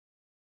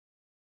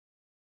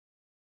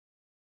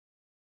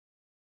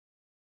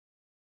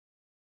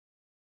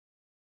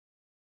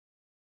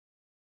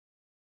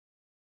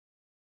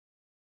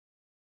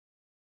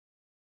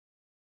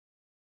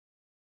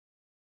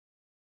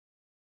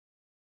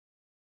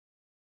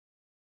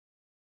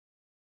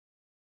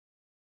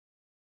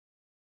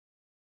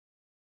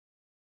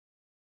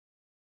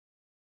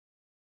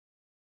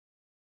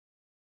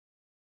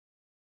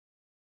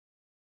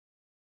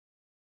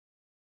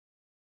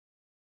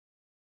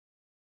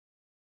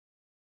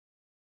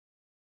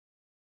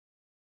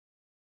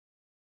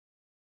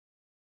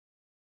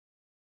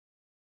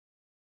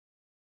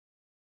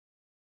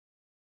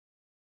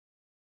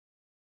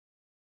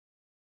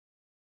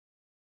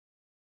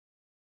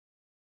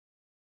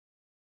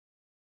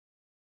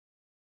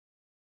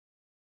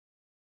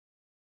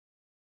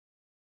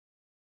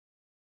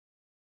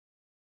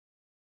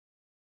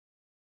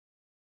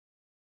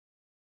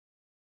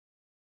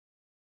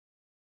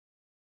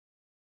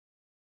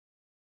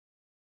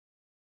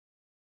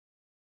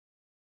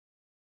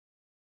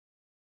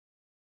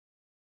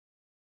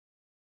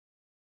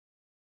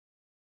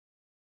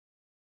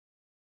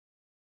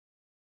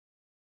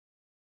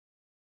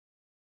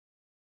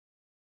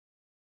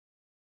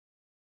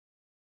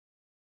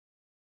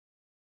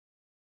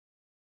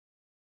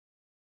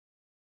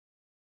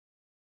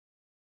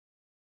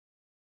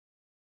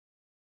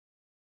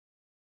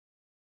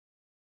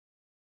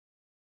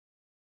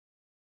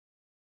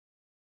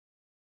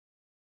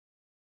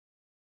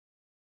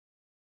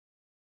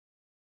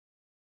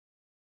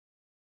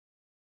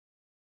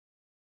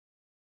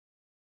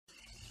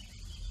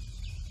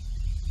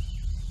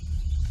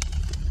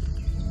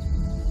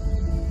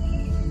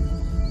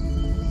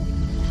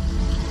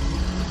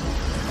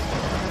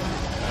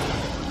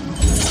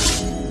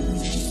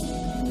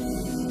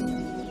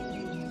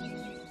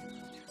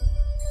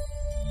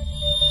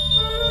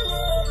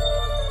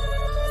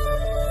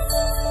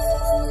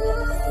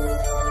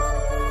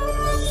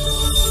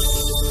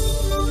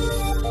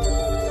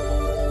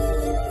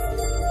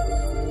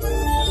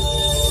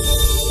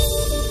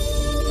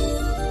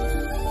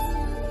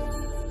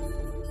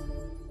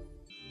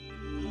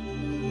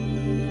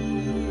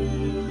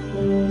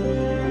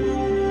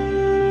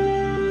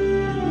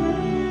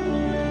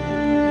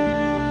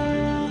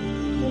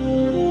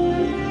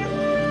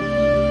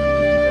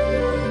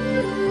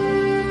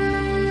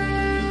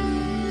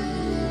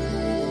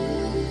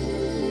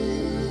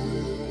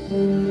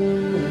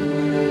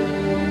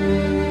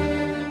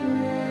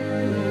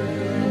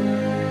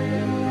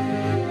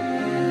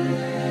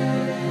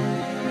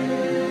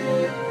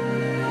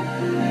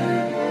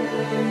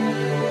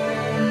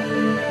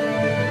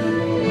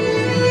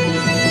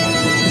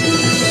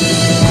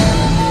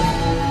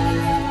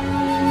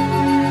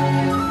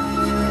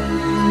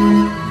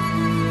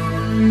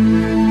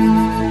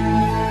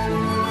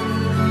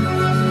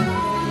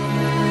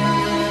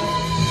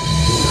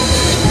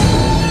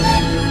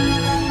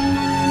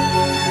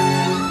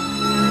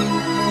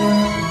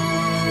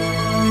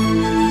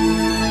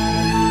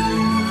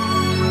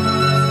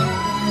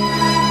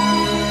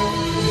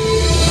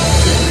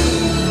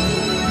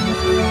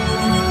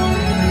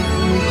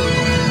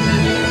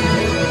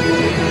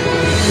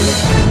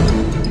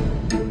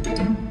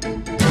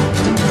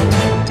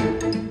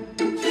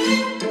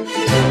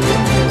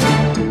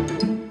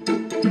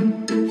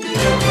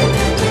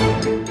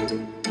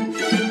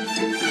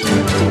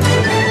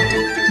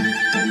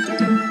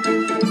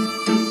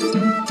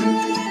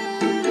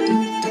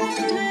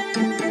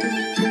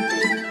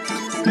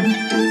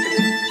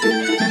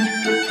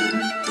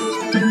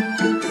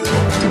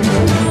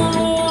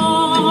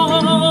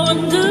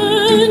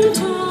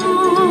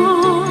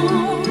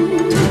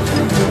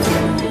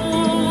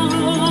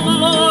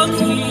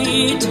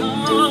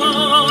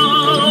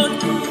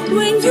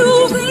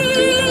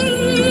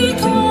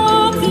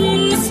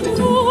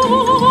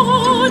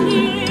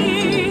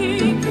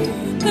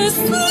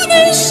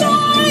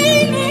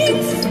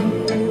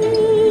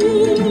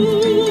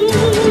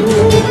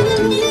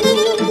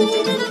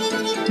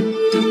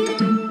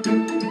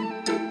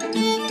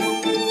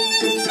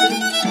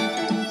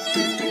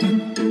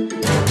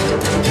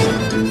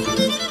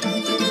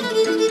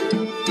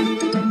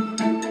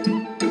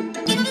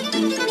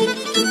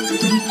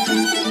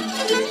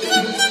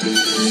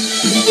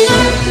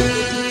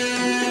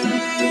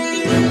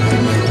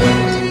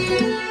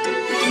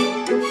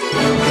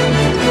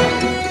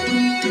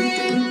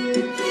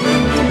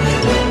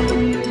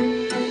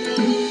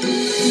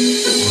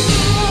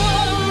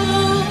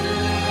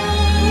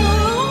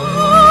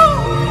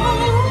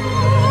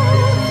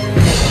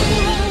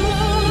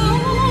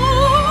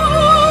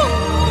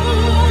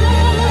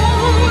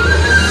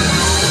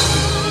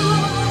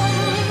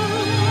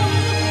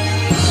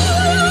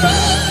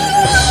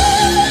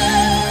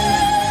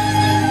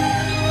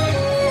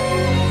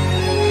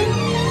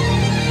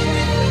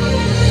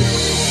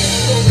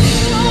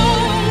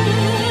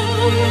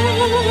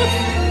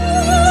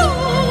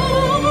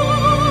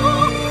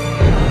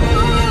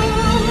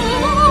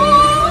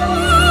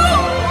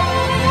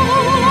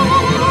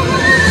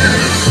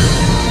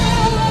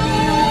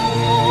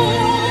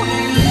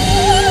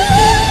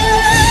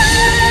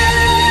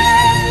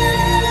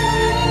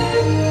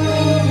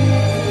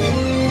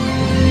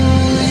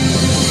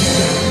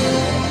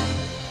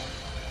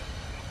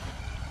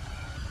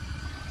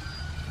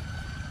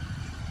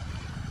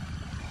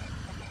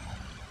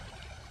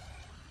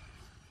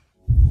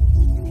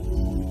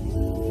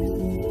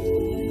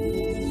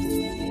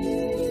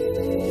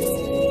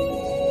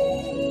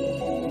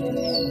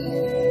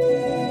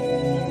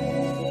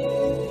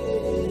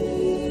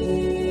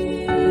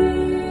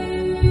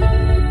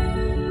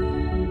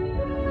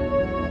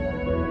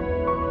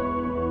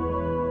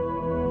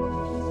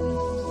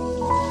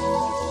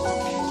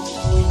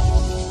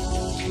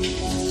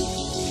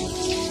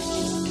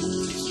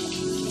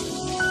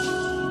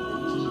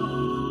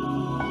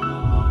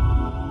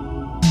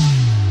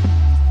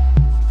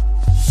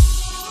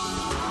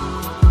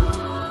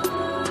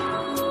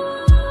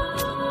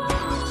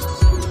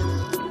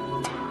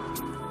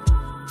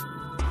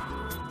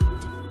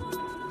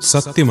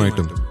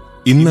സത്യമായിട്ടും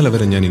ഇന്നലെ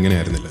വരെ ഞാൻ ഇങ്ങനെ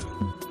ആയിരുന്നില്ല.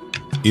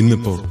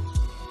 ഇന്നിപ്പോ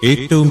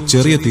ഏറ്റവും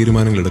ചെറിയ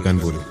തീരുമാനങ്ങൾ എടുക്കാൻ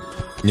പോലും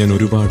ഞാൻ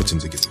ഒരുപാട്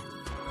ചിന്തിക്കുന്നു.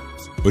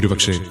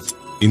 ഒരുപക്ഷെ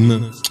ഇന്ന്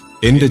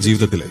എന്റെ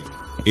ജീവിതത്തിലെ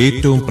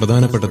ഏറ്റവും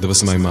പ്രധാനപ്പെട്ട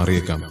ദിവസമായി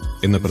മാറിയേക്കാം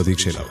എന്ന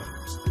പ്രതീക്ഷയിലാവും.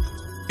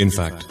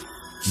 In fact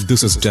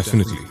this is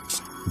definitely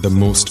the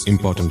most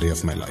important day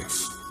of my life.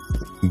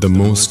 The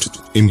most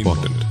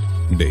important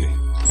day.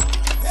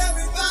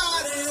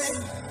 Everybody,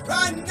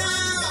 right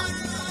now.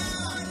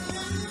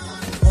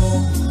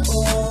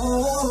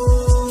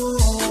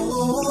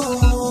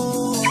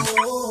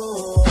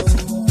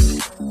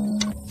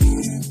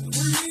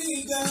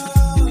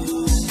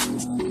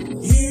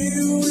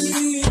 Here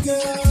we go.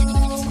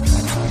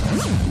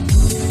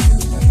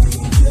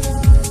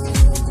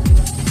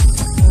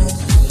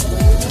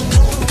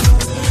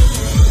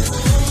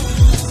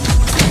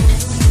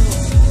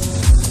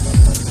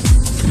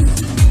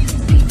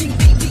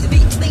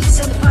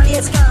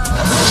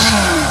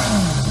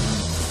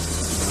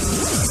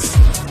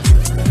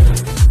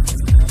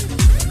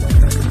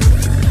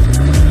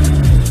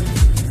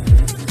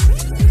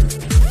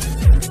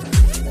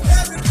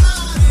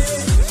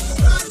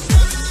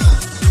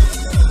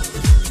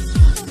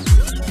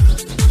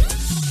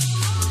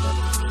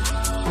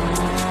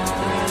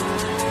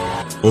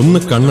 ഒന്ന്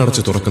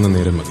കണ്ണടച്ച് തുറക്കുന്ന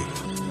നേരം മതി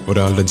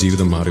ഒരാളുടെ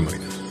ജീവിതം മാറി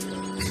മറിയാൻ.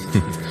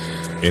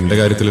 എന്റെ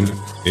കാര്യത്തിലും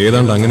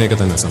ഏതാണ്ട് അങ്ങനെയൊക്കെ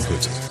തന്നെ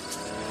സംഭവിച്ചത്.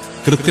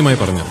 കൃത്യമായി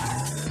പറഞ്ഞാൽ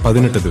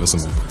 18 ദിവസം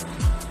മുമ്പ്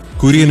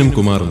കുര്യനും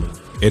കുമാറും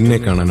എന്നെ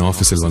കാണാൻ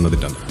ഓഫീസിൽ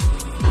വന്നതിട്ടാണ്.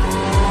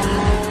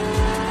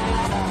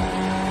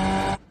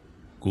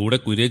 കൂടെ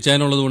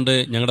കുര്യച്ചാനുള്ളത് കൊണ്ട്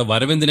ഞങ്ങളുടെ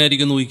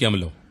വരവെന്തിനായിരിക്കും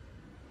ഊഹിക്കാമല്ലോ.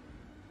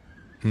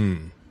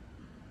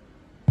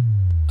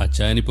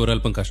 അച്ചായനിപ്പോ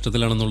ഒരല്പം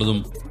കഷ്ടത്തിലാണെന്നുള്ളതും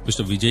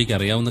മിസ്റ്റർ വിജയ്ക്ക്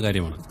അറിയാവുന്ന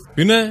കാര്യമാണ്.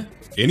 പിന്നെ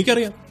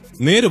എനിക്കറിയാം.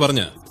 നേര്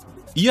പറഞ്ഞ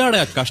ഇയാളെ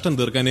ആ കഷ്ടം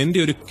തീർക്കാൻ എന്റെ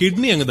ഒരു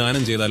കിഡ്നി അങ്ങ്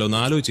ദാനം ചെയ്താലോ എന്ന്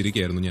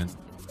ആലോചിച്ചിരിക്കുകയായിരുന്നു ഞാൻ.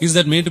 Is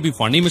that made to be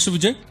funny, Mr.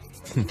 Vijay?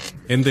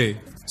 എന്തേ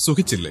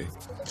സുഖിച്ചില്ലേ?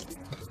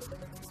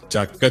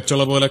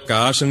 ചക്കച്ചുള പോലെ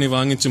കാശണി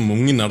വാങ്ങിച്ച്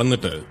മുങ്ങി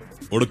നടന്നിട്ട്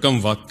ഒടുക്കം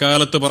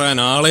വക്കാലത്ത്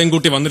പറയാൻ ആളെയും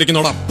കൂട്ടി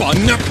വന്നിരിക്കുന്നോടാ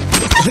പന്ന.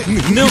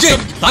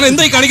 താൻ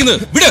എന്തായി കാണിക്കുന്നത്?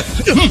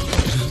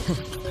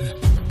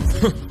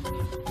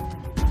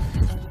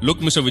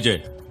 Look mister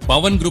Vijay,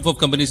 Pawan group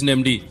of കമ്പനീസിന്റെ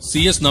MD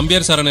CS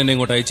Nambiar സാറാണ് എന്നെ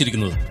ഇങ്ങോട്ട്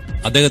അയച്ചിരിക്കുന്നത്.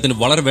 അദ്ദേഹത്തിന്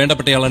വളരെ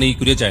വേണ്ടപ്പെട്ടയാളാണ് ഈ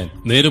കുര്യച്ചായൻ.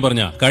 നേര്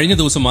പറഞ്ഞ കഴിഞ്ഞ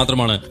ദിവസം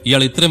മാത്രമാണ്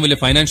ഇയാൾ ഇത്രയും വലിയ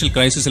ഫൈനാൻഷ്യൽ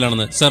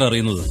ക്രൈസിസിലാണെന്ന് സാർ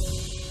അറിയുന്നത്.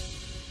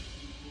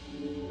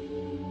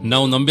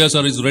 Now Nambiar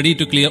sir is ready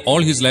to clear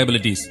all his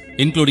liabilities,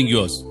 including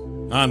yours.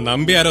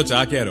 നമ്പ്യാരോ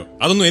ചാക്കിയാരോ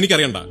അതൊന്നും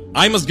എനിക്കറിയണ്ട.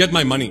 I must get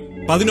my money.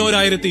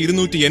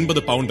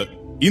 11,280 pound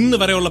ഇന്ന്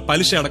വരെയുള്ള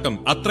പലിശ അടക്കം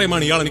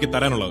അത്രയുമാണ് ഇയാൾ എനിക്ക്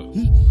തരാനുള്ളത്.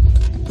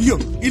 അയ്യോ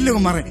ഇല്ല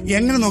കുമാറെ,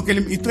 എങ്ങനെ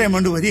നോക്കിയാലും ഇത്ര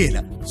എമൗണ്ട് വരികയില്ല.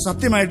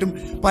 സത്യമായിട്ടും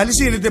പലിശ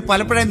ഇനത്തിൽ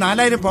പലപ്പോഴായി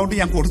 4,000 പൗണ്ട്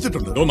ഞാൻ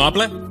കൊടുത്തിട്ടുണ്ട്.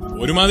 മാപ്പിളെ,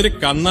 ഒരുമാതിരി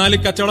കന്നാലി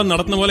കച്ചവടം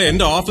നടത്തുന്ന പോലെ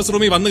എന്റെ ഓഫീസ്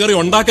റൂമിൽ വന്നു കയറി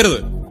ഉണ്ടാക്കരുത്.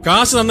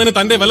 കാശ് തന്നതിന്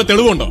തന്റെ വല്ല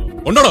തെളിവുണ്ടോ?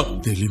 ഉണ്ടോടോ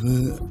തെളിവ്?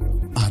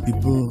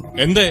 അതിപ്പോ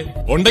എന്തേ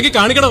ഉണ്ടെങ്കിൽ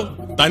കാണിക്കണോ?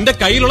 തന്റെ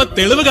കയ്യിലുള്ള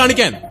തെളിവ്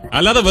കാണിക്കാൻ,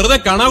 അല്ലാതെ വെറുതെ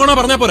കാണാകണോ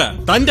പറഞ്ഞാ പോരാ.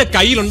 തന്റെ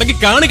കയ്യിലുണ്ടെങ്കിൽ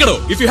കാണിക്കണോ.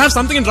 If you have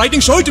something in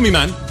writing show it to me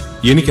man.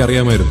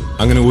 എനിക്കറിയാമായിരുന്നു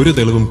അങ്ങനെ ഒരു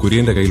തെളിവും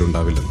കുര്യന്റെ കയ്യിൽ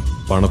ഉണ്ടാവില്ലെന്ന്.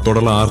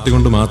 പണത്തോടുള്ള ആർത്തി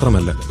കൊണ്ട്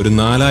മാത്രമല്ല ഒരു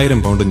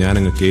 4,000 പൗണ്ട് ഞാൻ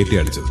അങ്ങ് കയറ്റി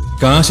അടിച്ചത്.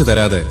 കാശ്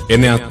തരാതെ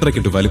എന്നെ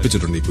അത്രക്കിട്ട്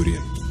വലിപ്പിച്ചിട്ടുണ്ട് ഈ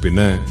കുര്യൻ.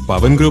 പിന്നെ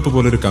പവൻ ഗ്രൂപ്പ്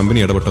പോലൊരു കമ്പനി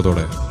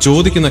ഇടപെട്ടതോടെ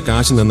ചോദിക്കുന്ന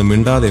കാശിൽ നിന്ന്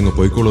മിണ്ടാതെ അങ്ങ്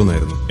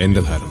പൊയ്ക്കോളൂന്നായിരുന്നു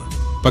എന്റെ ധാരണ.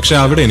 പക്ഷെ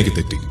അവിടെ എനിക്ക്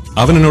തെറ്റി.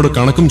 അവൻ എന്നോട്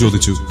കണക്കും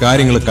ചോദിച്ചു,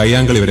 കാര്യങ്ങൾ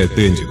കയ്യാങ്കളി വരെ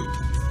എത്തുകയും ചെയ്തു.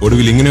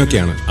 ഒടുവിൽ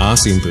ഇങ്ങനെയൊക്കെയാണ് ആ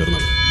സീൻ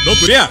തീർന്നത്.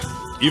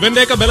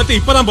 ഇവന്റെയൊക്കെ ബലത്തിൽ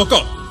ഇപ്പതാൻ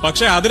പൊക്കോ.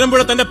 പക്ഷെ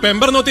അതിരമ്പുഴ തന്റെ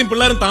പെമ്പർനോത്തിയും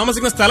പിള്ളേരും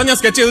താമസിക്കുന്ന സ്ഥലം ഞാൻ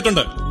സ്കെച്ച്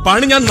ചെയ്തിട്ടുണ്ട്.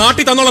 പണി ഞാൻ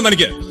നാട്ടി തന്നോളാം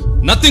എനിക്ക്.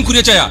 നത്തിങ്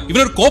കുര്യച്ചായ,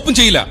 ഇവനൊരു കോപ്പും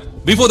ചെയ്യില്ല.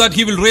 Before that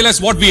he will realize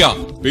what we are.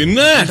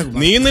 പിന്നെ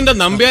നീ നിന്റെ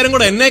നമ്പ്യാരും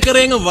കൂടെ എന്നെ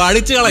കയറിയങ്ങ്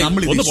വടിച്ചു കളയും.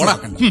 ഒന്ന് പോടാ,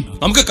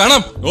 നമുക്ക്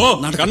കാണാം. ഓ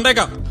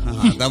കണ്ടേക്കാം.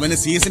 അതവന്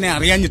സീസനെ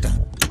അറിയാഞ്ഞിട്ടാ.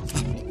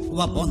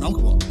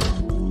 നമുക്ക് പോ.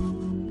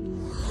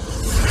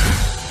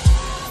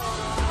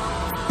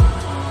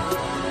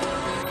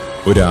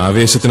 ഒരു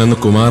ആവേശത്തിനന്ന്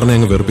കുമാറിനെ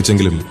അങ്ങ്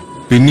വെറുപ്പിച്ചെങ്കിലും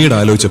പിന്നീട്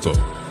ആലോചിച്ചപ്പോ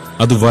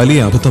അത് വലിയ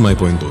അബദ്ധമായി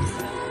പോയെന്ന് തോന്നി.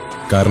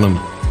 കാരണം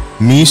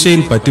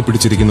മീശയിൽ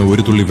പറ്റിപ്പിടിച്ചിരിക്കുന്ന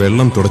ഒരു തുള്ളി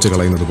വെള്ളം തുടച്ചു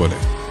കളയുന്നത് പോലെ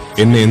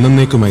എന്നെ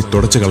എന്നേക്കുമായി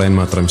തുടച്ചു കളയാൻ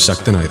മാത്രം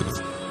ശക്തനായിരുന്നു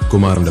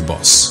കുമാറിന്റെ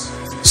ബോസ്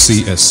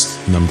CS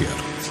നമ്പ്യാർ.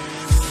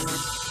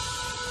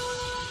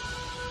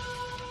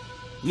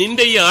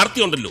 നിന്റെ ഈ ആർത്തി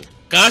ഉണ്ടല്ലോ,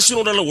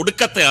 കാശിനോടുള്ള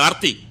ഒടുക്കത്തെ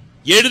ആർത്തി,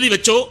 എഴുതി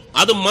വെച്ചോ.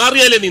 അത്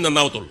മാറിയാലേ നീ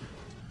നന്നാവത്തുള്ളൂ.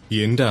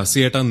 എന്റെ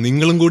അസിയേട്ടാ,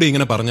 നിങ്ങളും കൂടി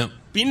ഇങ്ങനെ പറഞ്ഞ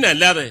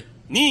പിന്നല്ലാതെ.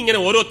 നീ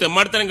ഇങ്ങനെ ഓരോ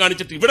തെമ്മാടിത്തരം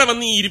കാണിച്ചിട്ട് ഇവിടെ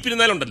വന്ന് ഈ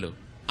ഇരിപ്പിരുന്നാലുണ്ടല്ലോ,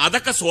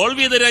 അതൊക്കെ സോൾവ്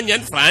ചെയ്ത് തരാൻ ഞാൻ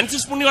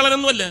ഫ്രാൻസിസ്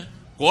പുണ്യവാളനൊന്നുമല്ല.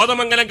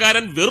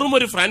 കോതമംഗലംകാരൻ വെറും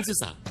ഒരു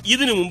ഫ്രാൻസിസാ.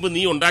 ഇതിനു മുമ്പ്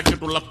നീ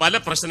ഉണ്ടാക്കിയിട്ടുള്ള പല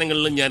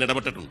പ്രശ്നങ്ങളിലും ഞാൻ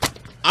ഇടപെട്ടിട്ടുണ്ട്.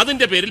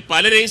 അതിന്റെ പേരിൽ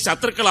പലരെയും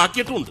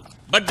ശത്രുക്കളാക്കിയിട്ടുമുണ്ട്.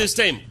 But this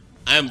time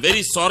I am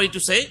very sorry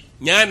to say,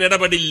 ഞാൻ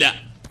ഇടപെടില്ല.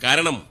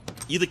 കാരണം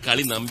ഇത്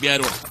കളി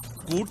നമ്പ്യാരോട്.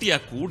 കൂട്ടിയാ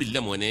കൂടില്ല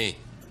മോനെ.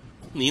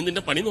 നീ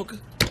നിന്റെ പണി നോക്ക്.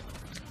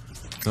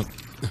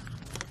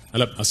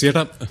 അല്ല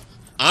അസിയേട്ടാ,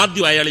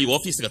 ആദ്യം അയാൾ ഈ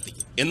ഓഫീസ്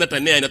കത്തിക്കും, എന്നിട്ട്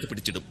എന്നെ അതിനകത്ത്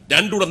പിടിച്ചിടും.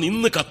 രണ്ടുകൂടെ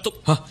നിന്ന് കത്തും.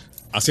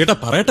 അസിയേട്ടാ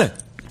പറയട്ടെ.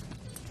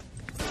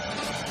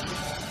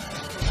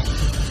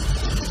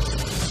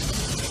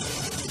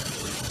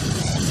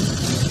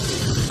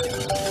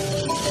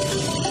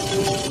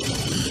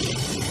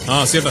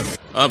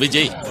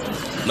 വിജയ്,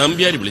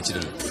 നമ്പ്യാർ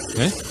വിളിച്ചിരുന്നു.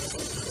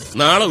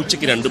 നാളെ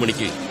ഉച്ചയ്ക്ക് 2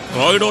 മണിക്ക്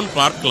റോയ്ഡോൺ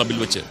പാർക്ക് ക്ലബിൽ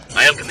വെച്ച്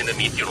അയാൾക്ക് നിന്നെ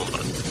മീറ്റ് ചെയ്യണമെന്ന്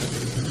പറഞ്ഞു.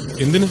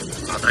 എന്തിന്?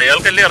 അത്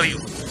അയാൾക്കല്ലേ അറിയൂ.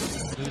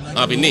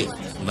 പിന്നെ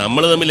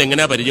നമ്മൾ തമ്മിൽ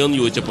എങ്ങനെയാ പരിചയം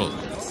ചോദിച്ചപ്പോ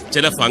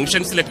ചില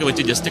ഫംഗ്ഷൻസിലൊക്കെ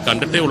വെച്ച് ജസ്റ്റ്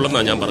കണ്ടിട്ടേ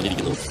ഉള്ളെന്നാ ഞാൻ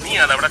പറഞ്ഞിരിക്കുന്നു. നീ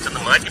അത് അവിടെ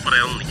ചെന്ന് മാറ്റി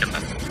പറയാമെന്ന് നിൽക്കണ്ട.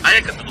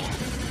 അയാൾക്ക് എന്ത് തോന്നുന്നു?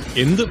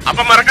 എന്ത്?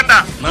 അപ്പം മറക്കണ്ട,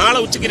 നാളെ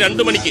ഉച്ചയ്ക്ക്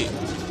 2 മണിക്ക്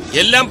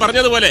എല്ലാം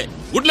പറഞ്ഞതുപോലെ.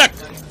 Good luck.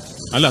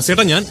 അല്ല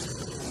ചേട്ടാ, ഞാൻ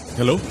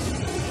ഹലോ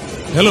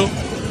ഹലോ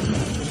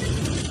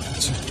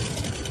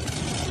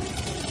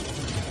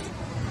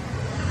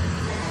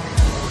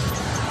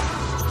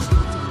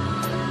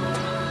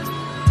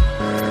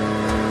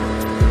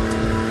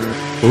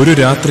ഒരു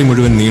രാത്രി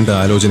മുഴുവൻ നീണ്ട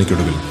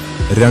ആലോചനയ്ക്കൊടുവിൽ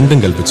രണ്ടും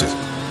കൽപ്പിച്ച്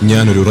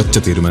ഞാനൊരു ഉറച്ച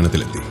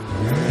തീരുമാനത്തിലെത്തി.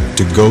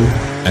 To go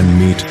and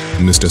meet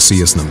mister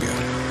CS Nambiar.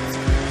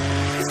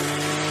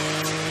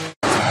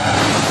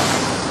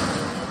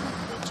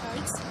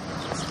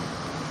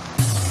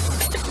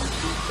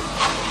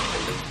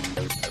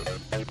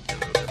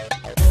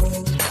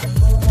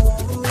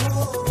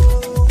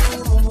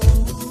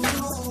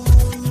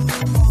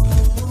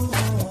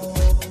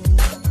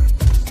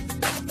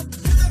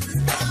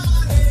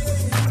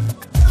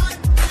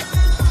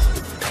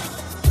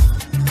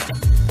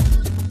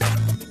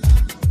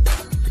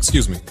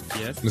 Excuse me.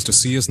 Yes? Mr.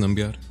 CS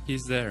Nambyar.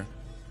 He's there.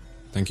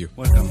 Thank you.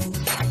 Welcome.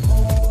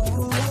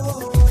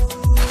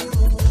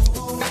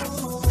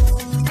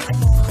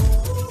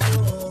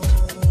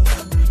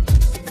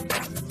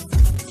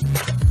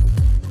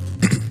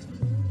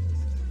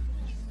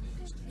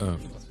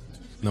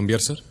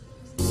 Nambyar sir?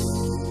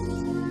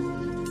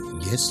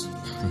 Yes?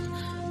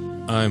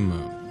 I'm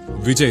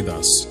Vijay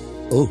Das.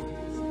 Oh.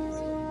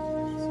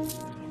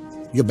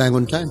 You're bang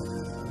on time.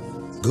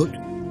 Good.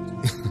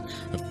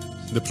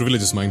 The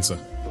privilege is mine, sir.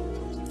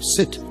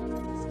 Sit.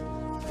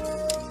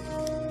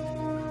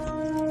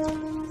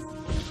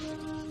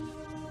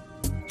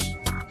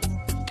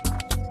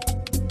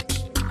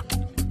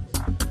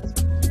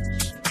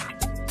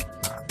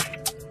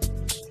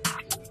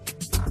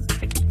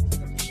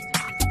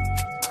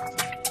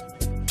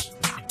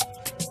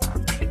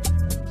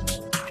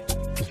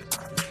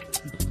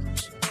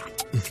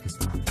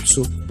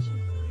 So,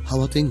 how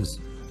are things?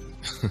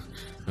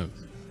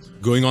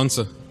 Going on,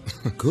 sir.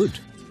 Good.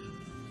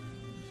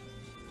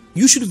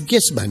 You should have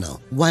guessed by now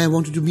why I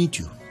wanted to meet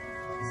you.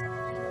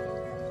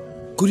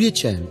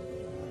 കുര്യച്ചാൻ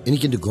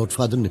എനിക്ക് എൻ്റെ God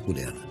ഫാദറിനെ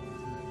പോലെയാണ്.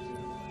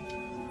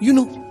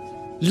 You know,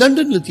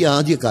 ലണ്ടനിലെത്തിയ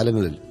ആദ്യ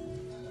കാലങ്ങളിൽ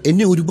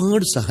എന്നെ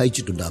ഒരുപാട്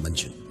സഹായിച്ചിട്ടുണ്ട് ആ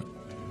മനുഷ്യൻ.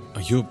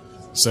 അയ്യോ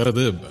സർ,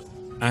 അത്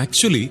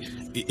ആക്ച്വലി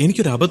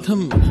എനിക്കൊരു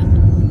അബദ്ധം.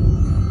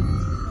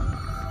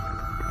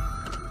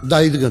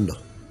 ഇത് കണ്ടോ,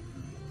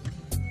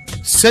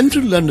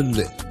 സെൻട്രൽ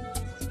ലണ്ടനിലെ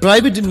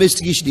പ്രൈവറ്റ്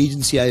ഇൻവെസ്റ്റിഗേഷൻ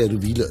ഏജൻസിയായ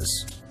റിവീലേഴ്സ്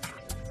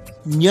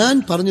ഞാൻ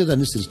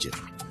പറഞ്ഞതനുസരിച്ച്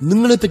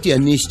നിങ്ങളെപ്പറ്റി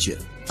അന്വേഷിച്ച്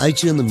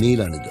അയച്ചു തന്ന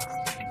മെയിലാണിത്.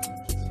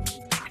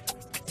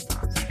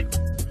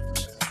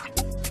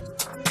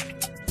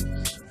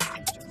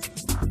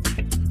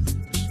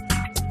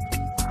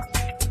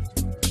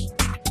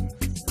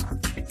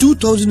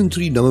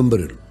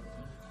 നവംബറിൽ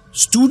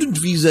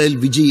സ്റ്റുഡന്റ് വിസയിൽ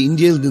വിജയ്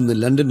ഇന്ത്യയിൽ നിന്ന്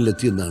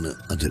ലണ്ടനിലെത്തിയെന്നാണ്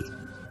അതിൽ.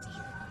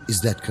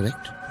 Is that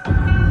correct?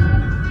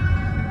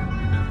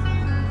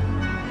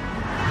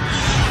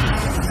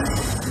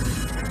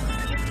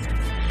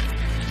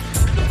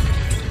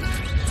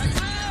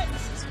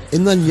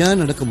 എന്നാൽ ഞാൻ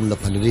അടക്കമുള്ള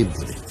പലരെയും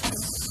പോലെ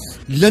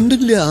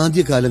ലണ്ടനിലെ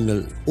ആദ്യകാലങ്ങൾ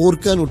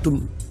ഓർക്കാൻ ഒട്ടും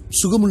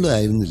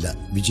സുഖമുള്ളതായിരുന്നില്ല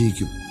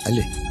വിജയ്ക്കും,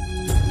 അല്ലേ?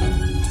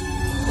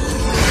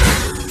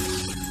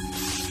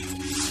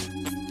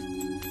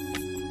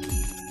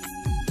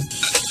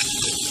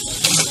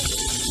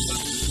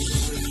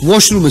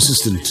 Washroom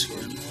assistant,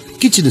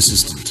 kitchen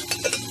assistant,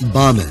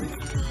 barman,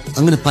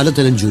 അങ്ങനെ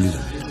പലതരം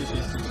ജോലികൾ.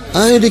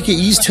 ആ ഇടയ്ക്ക്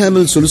ഈസ്റ്റ്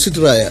ഹാമിൽ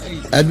സൊളിസിറ്ററായ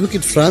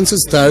അഡ്വക്കേറ്റ്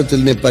ഫ്രാൻസിസ്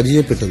താഴത്തലിനെ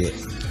പരിചയപ്പെട്ടത്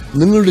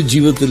നിങ്ങളുടെ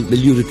ജീവിതത്തിൽ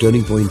വലിയൊരു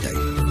ടേണിംഗ് പോയിന്റ്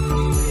ആയി.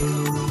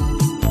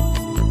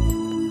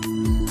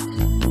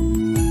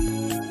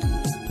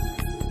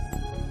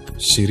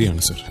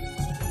 ശരിയാണ് സർ.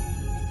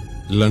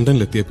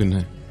 ലണ്ടനിലെത്തിയ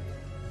പിന്നെ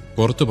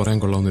പുറത്ത് പറയാൻ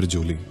കൊള്ളാവുന്നൊരു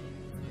ജോലി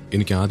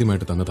എനിക്ക്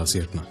ആദ്യമായിട്ട് തന്നത്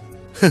അസിയേട്ടനാ.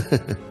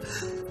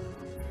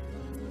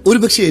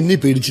 ഒരുപക്ഷെ എന്നെ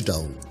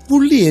പേടിച്ചിട്ടാവും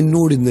പുള്ളി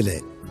എന്നോട് ഇന്നലെ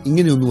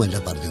ഇങ്ങനെയൊന്നുമല്ല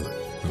പറഞ്ഞത്.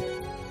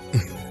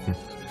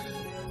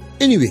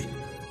 എനിവേ,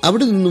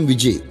 അവിടെ നിന്നും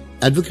വിജയ്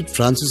അഡ്വക്കേറ്റ്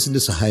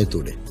ഫ്രാൻസിസിന്റെ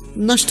സഹായത്തോടെ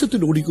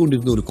നഷ്ടത്തിൽ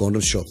ഓടിക്കൊണ്ടിരുന്ന ഒരു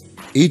കോർണർ ഷോപ്പ്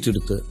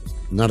ഏറ്റെടുത്ത്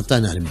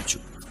നടത്താൻ ആരംഭിച്ചു.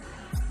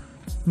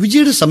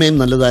 വിജയുടെ സമയം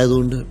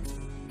നല്ലതായതുകൊണ്ട്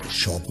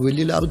ഷോപ്പ്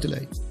വലിയ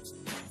ലാഭത്തിലായി.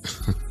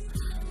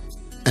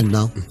 ആൻഡ്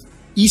നൗ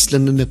ഈസ്റ്റ്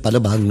ലണ്ടനിലെ പല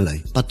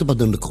ഭാഗങ്ങളായി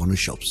 10-12 കോർണർ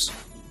ഷോപ്സ്,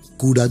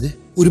 കൂടാതെ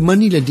ഒരു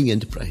മണി lending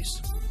enterprise.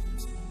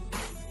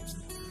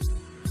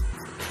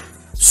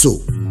 So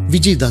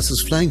Vijay Das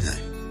is flying high,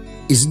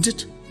 isn't it?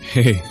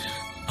 ഹേ,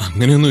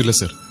 അങ്ങനെയൊന്നുമില്ല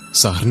സർ.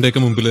 സാറിന്റെയൊക്കെ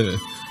മുമ്പില്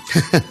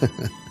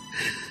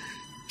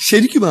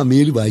ശരിക്കും ആ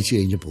മെയിൽ വായിച്ചു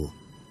കഴിഞ്ഞപ്പോ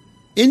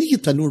എനിക്ക്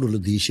തന്നോടുള്ള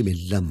ദേഷ്യം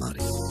എല്ലാം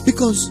മാറി.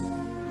 ബിക്കോസ്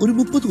ഒരു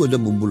 30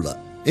 കൊല്ലം മുമ്പുള്ള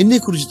എന്നെ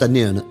കുറിച്ച്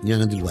തന്നെയാണ് ഞാൻ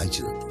അതിൽ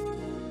വായിച്ചത്.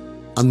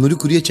 അന്നൊരു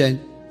കുര്യച്ചായൻ,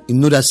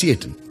 ഇന്നൊരു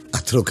അസിയേട്ടൻ,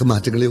 അത്രയൊക്കെ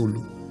മാറ്റങ്ങളേ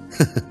ഉള്ളൂ.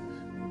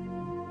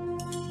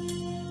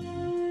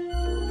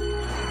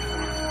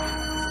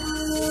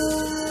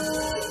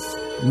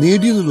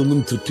 നേടിയതിലൊന്നും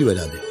തൃപ്തി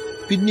വരാതെ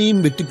പിന്നെയും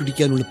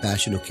വെട്ടിപ്പിടിക്കാനുള്ള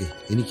പാഷനൊക്കെ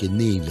എനിക്ക്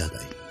എന്നേ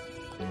ഇല്ലാതായി.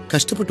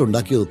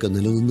 കഷ്ടപ്പെട്ടുണ്ടാക്കിയതൊക്കെ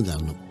നിലനിന്ന്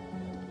കാണണം,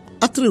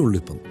 അത്രേ ഉള്ളൂ.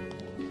 ഇപ്പം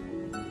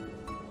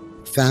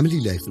ഫാമിലി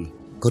ലൈഫിൽ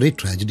കുറെ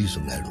ട്രാജഡീസ്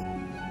ഉണ്ടായിരുന്നു.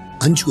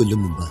 5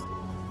 കൊല്ലം മുമ്പ്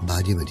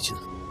ഭാര്യ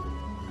മരിച്ചത്.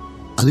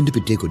 അതിന്റെ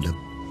പിറ്റേ കൊല്ലം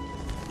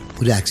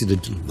ഒരു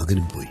ആക്സിഡന്റിൽ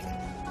മകനും പോയി.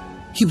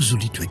 He was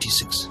only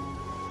 26.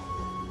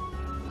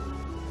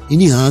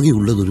 ഇനി ആകെ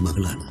ഉള്ളതൊരു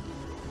മകളാണ്,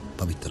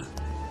 പവിത്ര.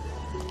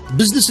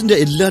 ബിസിനസിന്റെ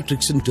എല്ലാ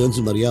ട്രിക്സും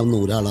ടേൺസും അറിയാവുന്ന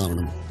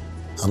ഒരാളാവണം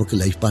അവൾക്ക്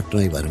ലൈഫ്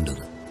പാർട്ട്ണറായി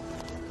വരേണ്ടത്.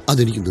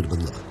 അതെനിക്ക്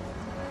നിർബന്ധമാണ്.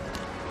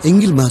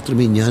 എങ്കിൽ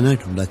മാത്രമേ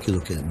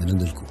ഞാനായിട്ടുണ്ടാക്കിയതൊക്കെ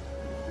നിലനിൽക്കൂ.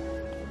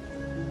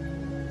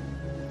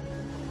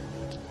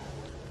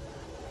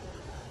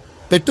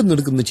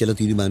 പെട്ടെന്നെടുക്കുന്ന ചില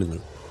തീരുമാനങ്ങൾ,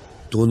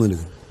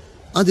 തോന്നലുകൾ,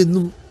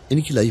 അതെന്നും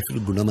എനിക്ക് ലൈഫിൽ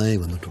ഗുണമായി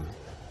വന്നിട്ടുള്ളൂ.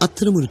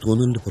 അത്തരമൊരു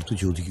തോന്നലിന്റെ പുറത്ത്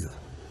ചോദിക്കുക,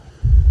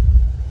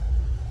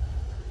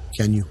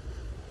 can you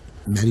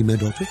marry my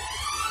daughter?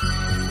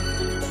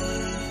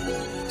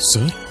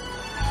 Sir,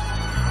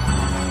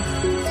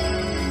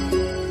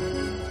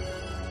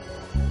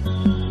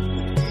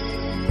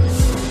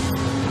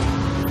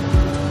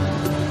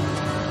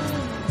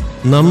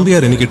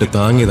 Nambiar എനിക്കിട്ട്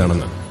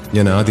താങ്ങിയതാണെന്ന്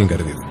ഞാൻ ആദ്യം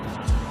കരുതിയത്.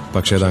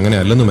 പക്ഷെ അത് അങ്ങനെ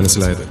അല്ലെന്ന്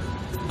മനസ്സിലായത്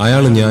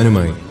അയാൾ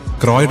ഞാനുമായി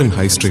ക്രോയ്ഡൺ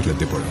ഹൈ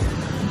സ്ട്രീറ്റിലെത്തിയപ്പോഴാണ്.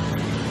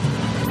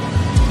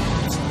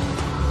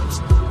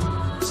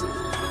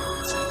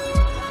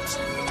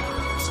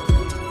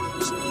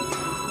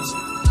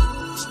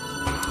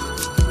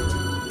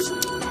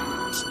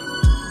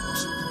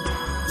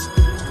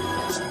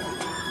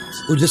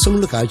 ഒരു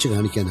രസമുള്ള കാഴ്ച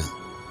കാണിക്കാനാ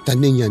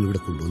തന്നെ ഞാൻ ഇവിടെ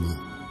കൊണ്ടുവന്നത്.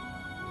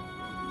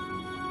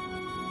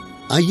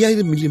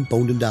 5000 മില്യൺ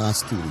പൗണ്ടിന്റെ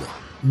ആസ്തിയുള്ള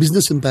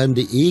ബിസിനസ്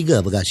എംപയറിന്റെ ഏക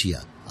അവകാശിയാ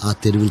ആ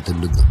തെരുവിൽ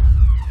തെണ്ടുന്നത്.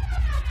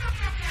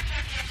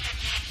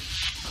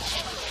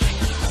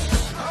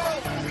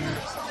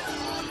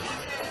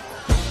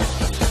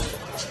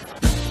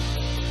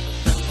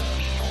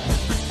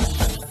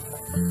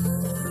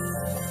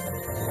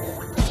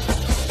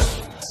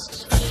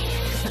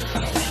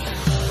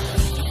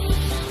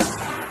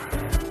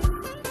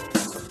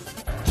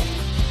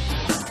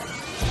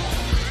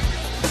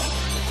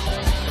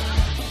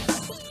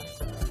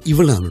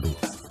 ഇവളാണോ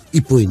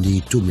ഇപ്പോൾ എൻ്റെ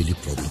ഏറ്റവും വലിയ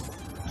പ്രോബ്ലം.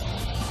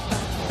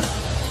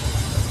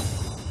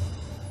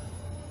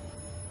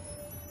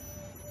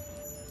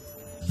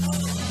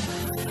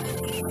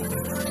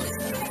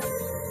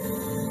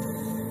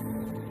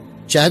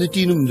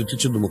 ചാരിറ്റീനും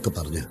ലിറ്ററേച്ചറിനുമൊക്കെ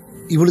പറഞ്ഞ്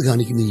ഇവള്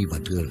കാണിക്കുന്ന ഈ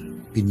പാട്ടുകൾ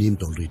പിന്നെയും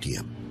ടോളറേറ്റ്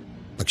ചെയ്യാം.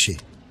 പക്ഷേ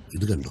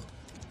ഇത് കണ്ടോ,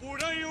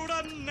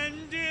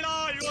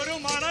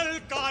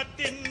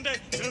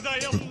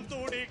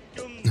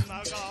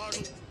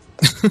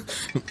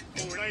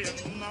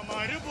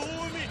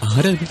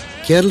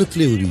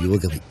 കേരളത്തിലെ ഒരു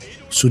യുവകവി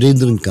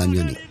സുരേന്ദ്രൻ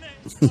കാഞ്ഞാണി,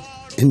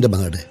 എന്റെ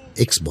മകളുടെ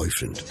എക്സ് ബോയ്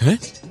ഫ്രണ്ട്.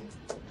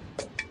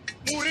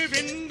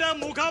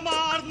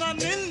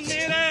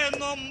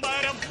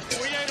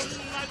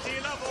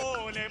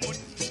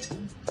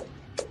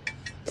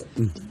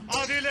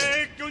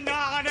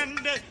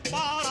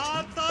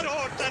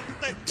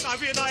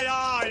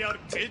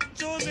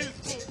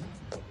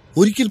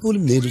 ഒരിക്കൽ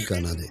പോലും നേരിൽ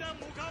കാണാതെ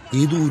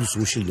ഏതോ ഒരു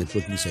സോഷ്യൽ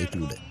നെറ്റ്വർക്കിംഗ്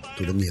സൈറ്റിലൂടെ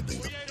തുടങ്ങിയ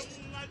ബന്ധം.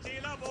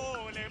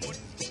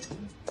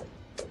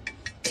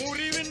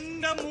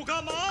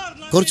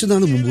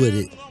 കുറച്ചുനാൾ മുമ്പ്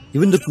വരെ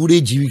ഇവന്റെ കൂടെ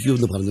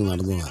ജീവിക്കുമെന്ന് പറഞ്ഞു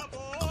നടന്നതാണ്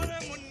അവൾ.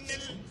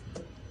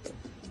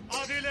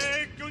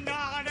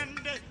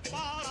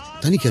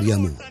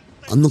 തനിക്കറിയാമോ,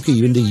 അന്നൊക്കെ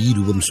ഇവന്റെ ഈ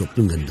രൂപം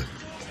സ്വപ്നം കണ്ട്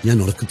ഞാൻ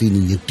ഉറക്കത്തിൽ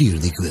നിന്ന് ഞെട്ടി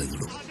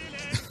എഴുന്നേക്കുമായിരുന്നുള്ളൂ.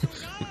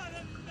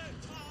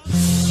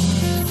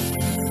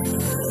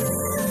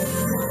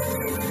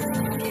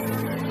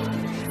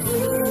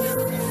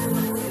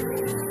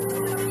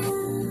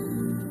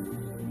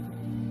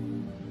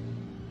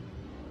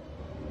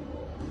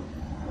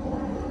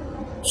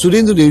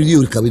 സുരേന്ദ്രൻ എഴുതിയ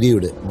ഒരു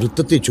കവിതയുടെ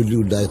വൃത്തത്തെ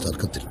ചൊല്ലിയുണ്ടായ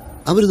തർക്കത്തിൽ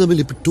അവർ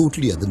തമ്മിൽ ഇപ്പൊ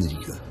ടോട്ടലി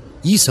അകന്നിരിക്കുക.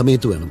 ഈ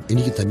സമയത്ത് വേണം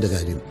എനിക്ക് തന്റെ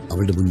കാര്യം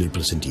അവളുടെ മുന്നിൽ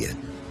പ്രസന്റ് ചെയ്യാൻ.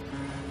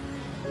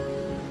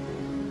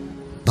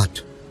 But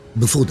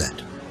before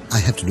that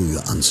I have to know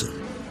your answer.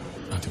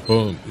 അതിപ്പോ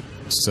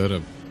സർ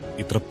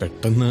ഇത്ര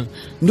പെട്ടെന്ന്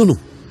നോ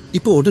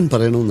ഇപ്പൊ ഉടൻ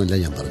പറയണമെന്നല്ല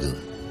ഞാൻ പറഞ്ഞത്.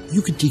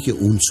 You can take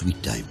your own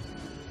sweet time.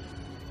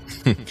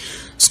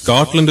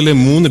 സ്കോട്ട്ലൻഡിലെ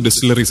 3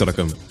 distilleries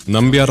അടക്കം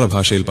നമ്പ്യാരുടെ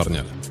ഭാഷയിൽ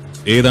പറഞ്ഞാൽ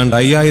ഏതാണ്ട്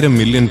 5000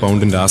 മില്യൺ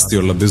പൗണ്ടിന്റെ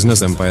ആസ്തിയുള്ള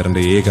ബിസിനസ്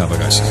എംപയറിന്റെ ഏക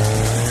അവകാശി.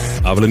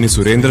 അവളിനി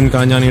സുരേന്ദ്രൻ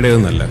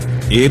കാഞ്ഞാണിയുടേതെന്നല്ല,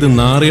 ഏത്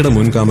നാറിയുടെ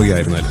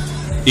മുൻകാമുകയായിരുന്നാലും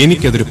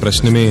എനിക്കതൊരു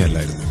പ്രശ്നമേ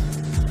അല്ലായിരുന്നു.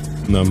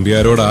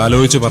 നമ്പ്യാരോട്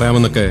ആലോചിച്ച്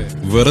പറയാമെന്നൊക്കെ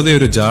വെറുതെ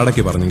ഒരു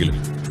ജാടയ്ക്ക് പറഞ്ഞെങ്കിലും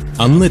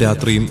അന്ന്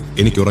രാത്രിയും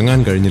എനിക്ക് ഉറങ്ങാൻ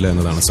കഴിഞ്ഞില്ല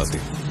എന്നതാണ്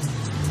സത്യം.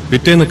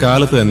 പിറ്റേന്ന്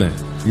കാലത്ത് തന്നെ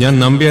ഞാൻ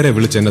നമ്പ്യാരെ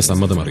വിളിച്ച് എന്റെ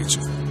സമ്മതം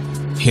അറിയിച്ചു.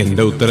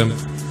 എന്റെ ഉത്തരം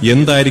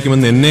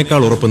എന്തായിരിക്കുമെന്ന്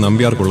എന്നേക്കാൾ ഉറപ്പ്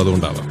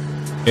നമ്പ്യാർക്കുള്ളതുകൊണ്ടാവാം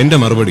എന്റെ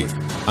മറുപടി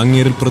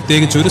അങ്ങേരിൽ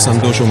പ്രത്യേകിച്ച് ഒരു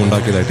സന്തോഷവും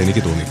ഉണ്ടാക്കിയതായിട്ട്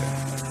എനിക്ക് തോന്നിയില്ല.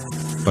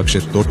 പക്ഷെ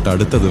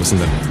തൊട്ടടുത്ത ദിവസം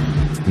തന്നെ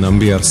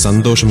നമ്പ്യാർ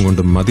സന്തോഷം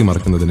കൊണ്ട്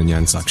മതിമറക്കുന്നതിന്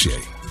ഞാൻ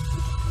സാക്ഷിയായി.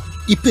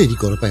 ഇപ്പൊ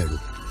എനിക്ക് ഉറപ്പായുള്ളൂ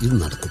ഇത്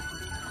നടക്കും.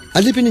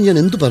 അല്ലെ പിന്നെ ഞാൻ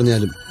എന്തു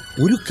പറഞ്ഞാലും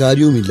ഒരു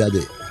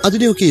കാര്യവുമില്ലാതെ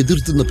അതിനെയൊക്കെ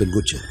എതിർത്തുന്ന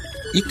പെൺകൊച്ച്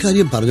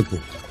ഇക്കാര്യം പറഞ്ഞപ്പോ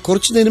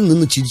കുറച്ചു നേരം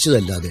നിന്ന്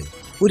ചിരിച്ചതല്ലാതെ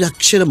ഒരു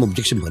അക്ഷരം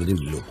ഒബ്ജക്ഷൻ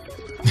പറഞ്ഞില്ലല്ലോ.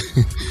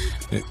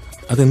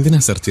 അതെന്തിനാ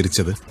സർ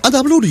ചിരിച്ചത്? അത്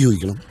അവളോട്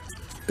ചോദിക്കണം.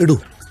 എടോ,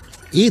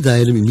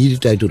 ഏതായാലും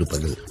ഇമ്മീഡിയറ്റ് ആയിട്ട് ഒരു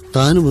പകൽ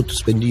താനുമൊത്ത്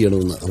സ്പെൻഡ്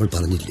ചെയ്യണമെന്ന് അവൾ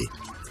പറഞ്ഞില്ലേ,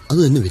 അത്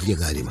തന്നെ വലിയ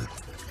കാര്യമാണ്.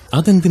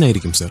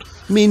 അതെന്തിനായിരിക്കും സർ?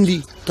 മെയിൻലി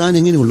താൻ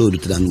എങ്ങനെയുള്ള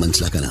ഒരുത്തരാണെന്ന്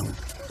മനസ്സിലാക്കാനാവും.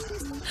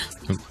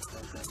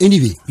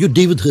 Anyway, your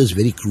day with Har is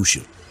very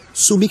crucial,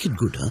 so make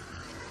it good.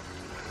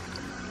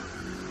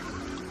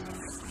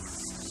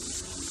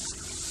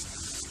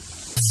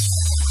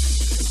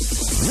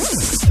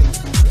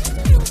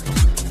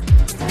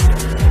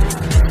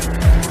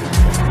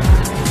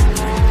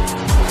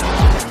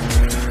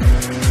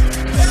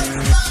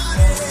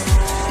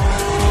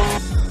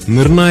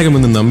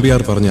 നിർണായകമെന്ന്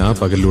Nambiar പറഞ്ഞ ആ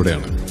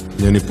പകലിലൂടെയാണ്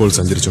ഞാൻ ഇപ്പോൾ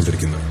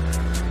സഞ്ചരിച്ചുകൊണ്ടിരിക്കുന്നത്.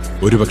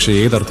 ഒരുപക്ഷെ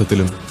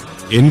ഏതർത്ഥത്തിലും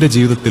എന്റെ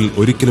ജീവിതത്തിൽ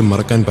ഒരിക്കലും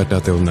മറക്കാൻ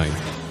പറ്റാത്ത ഒന്നായി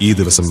ഈ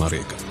ദിവസം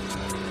മാറിയേക്കാം.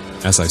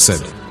 As I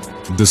said,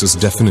 this is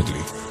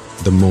definitely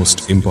the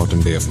most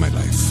important day of my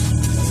life.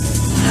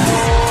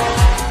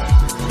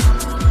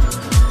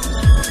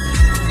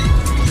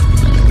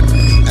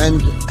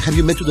 And have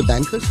you met with the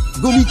bankers?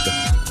 Go meet them.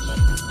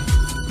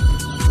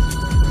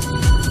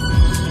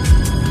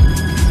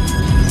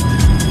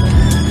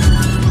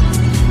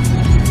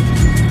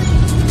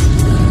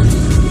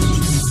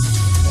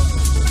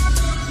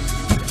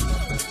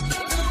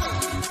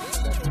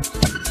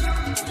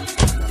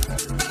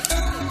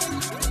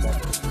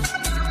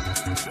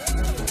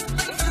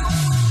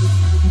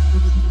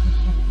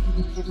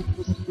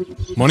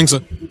 Morning, sir.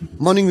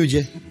 Morning,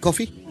 Vijay.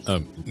 Coffee?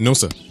 No,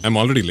 sir. I'm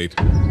already late.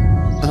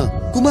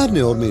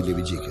 കുമാറിനെ ഓർമ്മയില്ലേ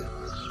വിജയ്ക്ക്?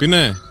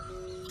 പിന്നെ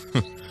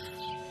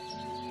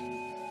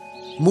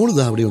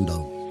മോളിത് അവിടെ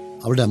ഉണ്ടാവും,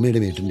 അവളുടെ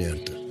അമ്മയുടെ വീട്ടിന്റെ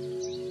അടുത്ത്.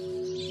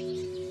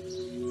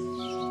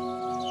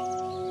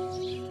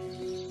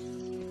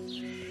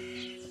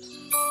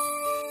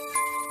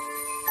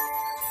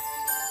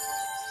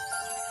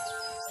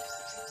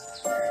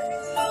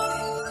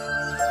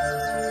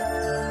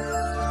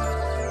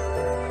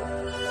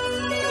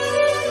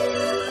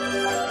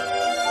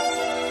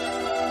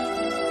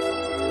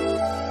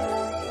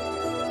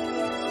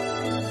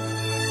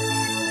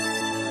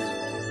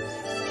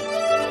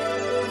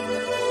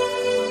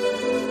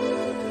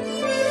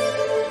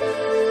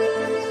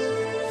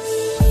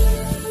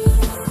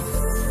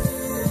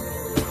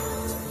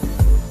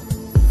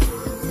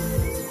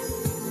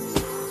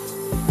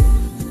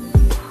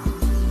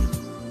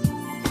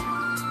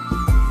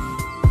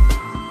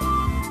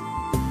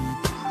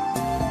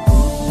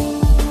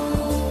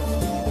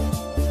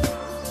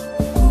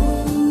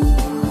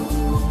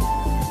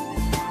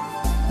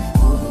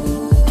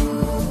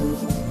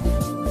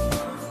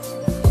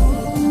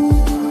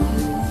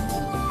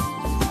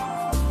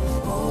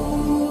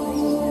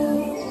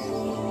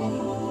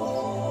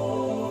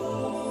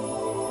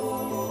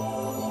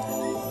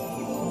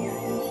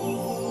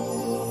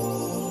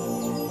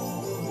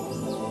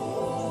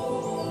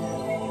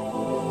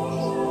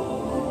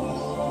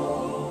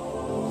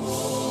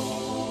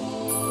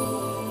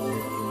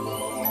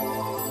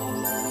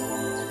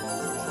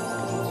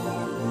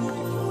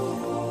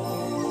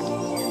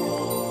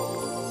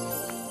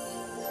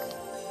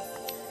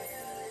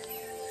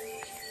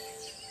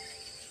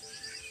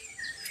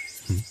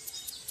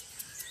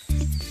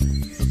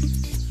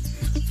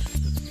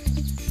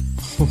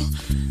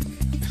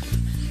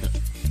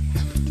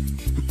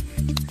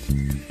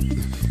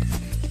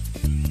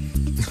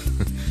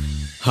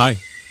 Hi.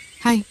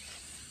 Hi.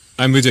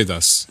 I'm Vijay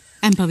Das.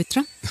 I'm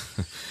Pavitra.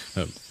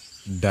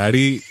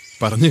 Daddy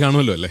പറഞ്ഞു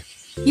കാണുമല്ലോ അല്ലേ?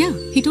 Yeah,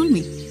 he told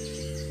me.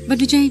 But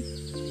Vijay,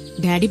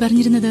 Daddy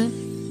പറഞ്ഞിരുന്നത്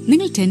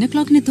നിങ്ങൾ 10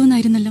 o'clock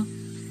എത്തുമെന്നായിരുന്നല്ലോ.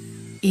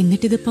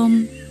 എന്നിട്ടിതിപ്പം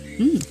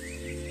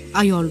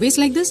Are you always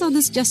like this or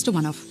this just a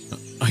one-off?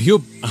 അയ്യോ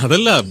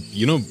അതല്ല,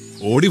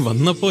 ഓടി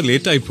വന്നപ്പോ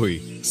ലേറ്റ് ആയി പോയി.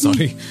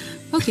 Sorry.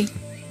 Okay,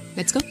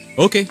 let's go.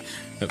 Okay.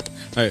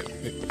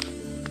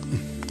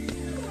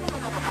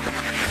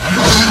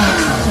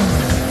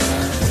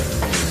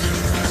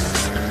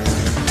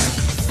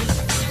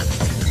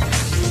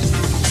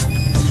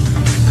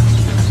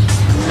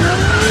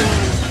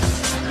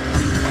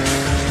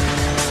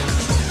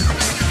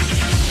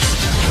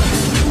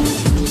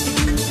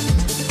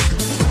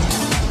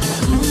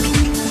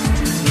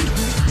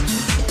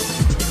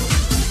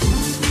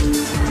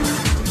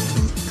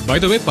 By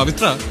the way,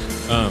 പവിത്ര,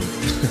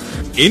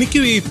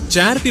 എനിക്കും ഈ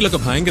ചാരിറ്റിയിലൊക്കെ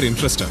ഭയങ്കര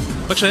ഇൻട്രസ്റ്റ് ആണ്.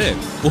 പക്ഷേ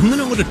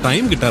ഒന്നിനും അങ്ങോട്ട്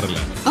ടൈം കിട്ടാറില്ല.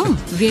 Oh,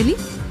 really?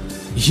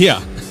 Yeah.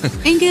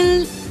 എങ്കിൽ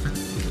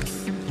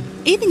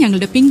ഇത്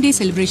ഞങ്ങളുടെ പിങ്ക് ഡേ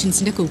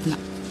സെലിബ്രേഷൻസിന്റെ കൂപ്പണ.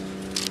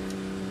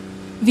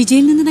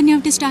 വിജയിൽ നിന്ന് തന്നെ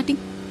ആവട്ടെ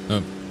സ്റ്റാർട്ടിങ്.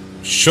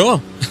 Sure.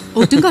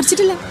 ഒട്ടും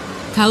കുറച്ചിട്ടില്ല.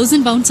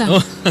 1000 pounds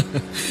ആണ്.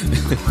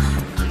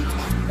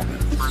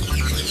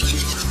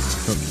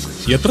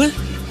 എത്ര?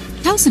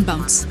 1000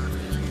 pounds.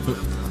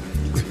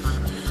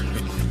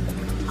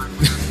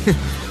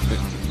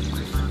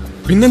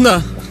 പിന്നെന്താ,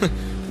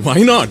 വൈ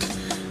നോട്ട്?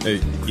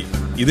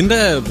 ഇതിന്റെ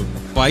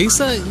പൈസ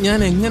ഞാൻ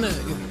എങ്ങനെ?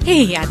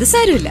 ഏയ് അത്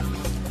സാരമില്ല,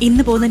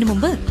 ഇന്ന് പോകുന്നതിന്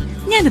മുമ്പ്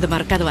ഞാനത്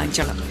മറക്കാതെ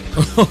വാങ്ങിച്ചോളാം.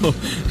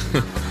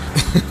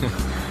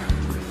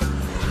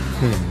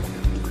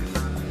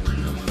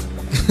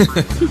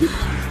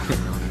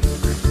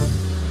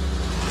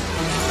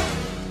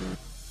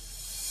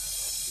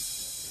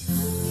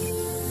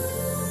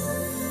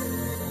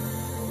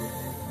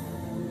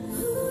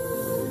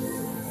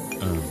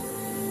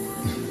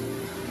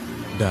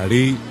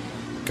 ഡാഡി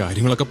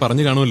കാര്യങ്ങളൊക്കെ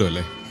പറഞ്ഞു കാണുമല്ലോ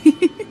അല്ലേ?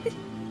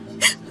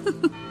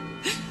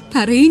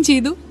 പറയുകയും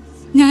ചെയ്തു,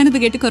 ഞാനത്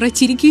കേട്ട് കുറെ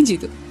ചിരിക്കുകയും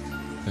ചെയ്തു.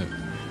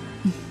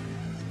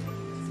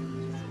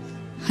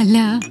 അല്ല,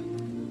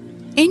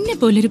 എന്നെ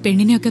പോലൊരു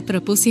പെണ്ണിനെയൊക്കെ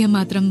പ്രപ്പോസ് ചെയ്യാൻ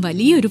മാത്രം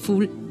വലിയൊരു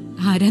ഫൂൾ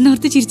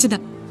ആരാന്നോർത്ത് ചിരിച്ചതാ.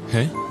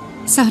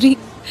 സോറി,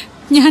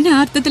 ഞാൻ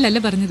ആർത്ഥത്തിലല്ല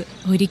പറഞ്ഞത്.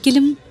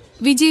 ഒരിക്കലും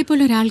വിജയെ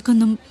പോലെ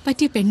ഒരാൾക്കൊന്നും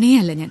പറ്റിയ പെണ്ണേ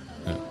അല്ല ഞാൻ.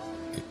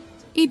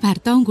 ഈ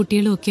ഭർത്താവും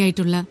കുട്ടികളും ഒക്കെ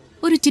ആയിട്ടുള്ള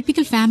ഒരു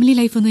ടിപ്പിക്കൽ ഫാമിലി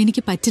ലൈഫൊന്നും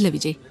എനിക്ക് പറ്റില്ല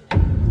വിജയ്.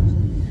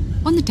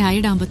 ഒന്ന്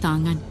ടയർഡ് ആകുമ്പോൾ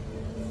താങ്ങാൻ,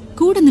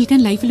 കൂടെ നിൽക്കാൻ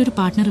ലൈഫിലൊരു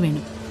പാർട്ട്ണർ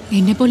വേണം.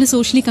 എന്നെ പോലെ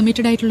സോഷ്യലി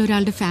കമ്മിറ്റഡ് ആയിട്ടുള്ള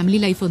ഒരാളുടെ ഫാമിലി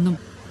ലൈഫൊന്നും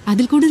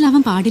അതിൽ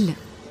കൂടുതലാവാൻ പാടില്ല.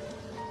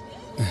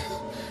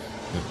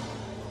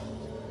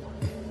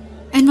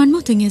 And one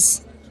more thing is,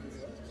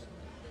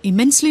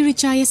 immensely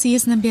rich ആയ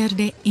CS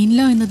നമ്പ്യാരുടെ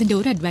ഇൻലോ എന്നതിന്റെ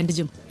ഒരു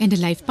അഡ്വാൻറ്റേജും എന്റെ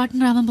ലൈഫ്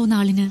പാർട്ട്ണർ ആവാൻ പോകുന്ന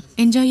ആളിന്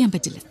എൻജോയ് ചെയ്യാൻ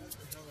പറ്റില്ല.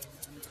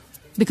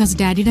 ബിക്കോസ്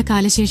ഡാഡിയുടെ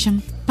കാലശേഷം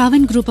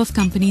പവൻ ഗ്രൂപ്പ് ഓഫ്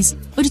കമ്പനീസ്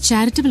ഒരു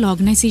ചാരിറ്റബിൾ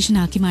ഓർഗനൈസേഷൻ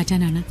ആക്കി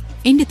മാറ്റാനാണ്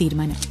എന്റെ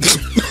തീരുമാനം.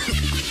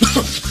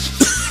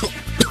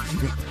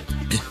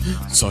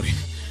 സോറി.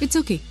 It's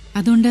okay.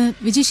 അതുകൊണ്ട്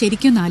വിജയ്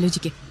ശരിക്കും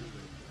ആലോചിക്കും.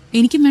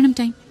 എനിക്കും വേണം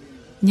ടൈം.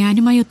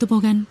 ഞാനുമായി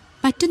ഒത്തുപോകാൻ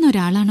പറ്റുന്ന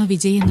ഒരാളാണോ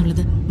വിജയ്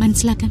എന്നുള്ളത്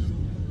മനസ്സിലാക്കാൻ.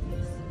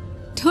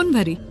 ഡോണ്ട്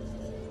വറി,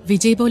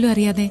 വിജയ് പോലും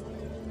അറിയാതെ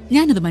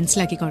ഞാനത്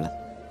മനസ്സിലാക്കിക്കോളാം.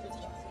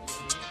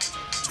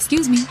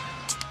 Excuse me.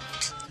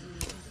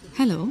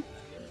 Hello.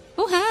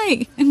 Oh hi,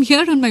 I am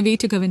here on my way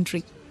to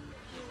Coventry.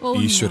 ഓ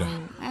ഈശ്വര,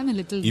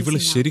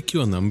 ഇവള്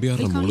ശരിക്കും ആ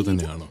നമ്പ്യാരുടെ മോള്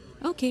തന്നെയാണോ?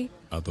 ഓക്കെ,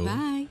 അതോ?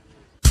 ബൈ.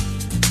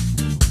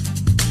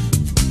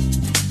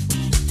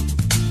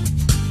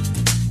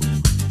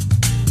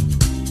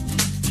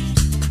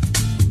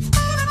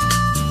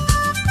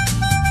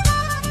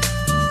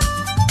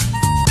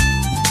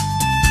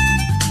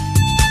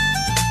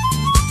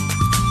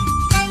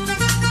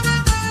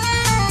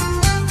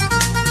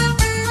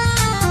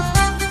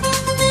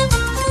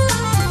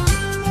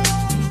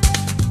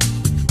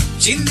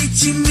 ചിന്നി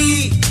ചിന്നി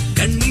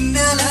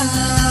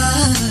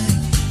കണ്ണിന്നലായി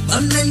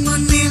വന്നൻ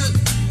മുന്നിൽ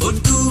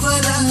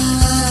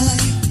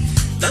ഒത്തുവരായി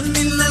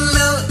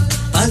തന്നില്ലല്ലോ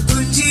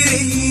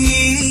പൽപുഞ്ചിരി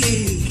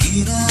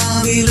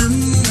കിനാവിലും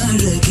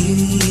അഴകേ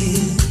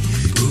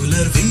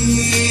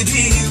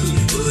പുലർവീതിയിൽ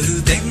ഒരു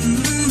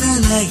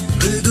തെന്നലായി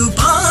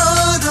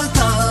മൃദുപാദ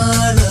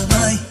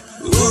താളമായി.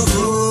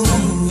 ഓഹോ,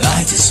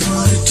 I just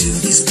wanna do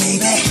this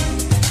baby.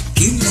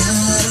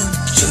 കിന്നാരം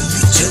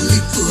ചൊല്ലി ചൊല്ലി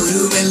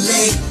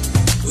പോരുമല്ലേ.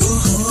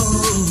 ഓഹോ,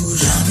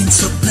 രാവിൻ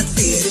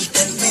സ്വപ്നത്തേരിൽ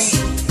തന്നെ.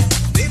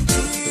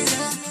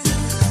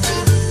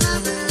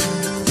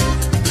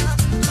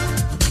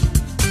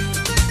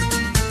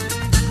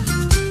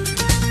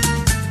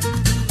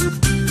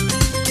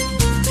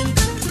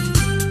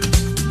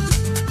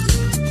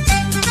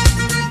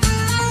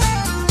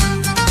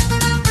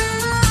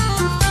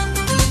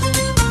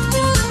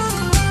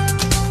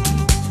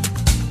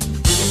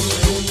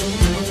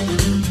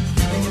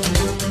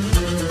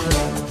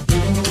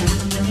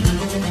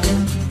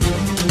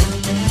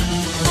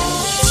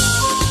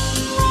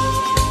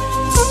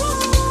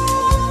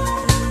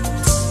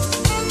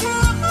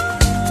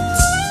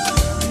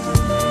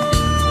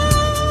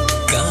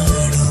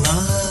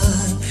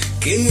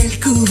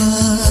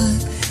 കേൾക്കുവാൻ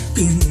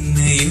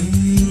പിന്നെയും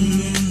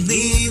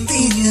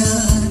നീന്തി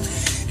ഞാൻ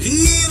ഈ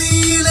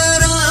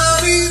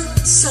നീലരാവിൻ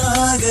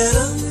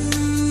സാഗരം.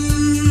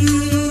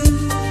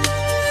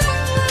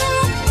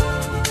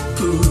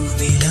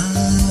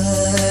 പൂനിലാലില്ലികൾ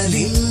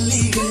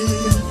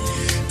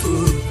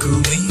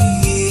പൂക്കുമേ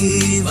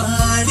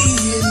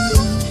വാടിയിൽ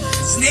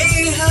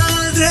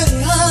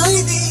സ്നേഹാദ്രനായി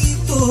നീ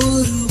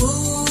പോരുവോ.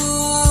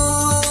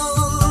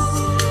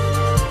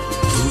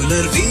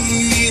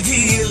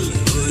 പുലർവീതിയിൽ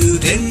ഒരു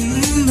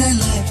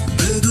തെന്നലായി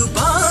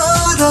മൃദുപാദതാളമായി.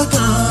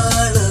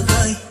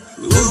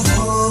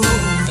 ഓഹോ,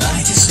 I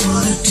just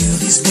wanna do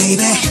this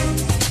baby.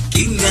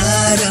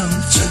 കിന്നാരം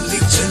ചൊല്ലി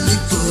ചൊല്ലി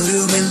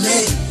പോരുമല്ലേ.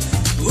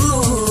 ഓ,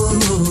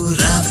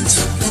 രാവിൻ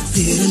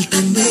സ്വപ്നത്തേരിൽ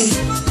തന്നെ.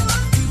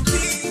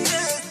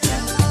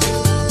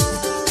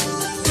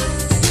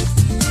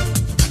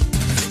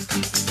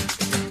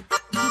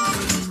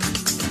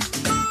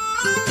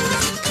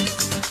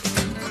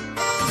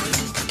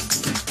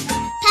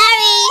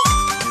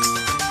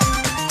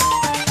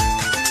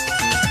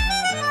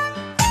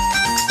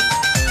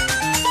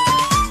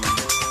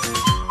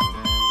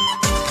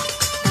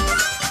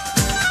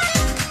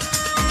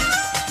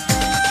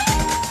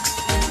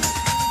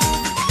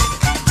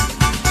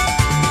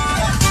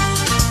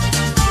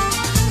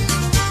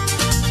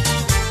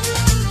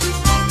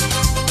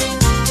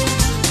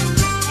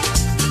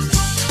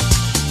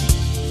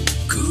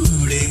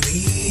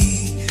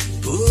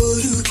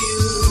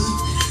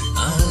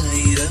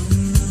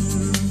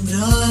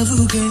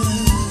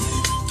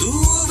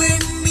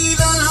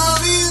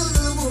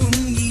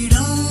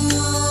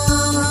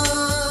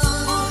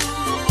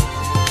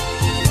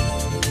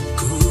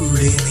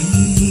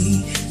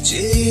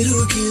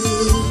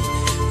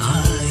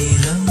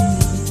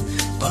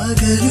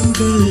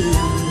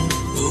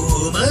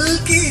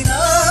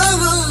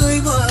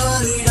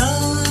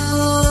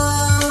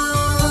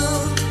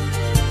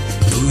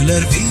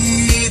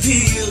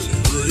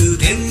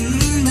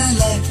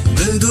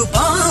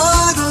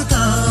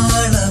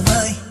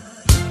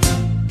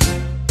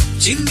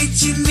 ചിന്നി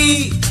ചിന്നി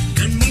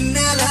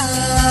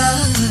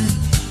കണ്ണിന്നലായി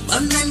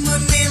വന്നൻ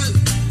മുന്നിൽ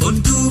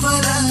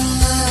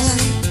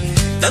ഒന്തൂവലായി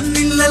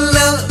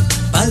തന്നില്ലല്ലോ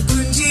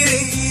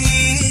പാൽപുഞ്ചിരി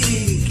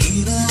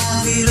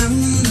കിനാവിലും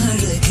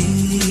അഴകേ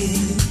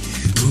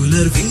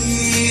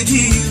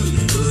പുലർവീതിയിൽ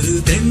ഒരു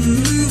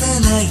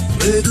തെന്നലായി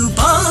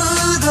മൃദുപാദതാളമായി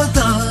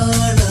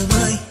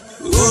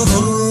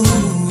ഓഹോ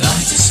I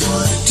just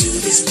wanna do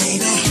this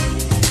baby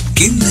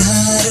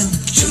കിന്നാരം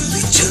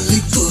ചൊല്ലി ചൊല്ലി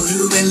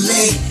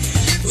പോരുമല്ലേ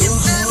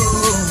ഓഹോ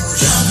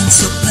രാവിൻ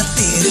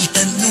സ്വപ്നത്തേരിൽ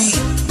തന്നെ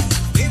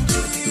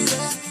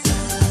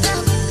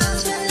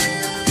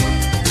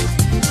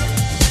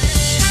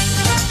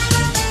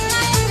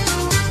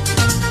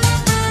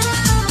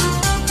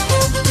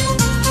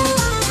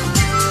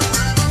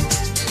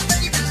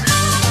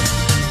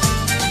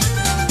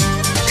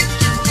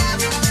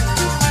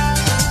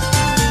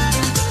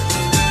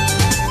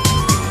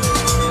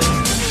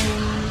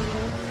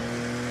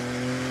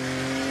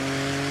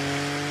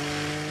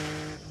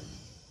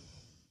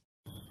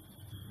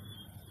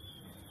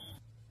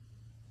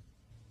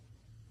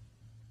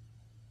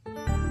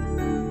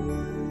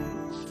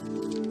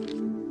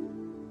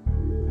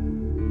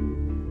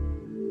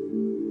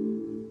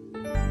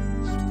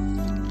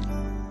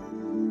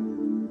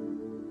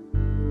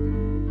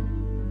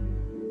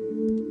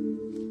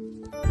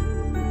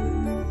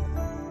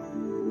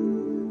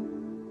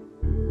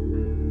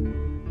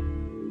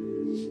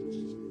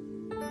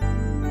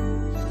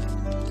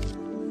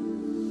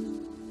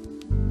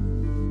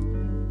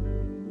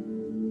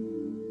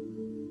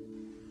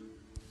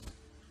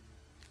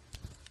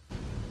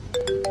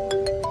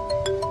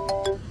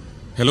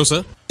ഹലോ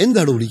സർ.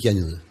 എന്താണ്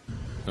വിളിക്കാഞ്ഞത്?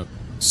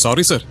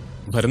 സോറി സർ,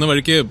 വരുന്ന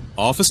വഴിക്ക്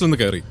ഓഫീസിൽ നിന്ന്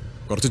കയറി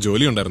കുറച്ച്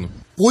ജോലി ഉണ്ടായിരുന്നു.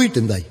 പോയിട്ട്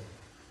എന്തായി?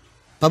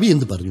 പവി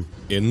എന്ത് പറഞ്ഞു?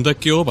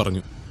 എന്തൊക്കെയോ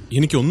പറഞ്ഞു,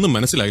 എനിക്കൊന്നും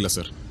മനസ്സിലായില്ല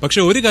സർ. പക്ഷെ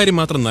ഒരു കാര്യം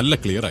മാത്രം നല്ല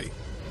ക്ലിയർ ആയി.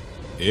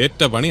 ഏറ്റ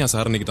പണിയാ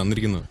സാർ എനിക്ക്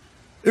തന്നിരിക്കുന്നത്.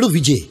 എടോ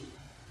വിജയ്,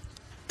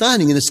 താൻ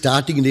ഇങ്ങനെ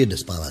സ്റ്റാർട്ടിങ്ങിന്റെ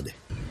ഡെസ്പാവാതെ.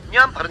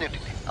 ഞാൻ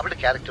പറഞ്ഞിട്ടില്ലേ അവളുടെ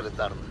ക്യാരക്ടർ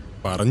എന്താണെന്ന്?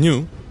 പറഞ്ഞു,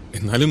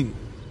 എന്നാലും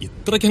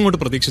ഇത്രയ്ക്ക് അങ്ങോട്ട്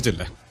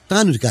പ്രതീക്ഷിച്ചില്ല.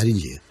 താൻ ഒരു കാര്യം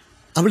ചെയ്യ,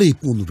 അവളെ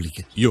ഇപ്പൊ ഒന്ന്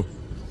വിളിക്ക. അയ്യോ,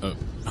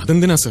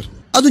 അതെന്തിനാ സർ?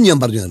 അതും ഞാൻ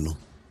പറഞ്ഞു തരണോ?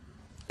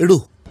 എടോ,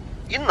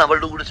 ഇന്ന്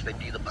അവളുടെ കൂടെ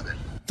സ്പെൻഡ് ചെയ്ത പകൽ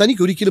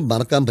തനിക്കൊരിക്കലും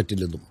മറക്കാൻ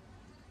പറ്റില്ലെന്നും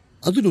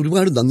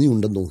അതിനൊരുപാട്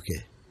നന്ദിയുണ്ടെന്നും ഒക്കെ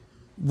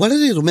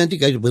വളരെ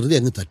റൊമാൻറ്റിക് ആയിട്ട് വെറുതെ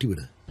അങ്ങ്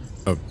തട്ടിവിട്.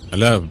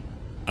 അല്ല,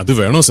 അത്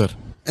വേണോ സർ?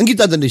 എങ്കിൽ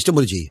താൻ തന്നെ ഇഷ്ടം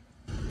പോലെ ചെയ്യേ.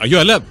 അയ്യോ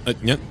അല്ല,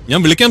 ഞാൻ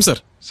വിളിക്കാം സർ.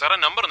 സാർ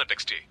നമ്പർ ഒന്ന്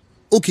ടെക്സ്റ്റ് ചെയ്യ്.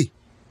 Okay,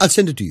 I'll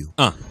send it to you.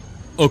 ആ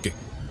ഓക്കെ.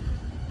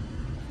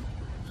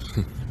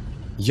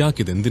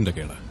 ഇയാൾക്കിത് എന്തിന്റെ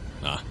കേടാ?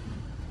 ആ,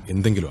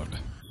 എന്തെങ്കിലും ആട്ടെ.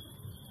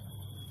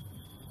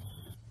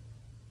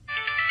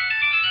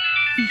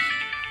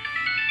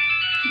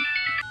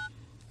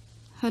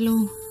 ഹലോ.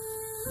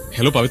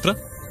 ഹലോ പവിത്ര,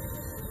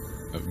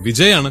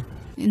 വിജയാണ്.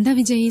 എന്താ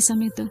വിജയ് ഈ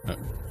സമയത്ത്?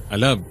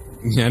 അല്ല,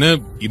 ഞാന്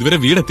ഇതുവരെ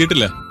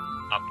വീടെത്തിയിട്ടില്ല.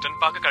 അപ്റ്റൻ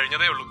പാർക്ക്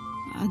കഴിഞ്ഞതേ ഉള്ളൂ.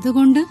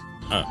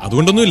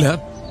 അതുകൊണ്ടൊന്നുമില്ല,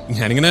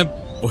 ഞാനിങ്ങനെ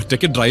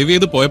ഒറ്റയ്ക്ക് ഡ്രൈവ്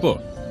ചെയ്ത് പോയപ്പോ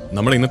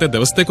നമ്മൾ ഇന്നത്തെ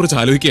ദിവസത്തെ കുറിച്ച്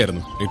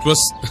ആലോചിക്കുകയായിരുന്നു. It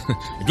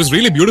was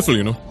really beautiful,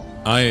 you know.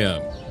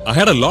 I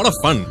had a lot of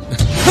fun.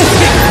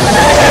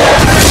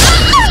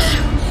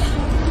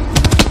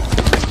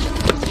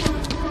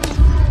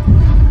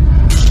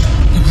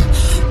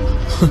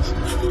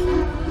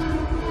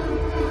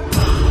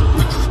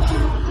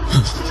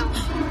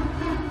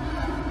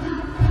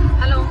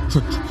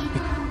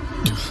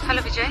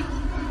 Hello Vijay.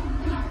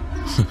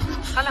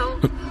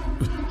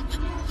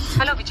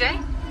 Hello Vijay.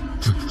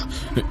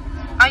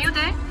 Are you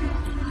there?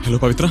 Hello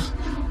Pavitra.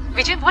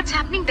 Vijay, what's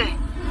happening there?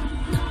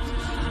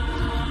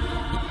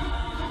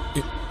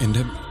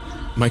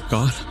 My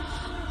car.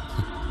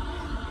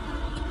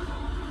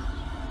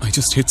 I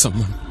just hit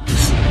someone.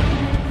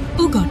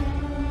 Oh God.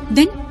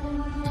 Then?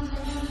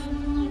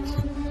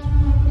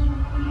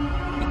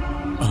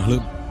 ആള്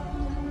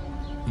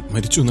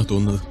മരിച്ചു എന്നാ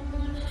തോന്നുന്നത്.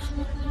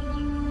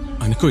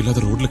 അനക്കോ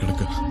ഇല്ലാതെ റോഡിൽ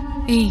കിടക്കുക.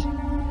 ഏയ്,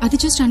 അത്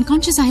just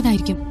unconscious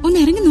ആയതായിരിക്കും. ഒന്ന്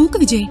ഇറങ്ങി നോക്ക്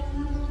വിജയ്.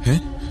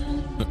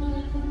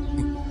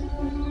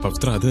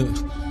 പവിത്ര,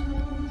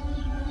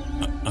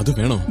 അത്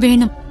വേണോ?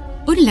 വേണം.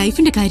 ഒരു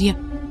ലൈഫിന്റെ കാര്യം.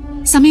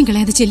 സമയം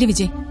കളയാതെ ചെല്ലു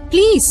വിജയ്,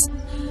 പ്ലീസ്.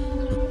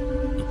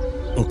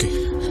 ഓക്കെ.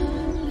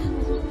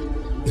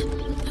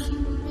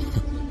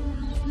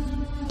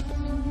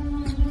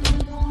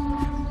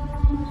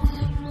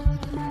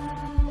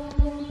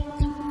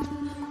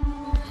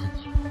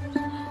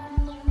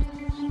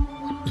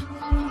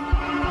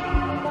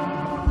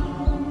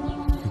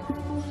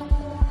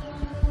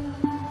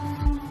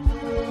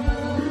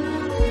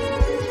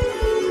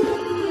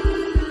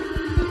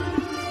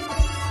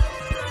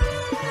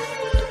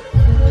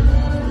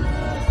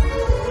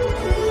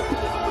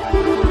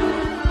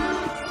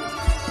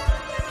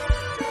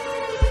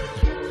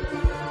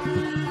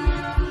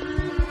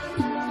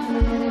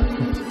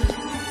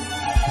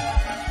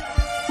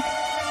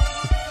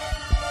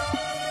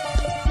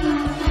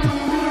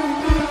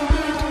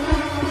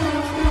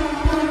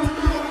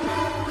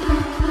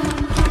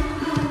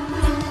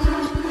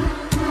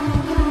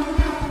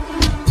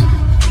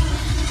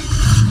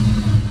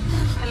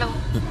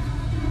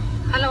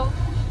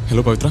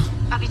 ഹലോ പവിത്ര.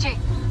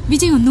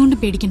 വിജയ് ഒന്നുകൊണ്ട്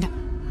പേടിക്കണ്ട.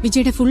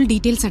 വിജയുടെ ഫുൾ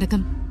ഡീറ്റെയിൽസ്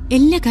അടക്കം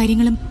എല്ലാ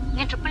കാര്യങ്ങളും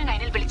ഞാൻ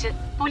 999 വിളിച്ച്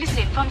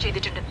പോലീസിൽ ഇൻഫോം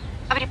ചെയ്തിട്ടുണ്ട്.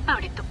 അവരിപ്പോ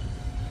അവിടെ എത്തും.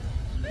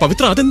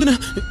 പവിത്ര അതെന്തിനാ?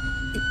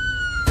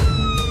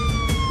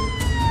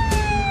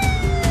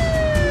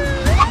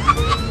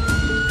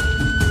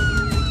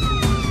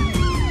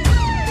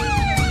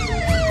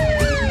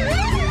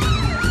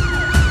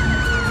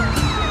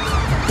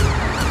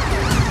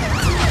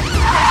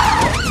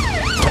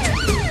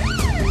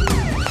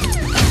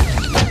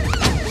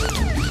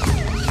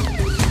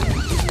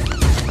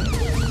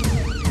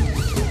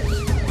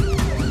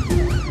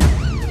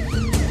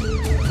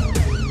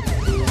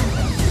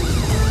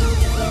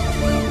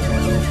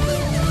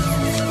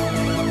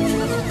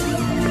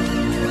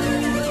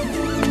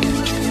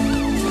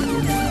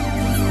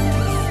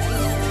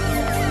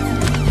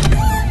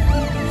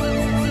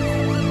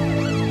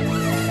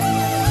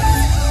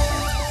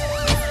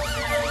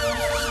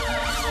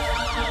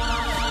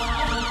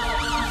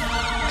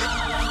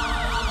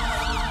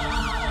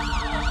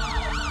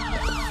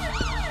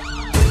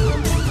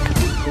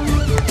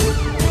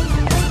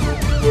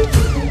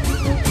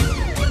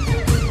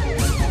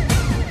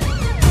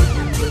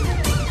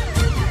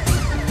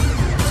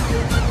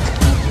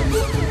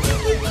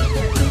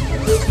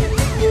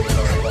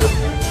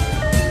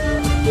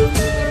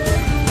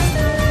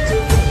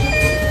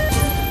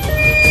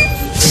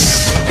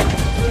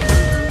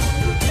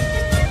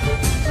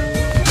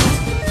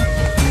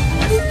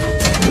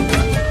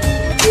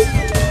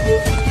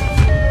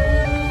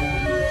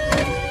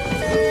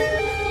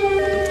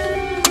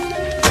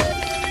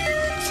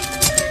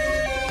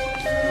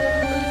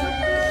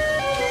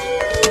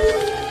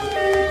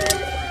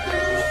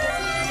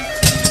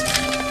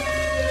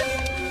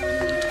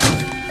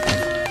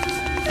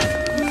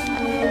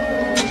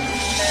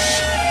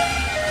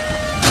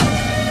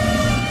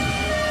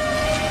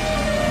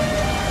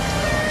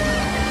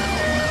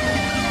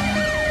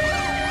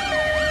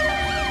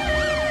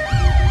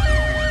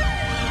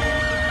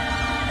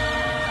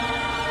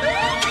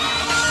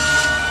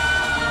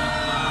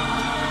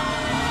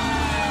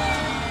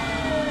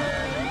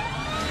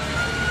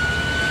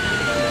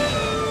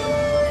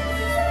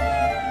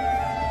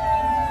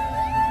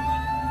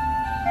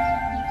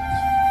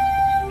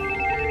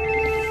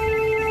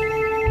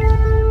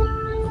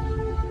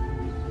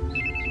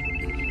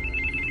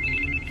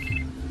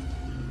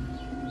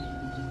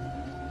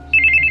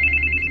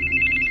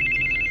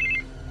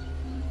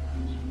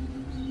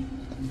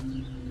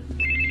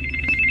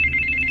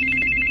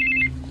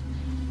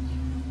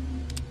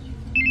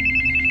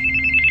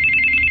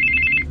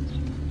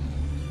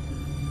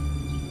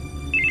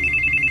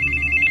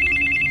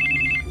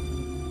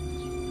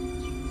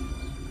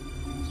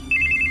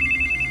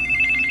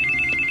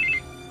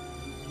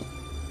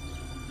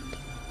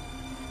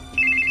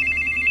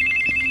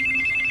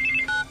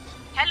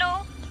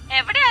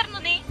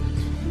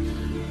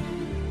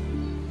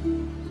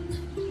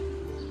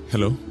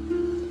 ഹലോ,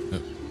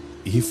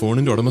 ഈ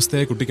ഫോണിന്റെ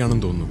ഉടമസ്ഥയായ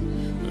കുട്ടിക്കാണെന്ന് തോന്നുന്നു.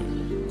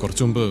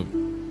 കുറച്ചു മുമ്പ്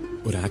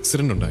ഒരു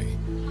ആക്സിഡന്റ് ഉണ്ടായി.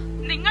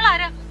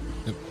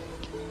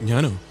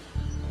 ഞാനോ?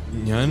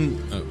 ഞാൻ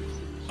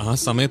ആ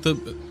സമയത്ത്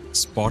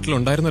സ്പോട്ടിൽ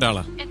ഉണ്ടായിരുന്ന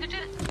ഒരാളാ.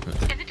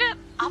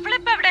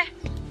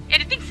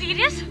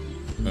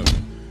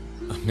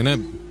 അങ്ങനെ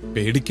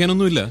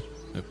പേടിക്കാനൊന്നുമില്ല.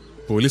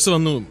 പോലീസ്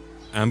വന്നു,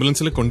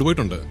 ആംബുലൻസിൽ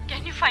കൊണ്ടുപോയിട്ടുണ്ട്.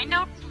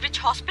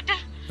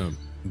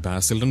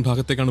 ബാസിൽഡൻ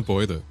ഭാഗത്തേക്കാണ്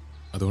പോയത്.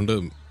 അതുകൊണ്ട്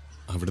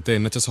അവിടുത്തെ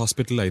NHS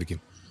ഹോസ്പിറ്റലിലായിരിക്കും.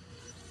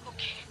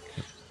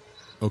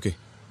 ഓക്കെ,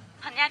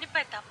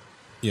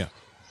 യാ.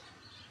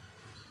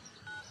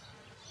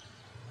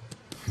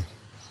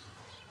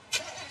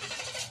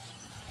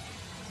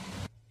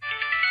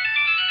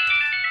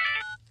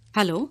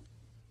 ഹലോ,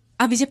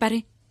 വിജയ് പറ.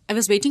 I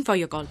was waiting for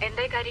your call.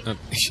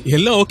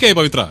 എല്ലാം ഓക്കെ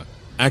പവിത്ര.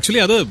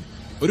 ആക്ച്വലി അത്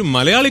ഒരു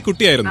മലയാളി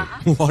കുട്ടിയായിരുന്നു.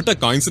 What A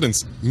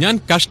coincidence. ഞാൻ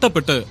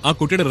കഷ്ടപ്പെട്ട് ആ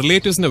കുട്ടിയുടെ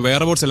റിലേറ്റീവ്സിന്റെ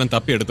വെയർഅബൌട്ട്സ് എല്ലാം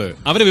തപ്പിയെടുത്ത്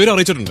അവരെ വിവരം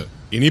അറിയിച്ചിട്ടുണ്ട്.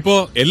 ഇനിയിപ്പോ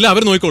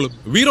എല്ലാവരും നോക്കിക്കോളും.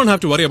 We don't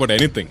have to worry about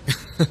anything.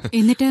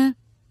 എന്നിട്ട്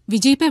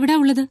വിജയ് ഇപ്പൊ എവിടാ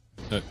ഉള്ളത്?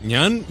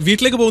 ഞാൻ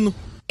വീട്ടിലേക്ക് പോകുന്നു.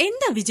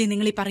 എന്താ വിജയ്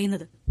നിങ്ങൾ ഈ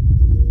പറയുന്നത്?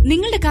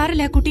 നിങ്ങളുടെ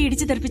കാറിൽ ആ കുട്ടി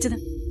ഇടിച്ചു തെറിപ്പിച്ചത്.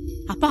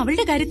 അപ്പൊ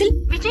അവളുടെ കാര്യത്തിൽ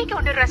വിജയ്ക്ക്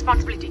ഉണ്ട്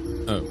റെസ്പോൺസിബിലിറ്റി.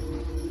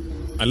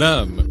 അല്ല,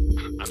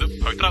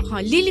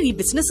 അല്ലെങ്കിലും ഈ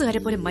ബിസിനസ്സുകാരെ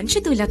പോലെ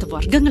മനുഷ്യത്വമില്ലാത്ത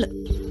വർഗങ്ങള്.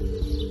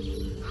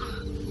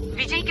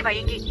 വിജയ്ക്ക്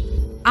വൈകി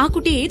ആ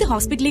കുട്ടി ഏത്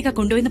ഹോസ്പിറ്റലിലേക്കാ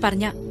കൊണ്ടുപോയെന്ന്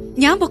പറഞ്ഞാ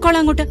ഞാൻ പൊക്കോളാം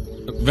അങ്ങോട്ട്.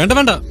 വേണ്ട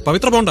വേണ്ട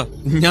പവിത്ര, പോണ്ട.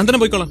 ഞാൻ തന്നെ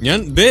പോയിക്കോളാം. ഞാൻ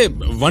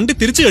വണ്ടി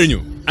തിരിച്ചു കഴിഞ്ഞു.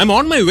 I M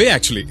on my way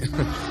actually.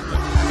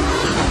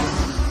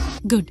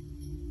 Good.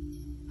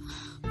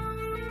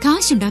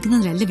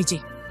 കാശുണ്ടാക്കുന്നതിലല്ല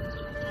Vijay,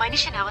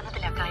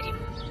 മനുഷ്യനാവുന്നതിലാ കാര്യം.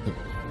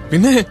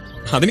 പിന്നെ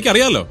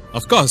അതെനിക്കറിയാലോ.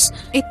 Of course.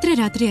 എത്ര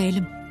രാത്രി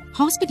ആയാലും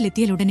ഹോസ്പിറ്റലിൽ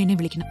എത്തിയാൽ ഉടനെ എന്നെ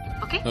വിളിക്കണം.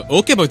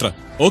 ഓക്കെ പവിത്ര,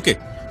 ഓക്കെ.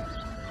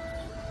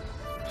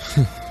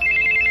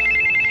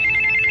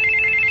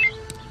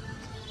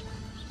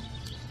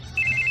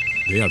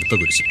 അടുത്ത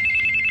കുരിശ്.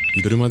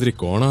 ഇതൊരുമാതിരി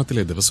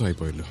കോണാത്തിലെ ദിവസമായി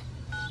പോയല്ലോ.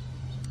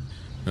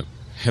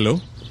 ഹലോ,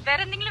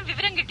 വേറെന്തെങ്കിലും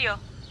വിവരം കിട്ടിയോ?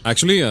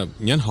 ആക്ച്വലി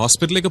ഞാൻ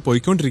ഹോസ്പിറ്റലിലേക്ക്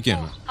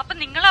പോയിക്കൊണ്ടിരിക്കുകയാണ്. അപ്പൊ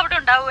നിങ്ങൾ അവിടെ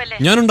ഉണ്ടാവുമല്ലേ?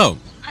 ഞാനുണ്ടാവും.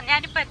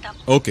 ഞാനിപ്പോ എത്താം.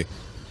 ഓക്കെ.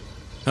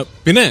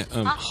 പിന്നെ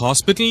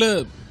ഹോസ്പിറ്റലില്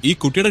ഈ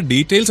കുട്ടിയുടെ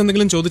ഡീറ്റെയിൽസ്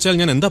എന്തെങ്കിലും ചോദിച്ചാൽ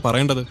ഞാൻ എന്താ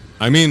പറയേണ്ടത്?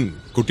 ഐ മീൻ,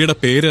 കുട്ടിയുടെ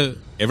പേര്,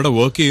 എവിടെ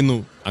വർക്ക് ചെയ്യുന്നു,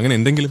 അങ്ങനെ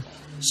എന്തെങ്കിലും.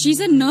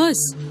 She's A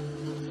nurse.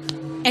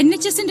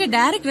 NHSന്റെ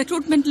ഡയറക്ട്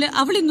റിക്രൂട്ട്മെന്റിൽ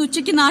അവൾ ഇന്ന്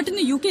ഉച്ചയ്ക്ക് നാട്ടിൽ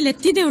നിന്ന് UK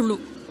എത്തിയതേ ഉള്ളൂ.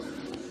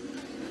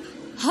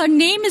 Her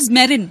name is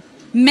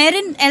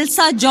Merin Elsa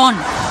John.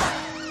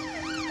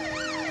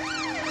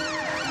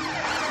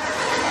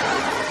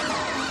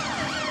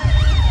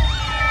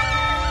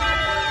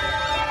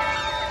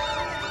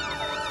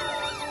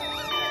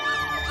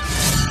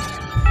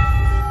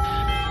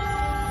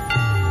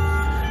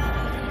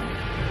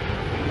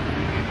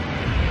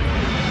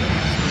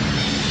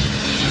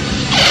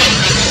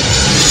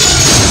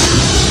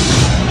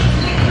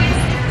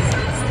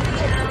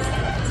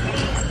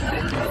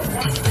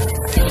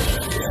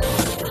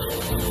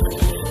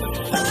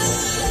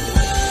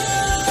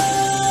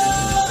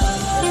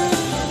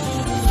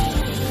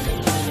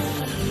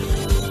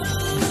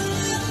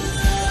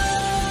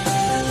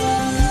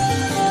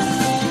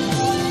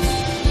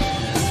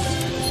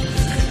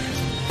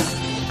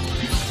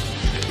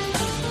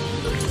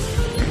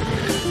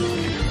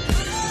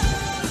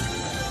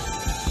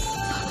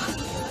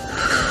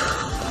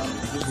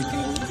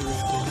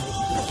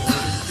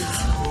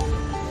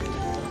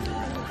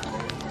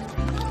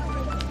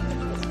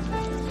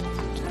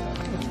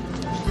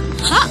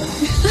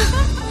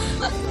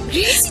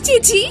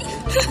 ചേച്ചി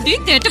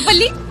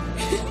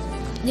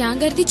ഞാൻ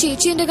കരുതി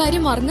ചേച്ചി എന്റെ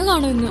കാര്യം മറന്നു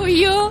കാണുമെന്ന്.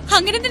 അയ്യോ,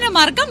 അങ്ങനെ തന്നെ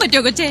മറക്കാൻ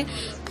പറ്റുമോ കൊച്ചേ?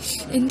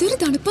 എന്തൊരു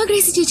തണുപ്പാ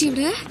ഗ്രേസി ചേച്ചി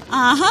ഇവിടെ.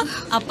 ആഹാ,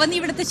 അപ്പൊ നീ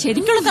ഇവിടുത്തെ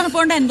ശരിക്കുള്ള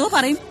തണുപ്പോണ്ട എന്തോ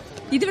പറയും.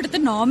 ഇത് ഇവിടുത്തെ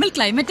നോർമൽ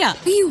ക്ലൈമറ്റാ.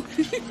 അയ്യോ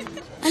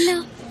അല്ല,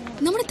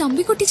 നമ്മുടെ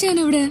തമ്പിക്കുട്ടി ചാൻ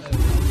ഇവിടെ.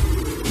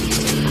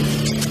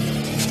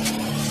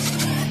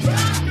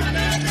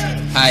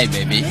 Hi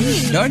baby,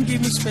 don't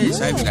give me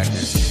space, I will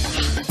adjust.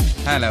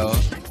 Hello.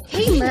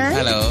 Hey man.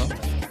 Hello.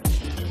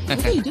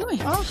 What are you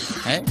doing?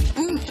 Hey,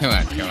 come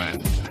on.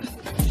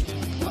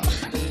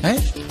 Hey,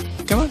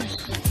 come on.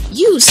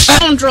 You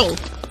scoundrel.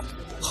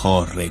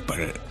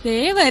 Horrible. ദേ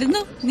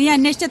വരുന്നു നീ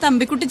അന്വേഷിച്ച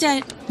തമ്പിക്കുട്ടി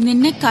ചായൻ.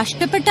 നിന്നെ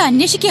കഷ്ടപ്പെട്ട്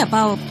അന്വേഷിക്കാ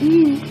പാവം.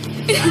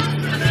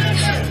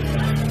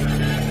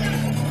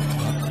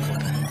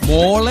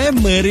 മോളെ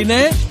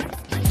മെറിനെ,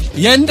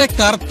 എന്റെ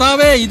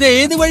കർത്താവേ, ഇത്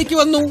ഏത് വഴിക്ക്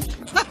വന്നു?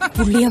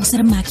 പുള്ളി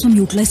അവസരം മാക്സിമം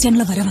യൂട്ടിലൈസ്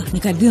ചെയ്യാനുള്ള വരവാ.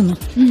 നീ കരുതിയൊന്നു.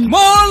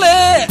 മോളെ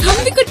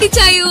തമ്പിക്കുട്ടി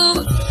ചായോ.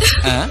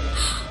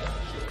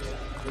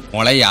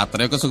 മോളെ,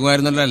 യാത്രയൊക്കെ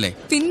സുഖമായിരുന്നല്ലോ അല്ലേ?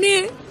 പിന്നെ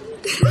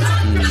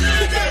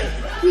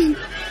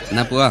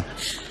എന്നാ പോവാ.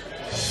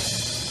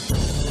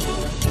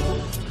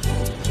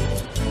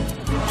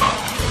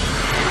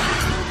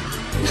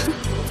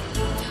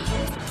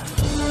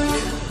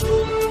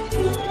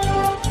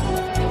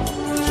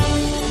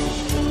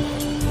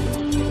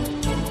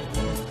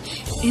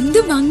 എന്ത്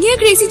ഭംഗിയാ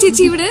ഗ്രേസി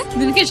ചേച്ചി ഇവിടെ.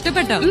 നിനക്ക്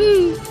ഇഷ്ടപ്പെട്ടോ?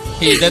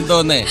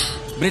 ഇതെന്തോന്നേ,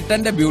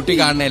 ബ്രിട്ടന്റെ ബ്യൂട്ടി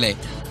കാണണേലേ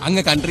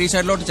അങ്ങ് കൺട്രി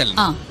സൈഡിലോട്ട്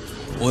ചെല്ലണം.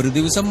 ഒരു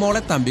ദിവസം മോളെ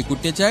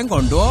തമ്പിക്കുട്ടിച്ചായം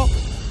കൊണ്ടുപോ.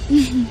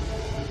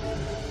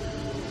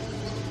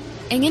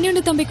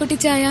 എങ്ങനെയുണ്ട് തമ്പിക്കുട്ടി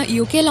ചായ?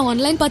 UK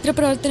online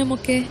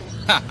പത്രപ്രവർത്തനമൊക്കെ?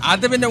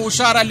 അത് പിന്നെ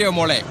ഉഷാറല്ലയോ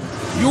മോളെ.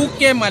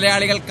 UK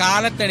മലയാളികൾ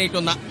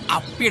കാലത്തെണീറ്റുന്ന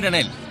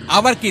അപ്പിടണേൽ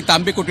അവർക്ക് ഈ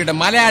തമ്പിക്കുട്ടിയുടെ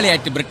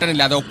മലയാളിയായിട്ട്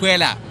ബ്രിട്ടനിൽ അത്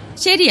ഒക്കുകയില്ല.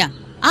 ശരിയാ,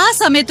 ആ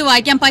സമയത്ത്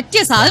വായിക്കാൻ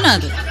പറ്റിയ സാധനം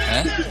അത്.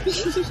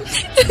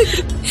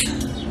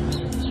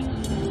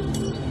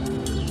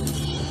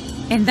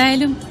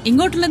 എന്തായാലും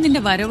ഇങ്ങോട്ടുള്ള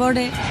നിന്റെ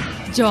വരവോടെ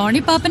ജോണി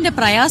പാപ്പന്റെ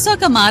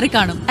പ്രയാസമൊക്കെ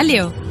മാറിക്കാണും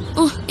അല്ലയോ?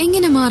 ഓ,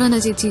 എങ്ങനെ മാറാനാ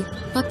ചേച്ചി?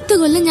 10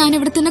 കൊല്ലം ഞാൻ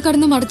ഇവിടെ തന്നെ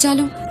കടന്നു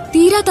മടച്ചാലും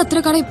തീരാത്തത്ര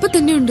കട ഇപ്പൊ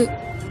തന്നെയുണ്ട്.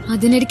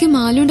 അതിനിടയ്ക്ക്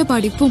മാലുവിന്റെ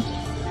പഠിപ്പും.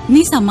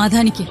 നീ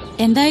സമാധാനിക്ക്.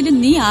 എന്തായാലും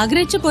നീ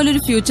ആഗ്രഹിച്ച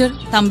പോലൊരു ഫ്യൂച്ചർ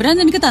തമ്പുരാൻ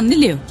നിനക്ക്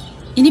തന്നില്ലയോ?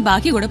 ഇനി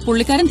ബാക്കി കൂടെ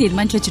പുള്ളിക്കാരൻ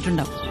തീരുമാനിച്ചു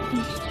വെച്ചിട്ടുണ്ടാവും.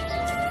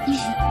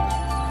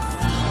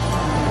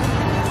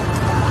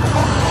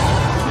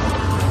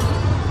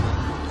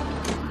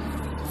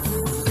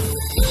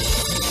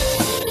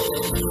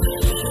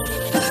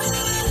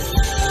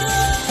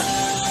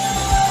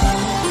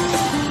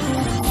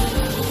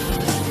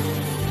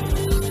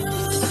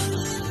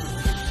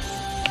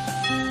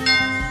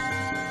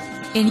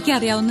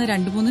 എനിക്കറിയാവുന്ന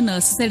 2-3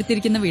 നഴ്സസ്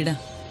എടുത്തിരിക്കുന്ന വീടാ.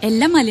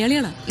 എല്ലാം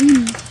മലയാളികളാ.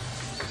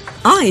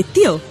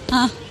 എത്തിയോ?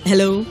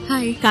 ഹലോ.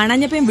 ഹായ്.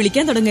 കാണാഞ്ഞപ്പോ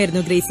വിളിക്കാൻ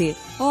തുടങ്ങായിരുന്നു ഗ്രേസിയെ.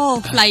 ഓ,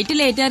 ഫ്ലൈറ്റ്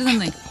ലേറ്റ്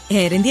ആയിരുന്നേ.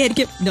 എയർ ഇന്ത്യ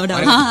ആയിരിക്കും. No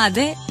doubt.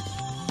 അതെ.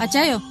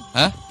 അച്ചായോ,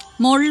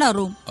 മോളിലാ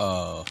റൂം.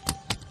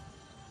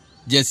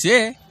 ജെസ്സിയെ,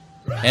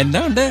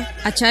 എന്നാ ഉണ്ട്?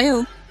 അച്ചായോ,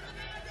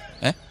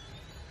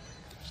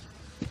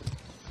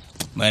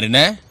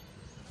 മരുന്നെ,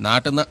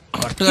 നാട്ടിന്ന്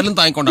ആട്ടുകാലം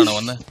താങ്ങിക്കൊണ്ടാണോ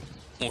വന്ന്?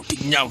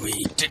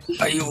 വെയിറ്റ്.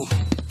 അയ്യോ,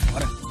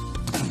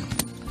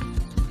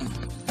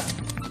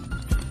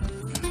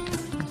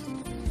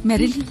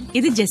 മെറിൽ,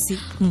 ഇത് ജെസ്സി.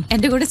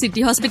 എന്റെ കൂടെ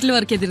സിറ്റി ഹോസ്പിറ്റലിൽ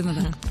വർക്ക്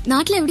ചെയ്തിരുന്നതാണ്.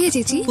 നാട്ടിലെവിടെയാ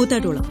ചേച്ചി?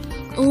 കൂത്താട്ടോളം.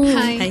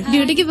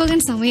 ഡ്യൂട്ടിക്ക് പോകാൻ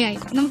സമയമായി.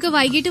 നമുക്ക്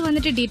വൈകിട്ട്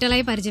വന്നിട്ട് ഡീറ്റെയിൽ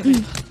ആയി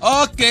പരിചയപ്പെടാം.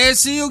 Okay,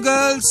 see you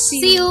girls.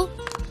 See you.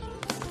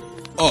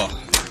 Oh,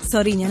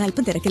 sorry, ഞാൻ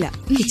അല്പം തിരക്കില്ല.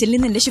 കിച്ചണിൽ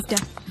നിന്ന് എന്റെ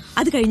ഷിഫ്റ്റാ.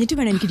 അത് കഴിഞ്ഞിട്ട്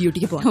വേണം എനിക്ക്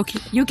ഡ്യൂട്ടിക്ക് പോവാം. Okay,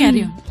 you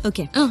carry on.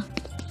 Okay.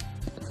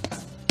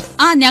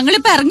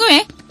 ഞങ്ങളിപ്പോ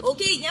ഇറങ്ങുവേ.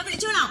 ഓക്കെ, ഞാൻ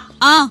വിളിച്ചോളാം.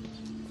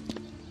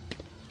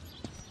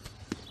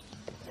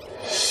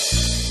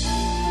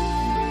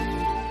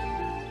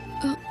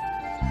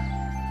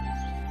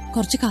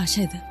 കുറച്ച്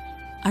കാശായത്.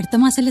 അടുത്ത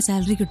മാസല്ലേ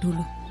സാലറി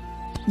കിട്ടുള്ളൂ.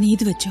 നീ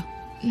ഇത് വെച്ചോ.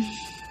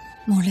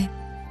 മോളെ,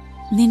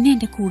 നിന്നെ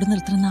എന്റെ കൂടെ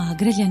നിർത്തണമെന്ന്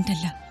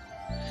ആഗ്രഹമില്ല.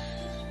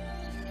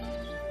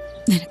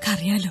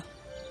 നിനക്കറിയാലോ,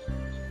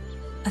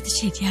 അത്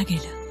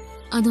ശരിയാകില്ല.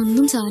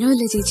 അതൊന്നും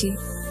സാരമില്ല ചേച്ചി.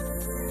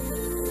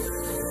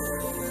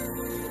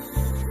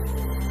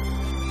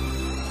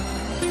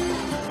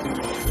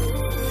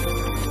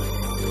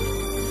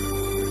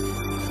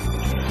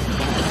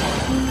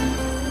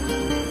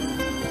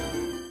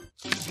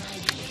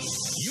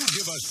 You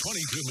give us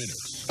 22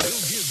 minutes.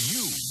 We'll give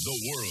you the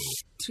world.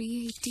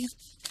 380,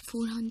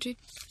 400,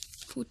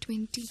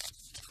 420,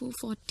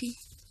 440,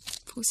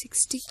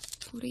 460,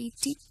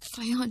 480,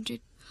 500.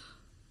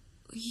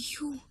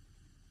 അയ്യോ,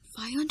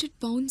 500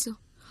 pounds.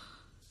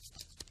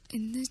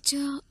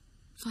 എന്നുവെച്ചാ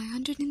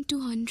 500 into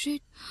 100,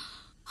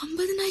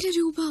 50,000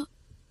 രൂപ.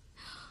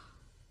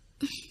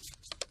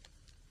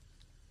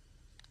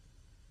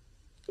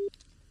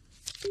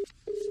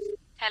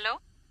 ഹലോ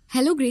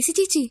ഹലോ ഗ്രേസി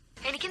ചേച്ചി,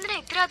 എനിക്കെന്തിനാ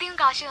ഇത്ര അധികം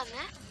കാശ്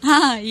തന്നെ? ആ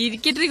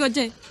ഇരിക്കട്ടെ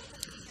കൊച്ചേ.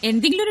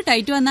 എന്തെങ്കിലും ഒരു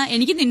ടൈറ്റ് വന്നാ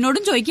എനിക്ക്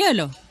നിന്നോടും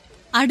ചോദിക്കാമല്ലോ.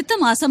 അടുത്ത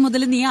മാസം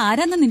മുതൽ നീ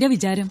ആരാന്ന നിന്റെ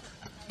വിചാരം?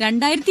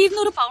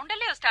 2200 പൗണ്ട്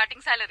അല്ലയോ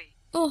സ്റ്റാർട്ടിംഗ് സാലറി?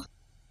 ഓ,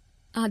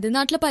 അത്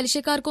നാട്ടിലെ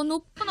പലിശക്കാർക്കൊന്നും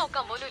ഉപ്പ്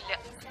നോക്കാൻ പോലും ഇല്ല.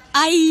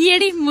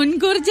 അയ്യടി,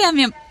 മുൻകൂർ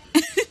ജാമ്യം.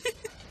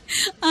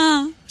 ആ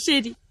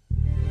ശരി.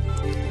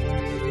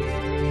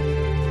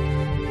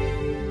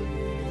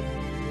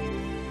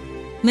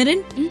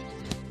 മെറിൻ,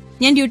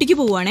 ഞാൻ ഡ്യൂട്ടിക്ക്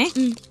പോവാണേ.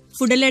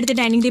 ഫുഡെല്ലാം എടുത്ത്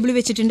ഡൈനിങ് ടേബിൾ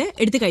വെച്ചിട്ടുണ്ട്,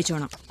 എടുത്ത്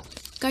കഴിച്ചോണം.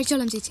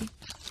 കഴിച്ചോളാം ചേച്ചി.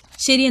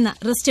 ശരി, എന്നാ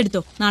റെസ്റ്റ്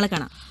എടുത്തോ, നാളെ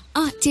കാണാം.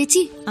 ആ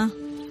ചേച്ചി,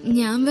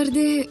 ഞാൻ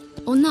വെറുതെ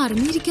ഒന്ന്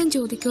അറിഞ്ഞിരിക്കാൻ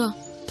ചോദിക്കുക.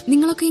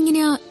 നിങ്ങളൊക്കെ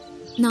ഇങ്ങനെയാ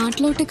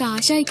നാട്ടിലോട്ട്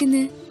കാശ്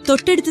അയക്കുന്നത്?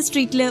 തൊട്ടടുത്ത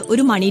സ്ട്രീറ്റില്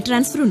ഒരു മണി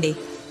ട്രാൻസ്ഫർ ഉണ്ടേ,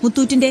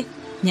 മുത്തൂറ്റിന്റെ.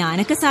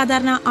 ഞാനൊക്കെ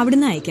സാധാരണ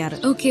അവിടുന്ന് അയക്കാറ്.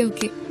 Okay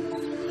okay.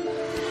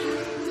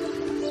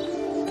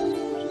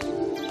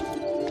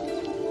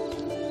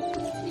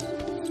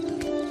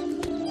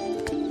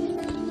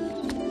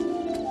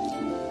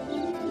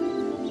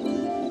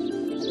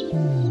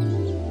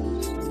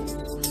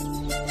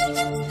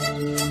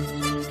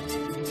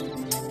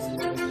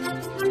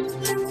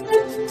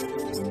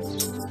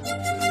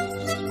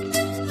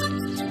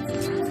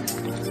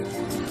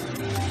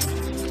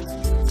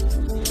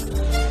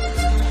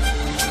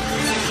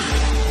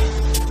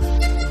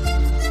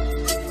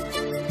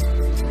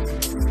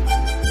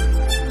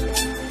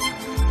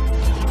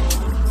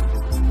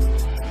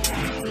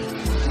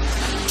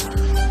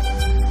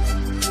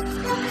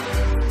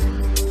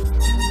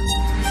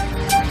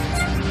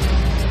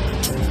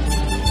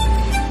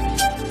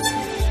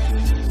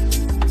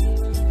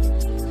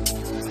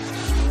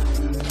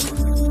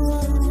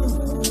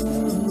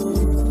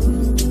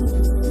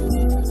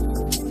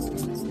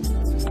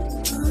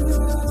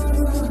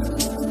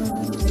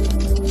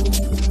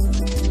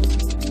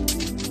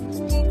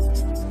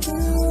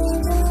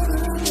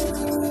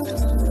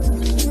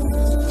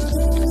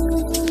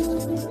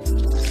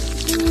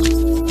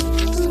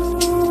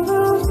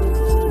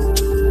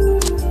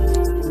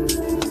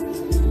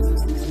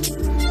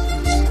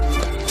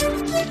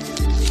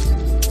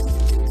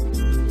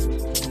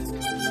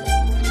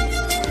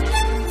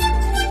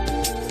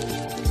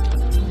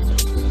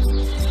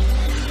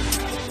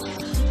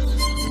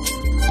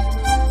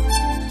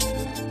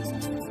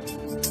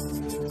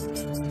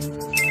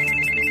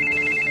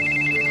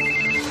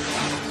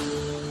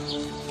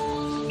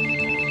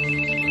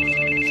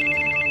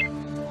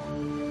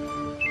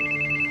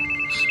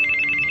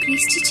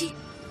 ചേച്ചി,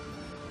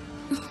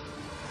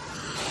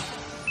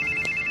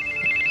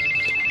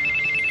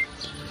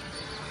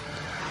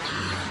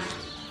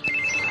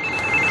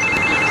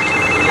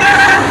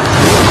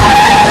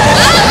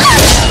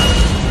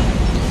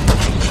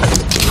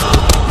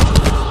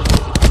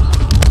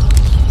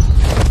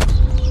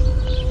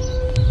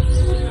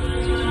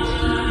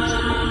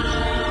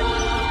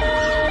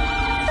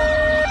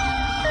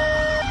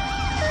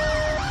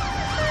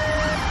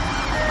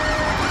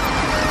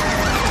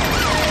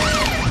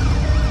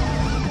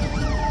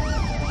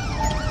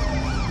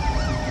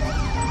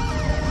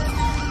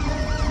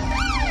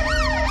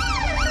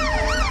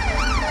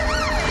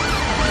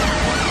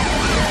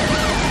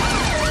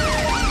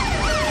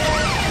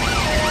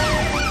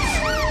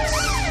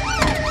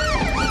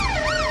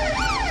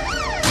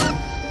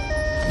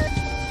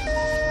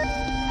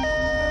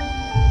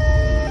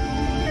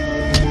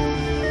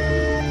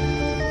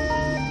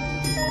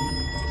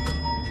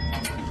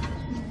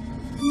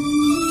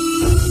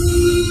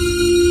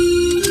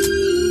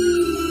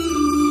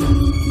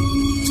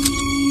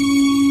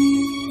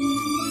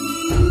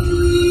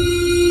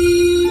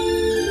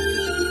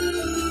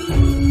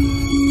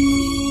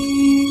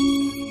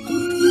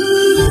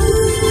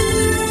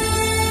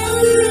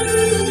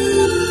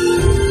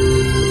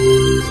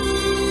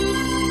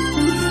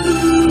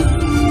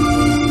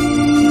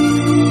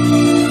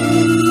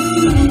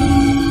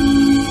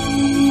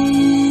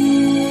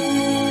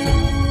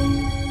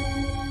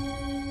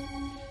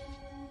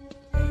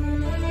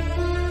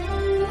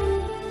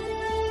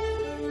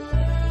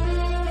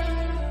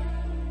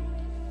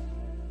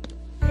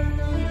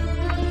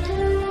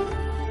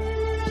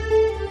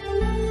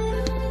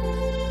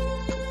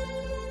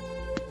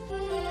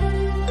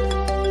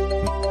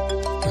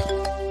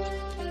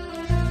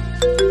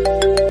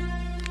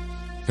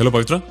 hello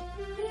Pavithra,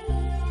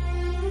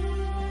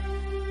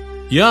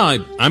 Yeah,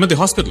 I'm at the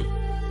hospital.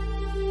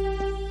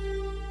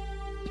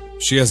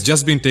 She has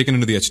just been taken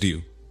into the HDU.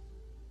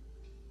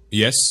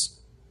 Yes.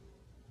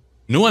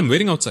 No, I'm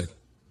waiting outside.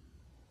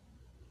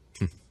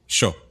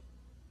 Sure.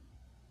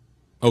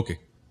 Okay.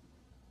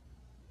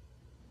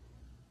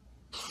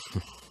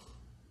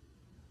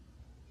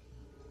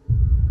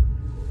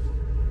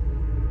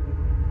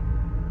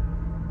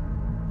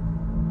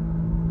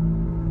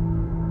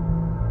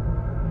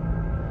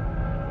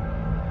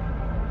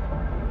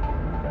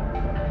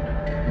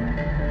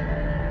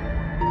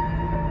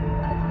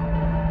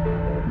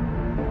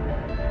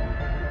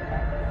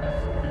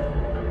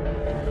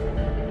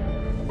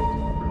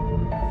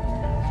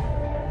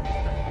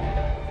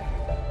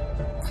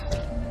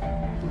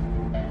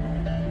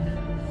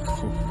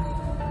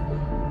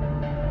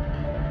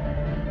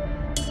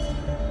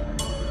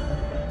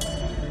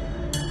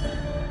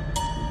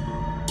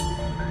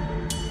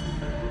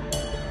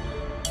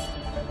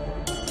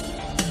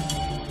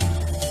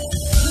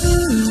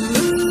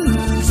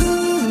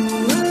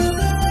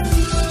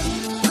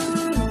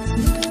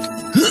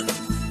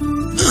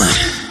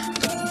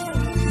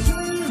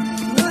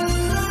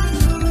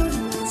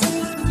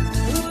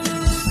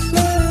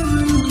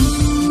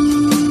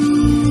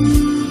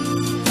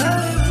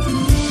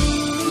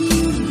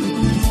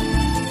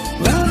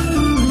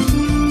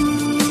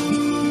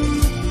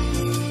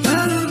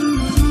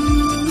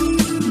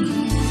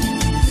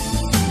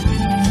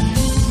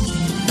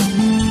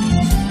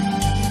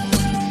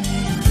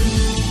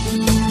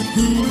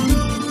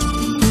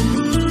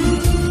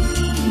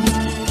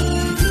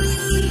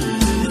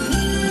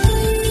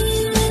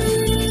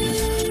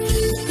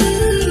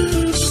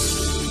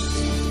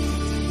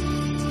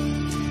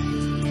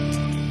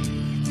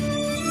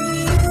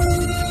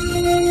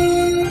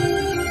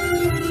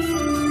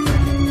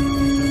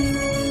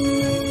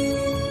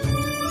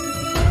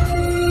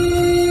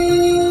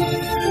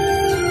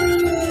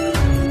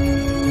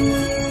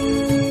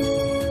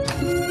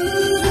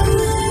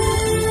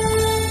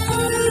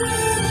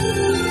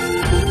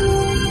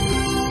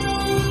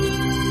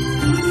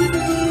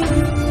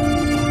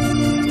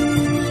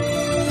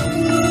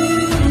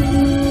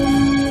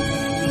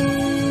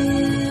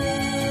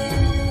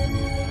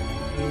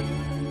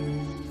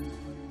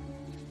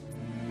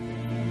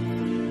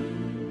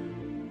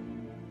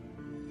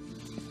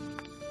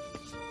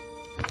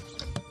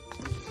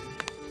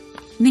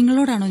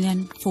 നിങ്ങളോടാണോ ഞാൻ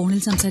ഫോണിൽ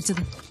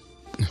സംസാരിച്ചത്?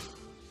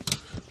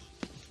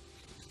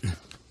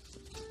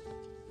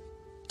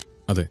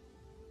 അതെ.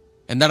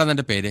 എന്താണ്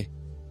നിന്റെ പേര്?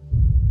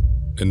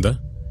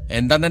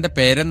 എന്താണ് നിന്റെ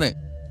പേരെന്ന്?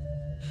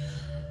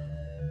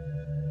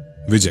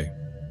 വിജയ്.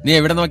 നീ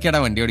എവിടെ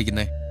നോക്കിയാടാ വണ്ടി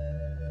ഓടിക്കുന്നേ?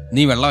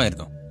 നീ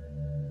വെള്ളമായിരുന്നോ?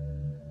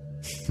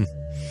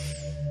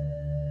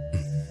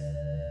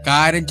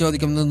 കാര്യം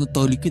ചോദിക്കുമെന്ന്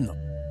തൊലിക്കുന്നു.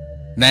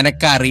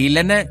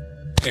 നിനക്കറിയില്ലെന്നെ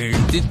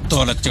എഴുതി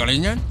തൊലച്ചോളി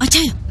ഞാൻ.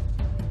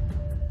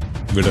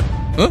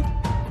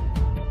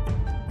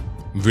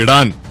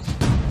 വിടാൻ.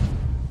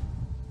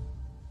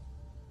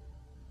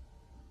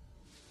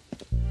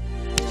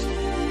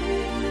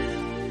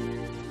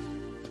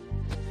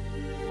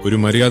 ഒരു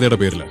മര്യാദയുടെ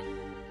പേരില്ല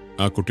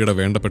ആ കുട്ടിയുടെ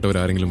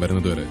വേണ്ടപ്പെട്ടവരാരെങ്കിലും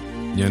വരുന്നതുവരെ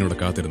ഞാനിവിടെ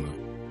കാത്തിരുന്നു.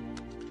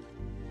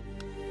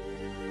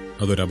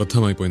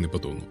 അതൊരബദ്ധമായി പോയെന്ന്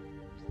ഇപ്പൊ തോന്നുന്നു.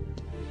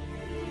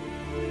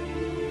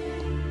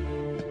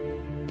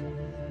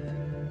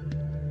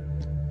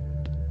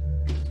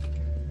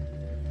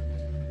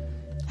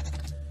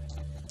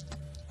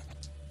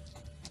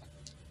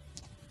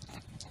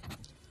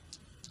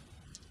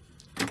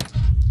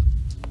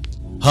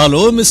 Hello,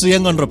 Mr.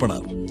 Young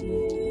Entrepreneur.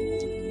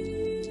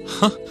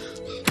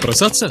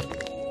 Prasad sir.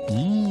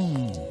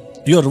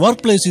 Your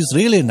workplace is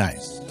really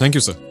nice. Thank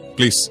you sir.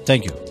 Please.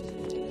 Thank you.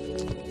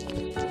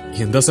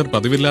 എന്താ സർ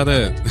പതിവില്ലാതെ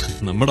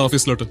നമ്മുടെ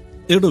ഓഫീസിലോട്ട്?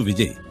 എടോ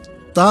വിജയ്,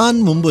 താൻ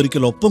മുമ്പ്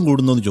ഒരിക്കൽ ഒപ്പം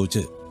കൂടുന്നോന്ന്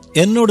ചോദിച്ച്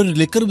എന്നോടൊരു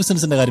ലിക്കർ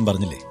ബിസിനസിന്റെ കാര്യം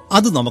പറഞ്ഞില്ലേ?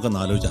 അത് നമുക്കൊന്ന്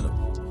ആലോചിച്ചാലോ?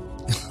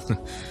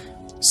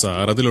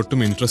 സാർ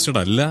അതിലൊട്ടും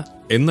ഇൻട്രസ്റ്റഡ് അല്ല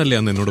എന്നല്ലേ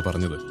അന്ന് എന്നോട്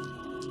പറഞ്ഞത്.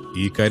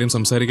 ഈ കാര്യം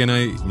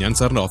സംസാരിക്കാനായി ഞാൻ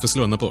സാറിന്റെ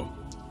ഓഫീസിൽ വന്നപ്പോ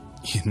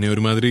എന്നെ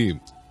ഒരുമാതിരി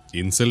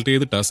ഇൻസൾട്ട്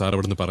ചെയ്തിട്ടാ സാർ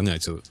അവിടുന്ന്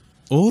പറഞ്ഞയച്ചത്.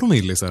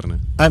 ഓർമ്മയില്ലേ സാറിന്?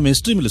 I am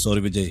extremely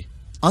sorry Vijay.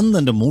 അന്ന്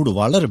എന്റെ മൂഡ്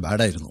വളരെ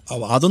ബാഡായിരുന്നു.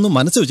 അതൊന്നും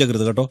മനസ്സിൽ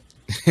വെച്ചേക്കരുത് കേട്ടോ.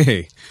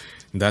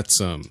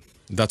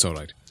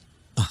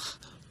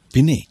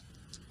 പിന്നെ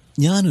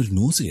ഞാനൊരു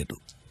ന്യൂസ് കേട്ടു,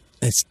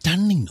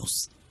 സ്റ്റണ്ണിങ്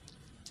ന്യൂസ്.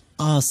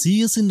 ആ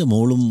CS-ന്റെ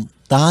മോളും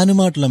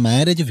താനുമായിട്ടുള്ള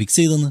മാരേജ് ഫിക്സ്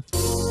ചെയ്തെന്ന്.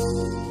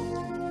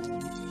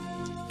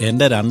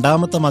 എന്റെ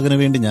രണ്ടാമത്തെ മകന്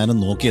വേണ്ടി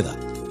ഞാനും നോക്കിയതാ.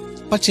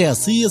 പക്ഷെ ആ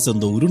CS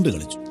എന്തോ ഉരുണ്ട്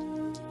കളിച്ചു.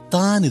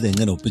 താൻ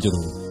ഇതെങ്ങനെ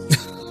ഒപ്പിച്ചിടുന്നു?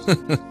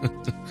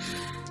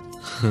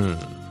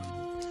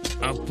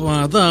 അപ്പൊ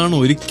അതാണ്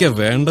ഒരിക്കൽ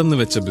വേണ്ടെന്ന്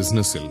വെച്ച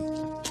ബിസിനസ്സിൽ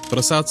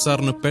പ്രസാദ്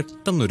സാറിന്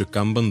പെട്ടെന്നൊരു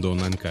കമ്പം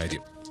തോന്നാൻ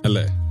കാര്യം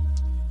അല്ലേ?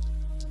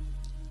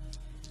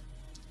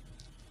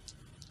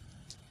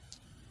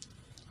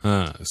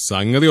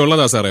 സംഗതി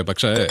ഉള്ളതാ സാറേ.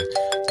 പക്ഷേ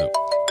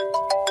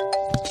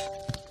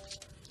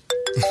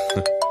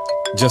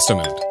just A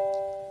minute.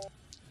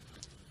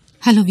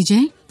 Hello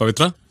Vijay.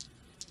 പവിത്ര,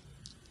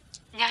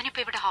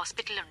 ഞാനിപ്പോ ഇവിടെ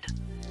ഹോസ്പിറ്റലിലുണ്ട്.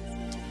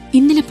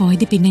 ഇന്നലെ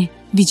പോയത് പിന്നെ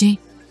വിജയ്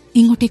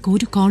ഇങ്ങോട്ടേക്ക്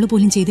ഒരു കോള്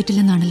പോലും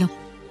ചെയ്തിട്ടില്ലെന്നാണല്ലോ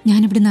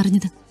ഞാനിവിടെ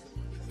അറിഞ്ഞത്.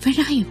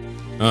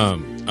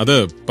 അത്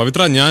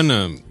പവിത്ര,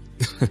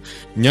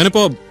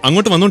 ഞാനിപ്പോ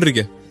അങ്ങോട്ട്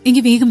വന്നോണ്ടിരിക്കുക.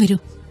 എങ്കിൽ വേഗം വരൂ,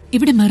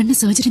 ഇവിടെ മെറിന്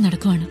സർജറി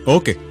നടക്കുവാണ്.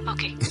 ഓക്കെ.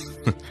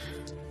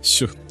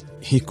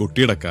 ഈ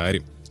കുട്ടിയുടെ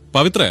കാര്യം.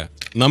 പവിത്ര,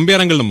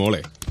 നമ്പ്യാരങ്ങളുടെ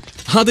മോളെ,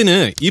 അതിന്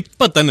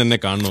ഇപ്പൊ തന്നെ എന്നെ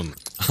കാണണമെന്ന്.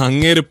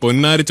 അങ്ങേര്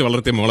പൊന്നാരിച്ച്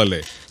വളർത്തിയ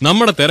മോളല്ലേ.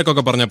 നമ്മുടെ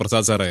തിരക്കൊക്കെ പറഞ്ഞ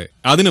പ്രസാദ് സാറേ,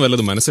 അതിന്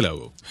വല്ലതും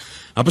മനസ്സിലാവോ?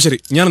 അപ്പൊ ശരി,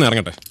 ഞാനൊന്ന്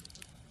ഇറങ്ങട്ടെ.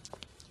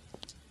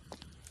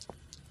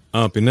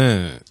 പിന്നെ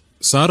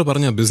സാറ്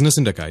പറഞ്ഞ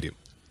ബിസിനസിന്റെ കാര്യം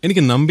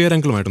എനിക്ക്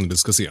നമ്പ്യാരങ്ങളുമായിട്ടൊന്ന്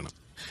ഡിസ്കസ് ചെയ്യണം.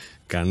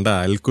 കണ്ട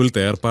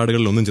അൽക്കുലത്തെ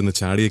ഏർപ്പാടുകളിലൊന്നും ചെന്ന്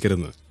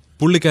ചാടിയേക്കരുന്ന്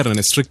പുള്ളിക്കാരൻ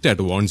എന്നെ സ്ട്രിക്റ്റ്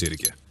ആയിട്ട് വാൺ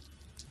ചെയ്തിരിക്കുക.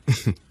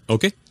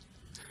 ഓക്കെ?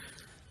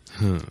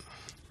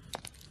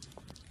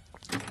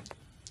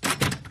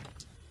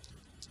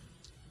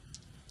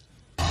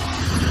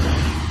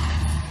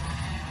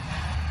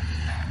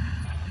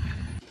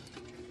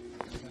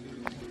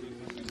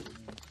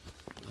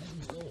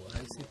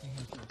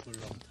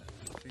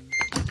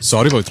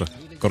 സോറി പവിത്ര,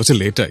 കുറച്ച്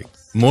ലേറ്റായി.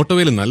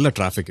 മോട്ടോവേയിൽ നല്ല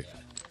ട്രാഫിക്.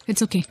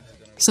 It's okay.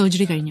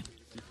 സർജറി കഴിഞ്ഞു.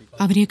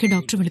 അവരെയൊക്കെ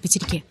doctor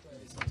വിളിപ്പിച്ചിരിക്കുക.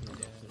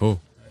 Oh.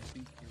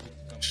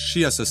 She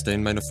has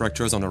sustained minor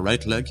fractures on her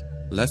right leg,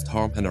 left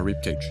arm and her rib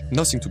cage.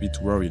 Nothing to be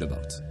too worried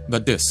about.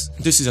 But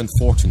this is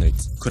unfortunate.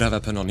 Could have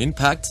happened on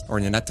impact or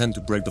in an attempt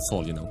to break the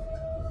fall, you know.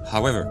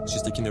 However,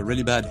 she's taken a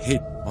really bad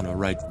hit on her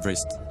right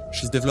wrist.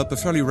 She's developed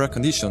a fairly rare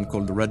condition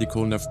called the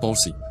radical nerve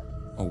palsy,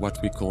 or what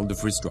we call the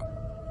wrist drop.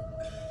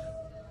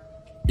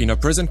 In her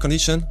present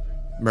condition,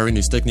 Marin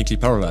is technically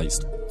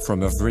paralyzed from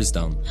her wrist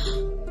down.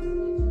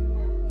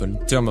 But in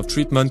terms of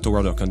treatment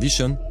toward her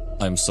condition,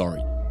 I'm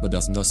sorry, but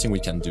there's nothing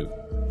we can do.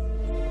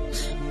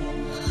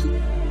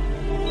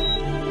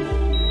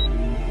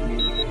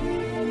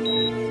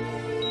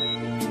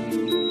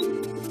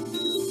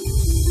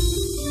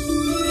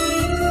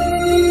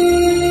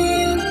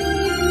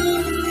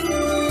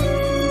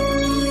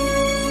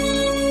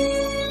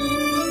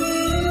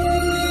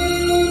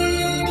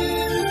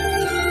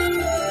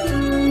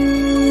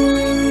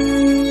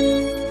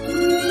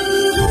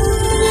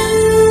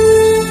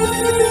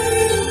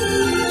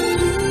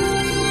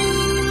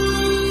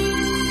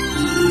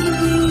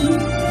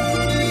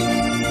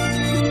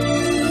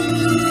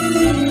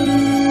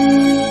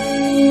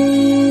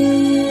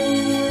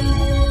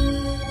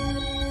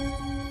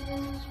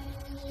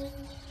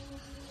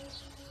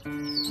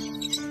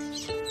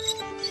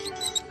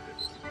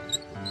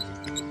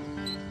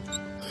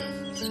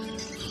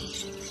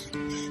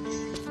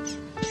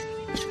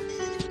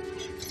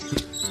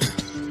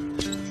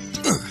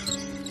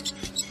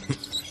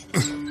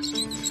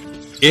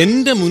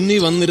 എന്റെ മുന്നിൽ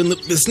വന്നിരുന്ന്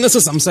business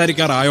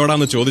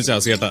സംസാരിക്കാറായോടാന്ന് ചോദിച്ച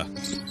ആസിയേട്ടാ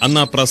അന്ന്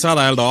ആ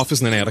പ്രസാദ് അയാളുടെ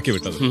ഓഫീസിൽ നിന്ന് ഇറക്കി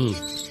വിട്ടത്.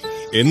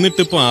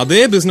 എന്നിട്ടിപ്പോ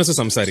അതേ ബിസിനസ്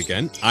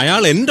സംസാരിക്കാൻ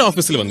അയാൾ എന്റെ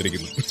ഓഫീസിൽ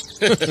വന്നിരിക്കുന്നു.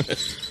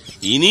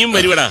 ഇനിയും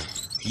വരുവടാ.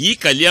 ഈ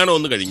കല്യാണം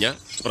ഒന്ന് കഴിഞ്ഞ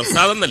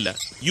പ്രസാദ് എന്നല്ല,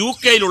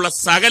 UK-യിലുള്ള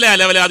സകല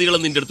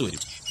അലവലാദികളും നിന്റെ അടുത്ത്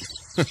വരും.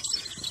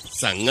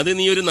 സംഗതി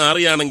നീ ഒരു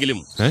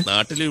നാറിയാണെങ്കിലും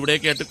നാട്ടിൽ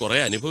ഇവിടെയൊക്കെ ആയിട്ട് കുറെ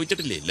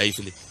അനുഭവിച്ചിട്ടില്ലേ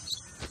ലൈഫില്.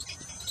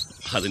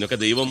 അതിനൊക്കെ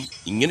ദൈവം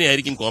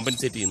ഇങ്ങനെയായിരിക്കും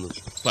കോമ്പൻസേറ്റ് ചെയ്യുന്നത്.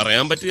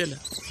 പറയാൻ പറ്റുകയല്ല.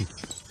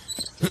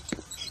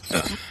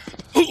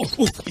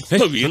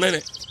 വീണനെ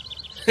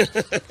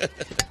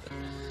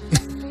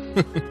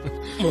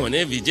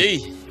മോനെ വിജയ്,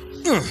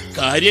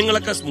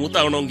 കാര്യങ്ങളൊക്കെ സ്മൂത്ത്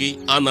ആവണമെങ്കിൽ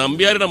ആ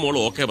നമ്പ്യാരുടെ മോള്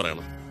ഓക്കെ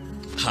പറയണം.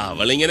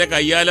 അവളിങ്ങനെ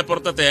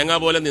കയ്യാലപ്പുറത്തെ തേങ്ങ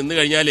പോലെ നിന്ന്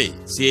കഴിഞ്ഞാലേ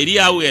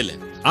ശരിയാവുകയല്ല.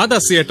 അത്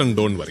അസിയേട്ടൻ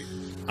ഡോണ്ട് വറി.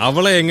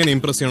 അവളെ എങ്ങനെ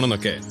ഇംപ്രസ്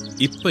ചെയ്യണമെന്നൊക്കെ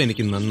ഇപ്പൊ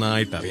എനിക്ക്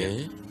നന്നായിട്ട് അറിയാം.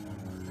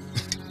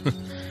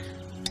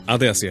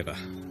 അതെ അസിയേട്ടാ,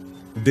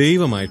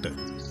 ദൈവമായിട്ട്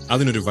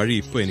അതിനൊരു വഴി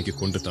ഇപ്പൊ എനിക്ക്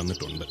കൊണ്ടു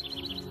തന്നിട്ടുണ്ട്.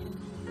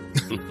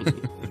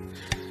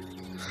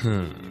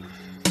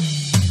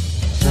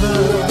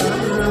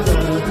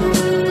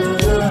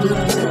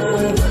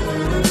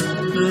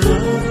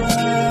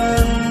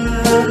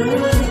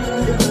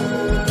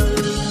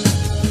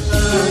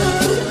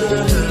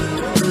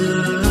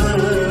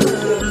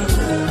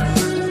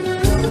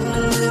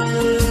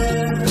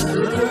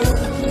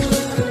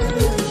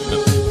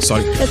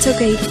 Sorry. That's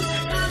okay.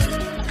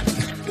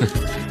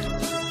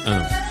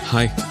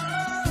 Hi.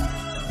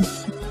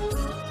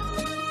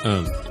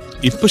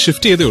 ഇപ്പൊ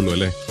ഷിഫ്റ്റ് ചെയ്തേ ഉള്ളൂ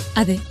അല്ലേ?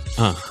 അതെ.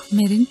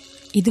 മെറിൻ,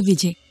 ഇത്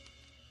Vijay.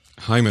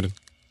 Hi Merin.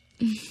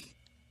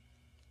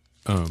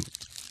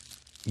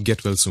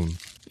 Get well soon.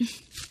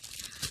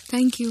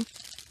 Thank you.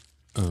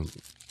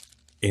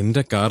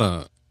 എന്റെ കാറാ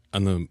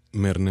അന്ന്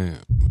മെറിനെ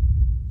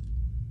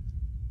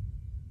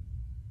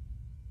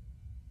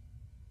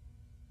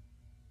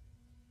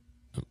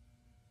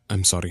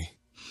I'm sorry.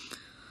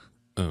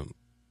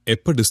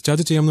 എപ്പോ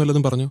ഡിസ്ചാർജ് ചെയ്യാമെന്ന്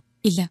വല്ലതും പറഞ്ഞോ?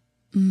 ഇല്ല,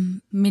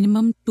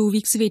 മിനിമം 2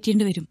 weeks വെയിറ്റ്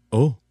ചെയ്യേണ്ടി വരും. ഓ.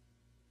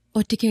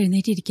 ഒറ്റയ്ക്ക്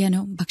എഴുന്നേറ്റിരിക്കാനോ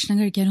ഭക്ഷണം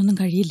കഴിക്കാനോ ഒന്നും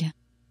കഴിയില്ല.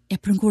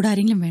 എപ്പോഴും കൂടെ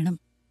ആരെങ്കിലും വേണം.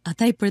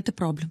 അതാ ഇപ്പോഴത്തെ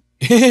പ്രോബ്ലം.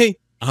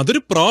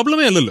 അതൊരു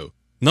പ്രോബ്ലമേ അല്ലല്ലോ.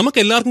 നമുക്ക്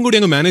എല്ലാവർക്കും കൂടി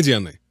അങ്ങ് മാനേജ്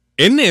ചെയ്യാന്നേ.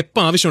 എന്നെ എപ്പോ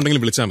ആവശ്യം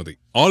ഉണ്ടെങ്കിലും വിളിച്ചാൽ മതി.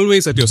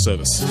 Always at your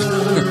service.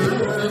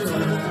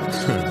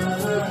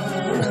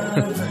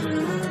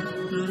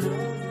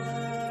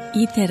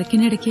 ഈ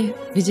തിരക്കിനിടയ്ക്ക്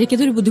വിജയ്ക്ക്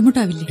അതൊരു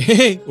ബുദ്ധിമുട്ടാവില്ലേ?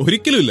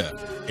 ഒരിക്കലും ഇല്ല.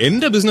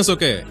 എന്റെ ബിസിനസ്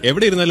ഒക്കെ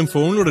എവിടെ ഇരുന്നാലും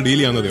ഫോണിലൂടെ ഡീൽ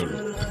ചെയ്യാവുന്നതേ ഉള്ളൂ.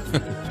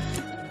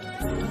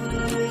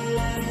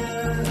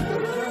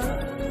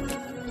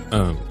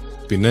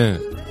 പിന്നെ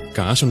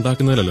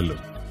കാശുണ്ടാക്കുന്നതിലല്ലോ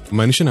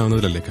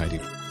മനുഷ്യനാവുന്നതിലല്ലേ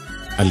കാര്യം,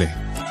 അല്ലേ?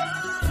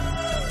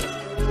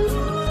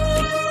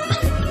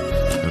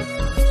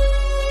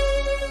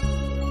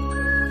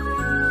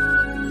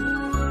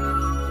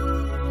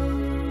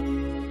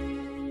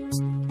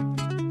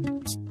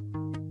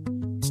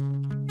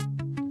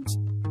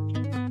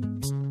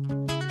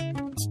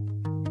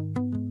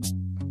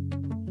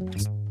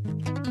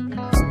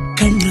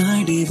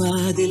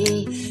 കണ്ണാടിവാതിൽ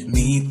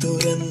നീ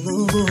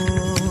തുറന്നുവോ,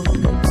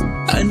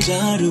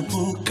 അഞ്ചാറു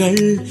പൂക്കൾ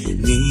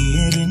നീ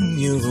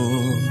എറിഞ്ഞുവോ,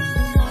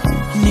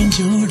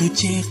 നെഞ്ചോട്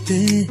ചേർത്ത്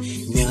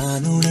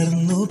ഞാൻ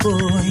ഉണർന്നു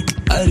പോയി,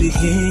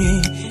 അരികെ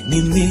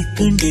നിന്നെ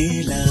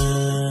കണ്ടില്ല.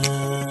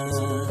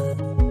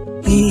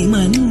 ഈ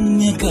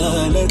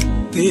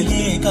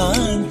മഞ്ഞകാലത്തിലെ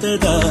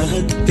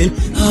കാന്തദാഹത്തിൽ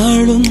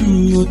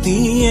ആളുന്നു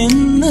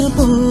തീയെന്ന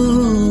പോ,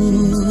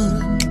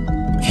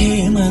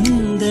 ഹേമന്തരാവിന്റെ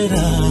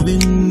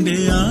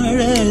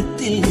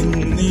ആഴത്തിൽ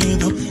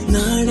നിന്നേതോ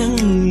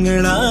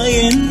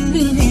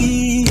നാളങ്ങളായെന്നിൽ നീ.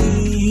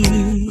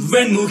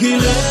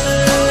 വെൺമുകിലേ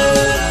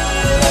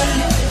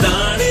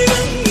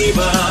താണിറങ്ങി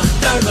വാ,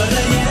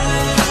 തളരയേ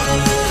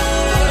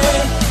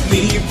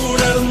നീ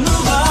പുണർന്നു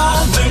വാ,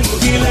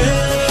 വെൺമുകിലേ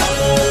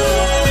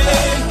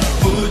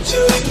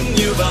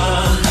പൂച്ചൊരിഞ്ഞു വാ,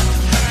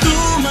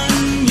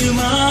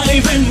 തൂമഞ്ഞുമായി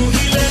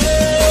വെൺമുകിലേ.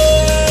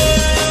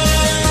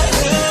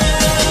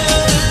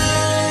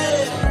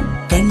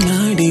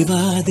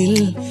 കണ്ണാടിവാതിൽ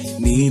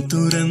നീ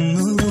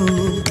തുറന്നു,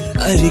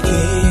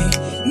 അരികെ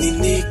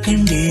നിന്നെ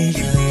കണ്ടില്ല.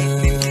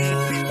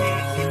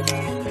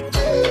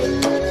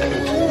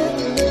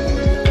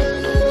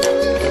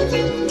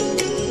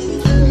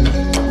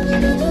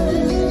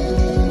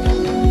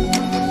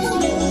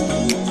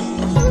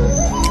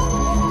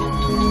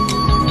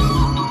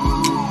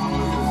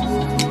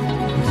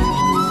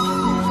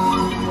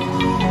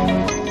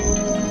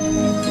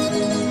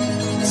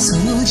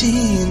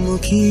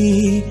 സൂചിമുഖി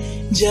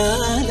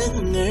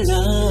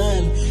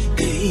ജാലങ്ങളാൽ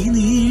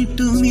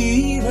കൈനീട്ടുമീ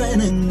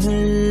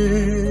വനങ്ങൾ,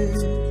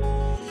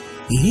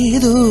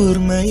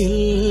 ഏതോർമ്മയിൽ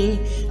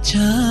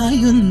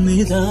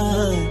ചായുന്നിതാ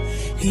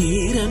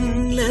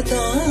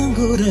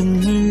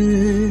ഈരല്ലതാങ്കുരങ്ങൾ.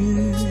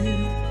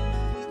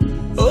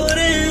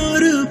 ഒരേ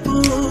ഒരു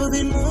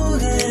പൂവിൻ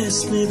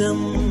മുഖസ്മിതം,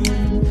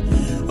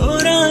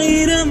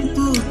 ഒരായിരം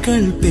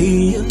പൂക്കൾ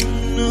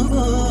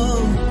പെയ്യുന്നുവോ,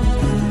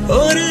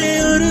 ഒരേ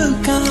ഒരു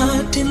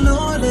കാറ്റിൻ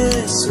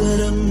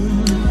ലോലസ്വരം,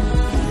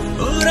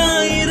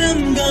 ഒരായിരം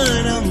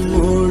ഗാനം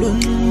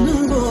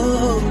ഓടുന്നുവോ,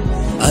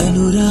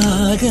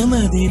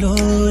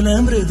 അനുരാഗമതിലോല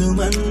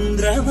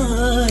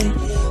മൃദുമന്ത്രമായി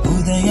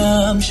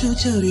ഉദയാംശു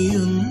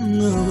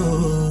ചൊരിയുന്നുവോ.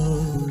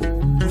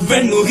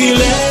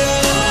 വെൺമുകിലേ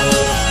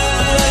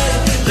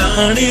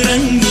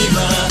താണിറങ്ങി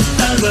വാ,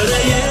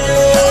 തളരയേ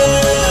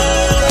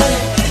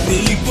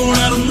നീ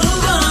പുണർന്നു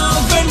വാ,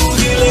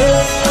 വെൺമുകിലേ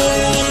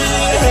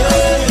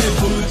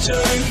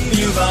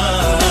പൂച്ചൊരിഞ്ഞു വാ,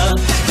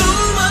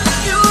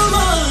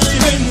 തൂമഞ്ഞുമായി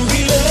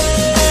വെൺമുകിലേ.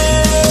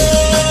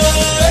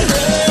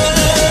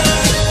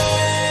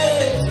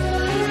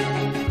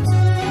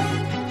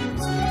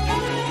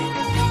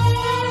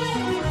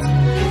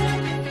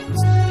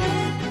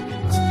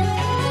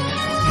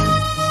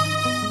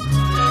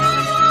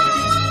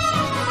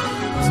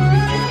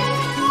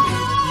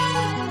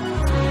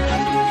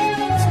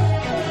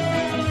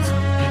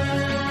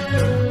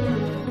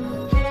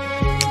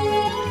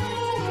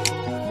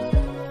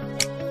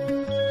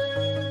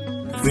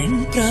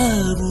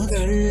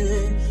 വെൺപ്രാവുകൾ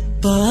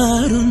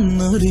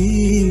പാറുന്നൊരേ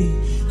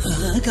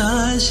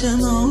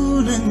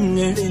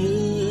ആകാശമൗനങ്ങളിൽ,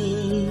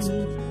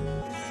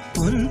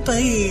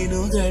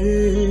 പൊൻപൈനുകൾ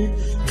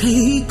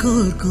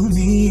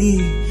കൈകോർക്കുമേ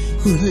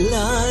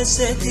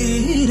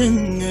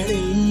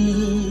ഉല്ലാസതീരങ്ങളിൽ,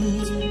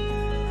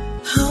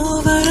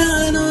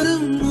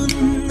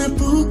 വരാനൊരുങ്ങുന്ന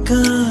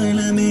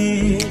പൂക്കാലമേ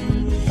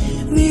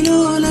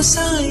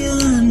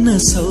വിലോലസായാന്ന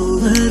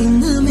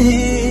സൗവർണമേ,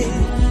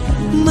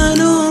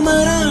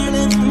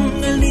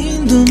 മനോമരാളങ്ങൾ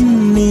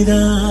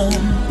നീന്തുന്നിതാ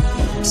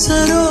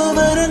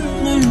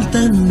സരോവരങ്ങൾ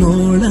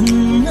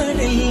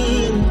തന്നോളങ്ങളിൽ,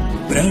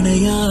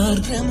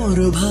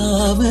 പ്രണയാർദ്രമൊരു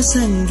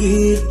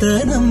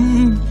ഭാവസങ്കീർത്തനം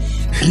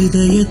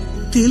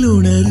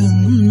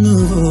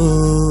ഹൃദയത്തിലുണരുന്നുവോ.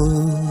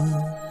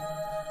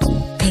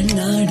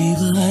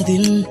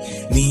 കണ്ണാടിവാതിൽ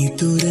നീ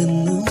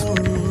തുറന്നു,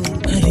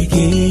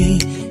 അരികെ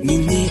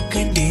നിന്നെ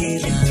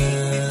കണ്ടില്ല.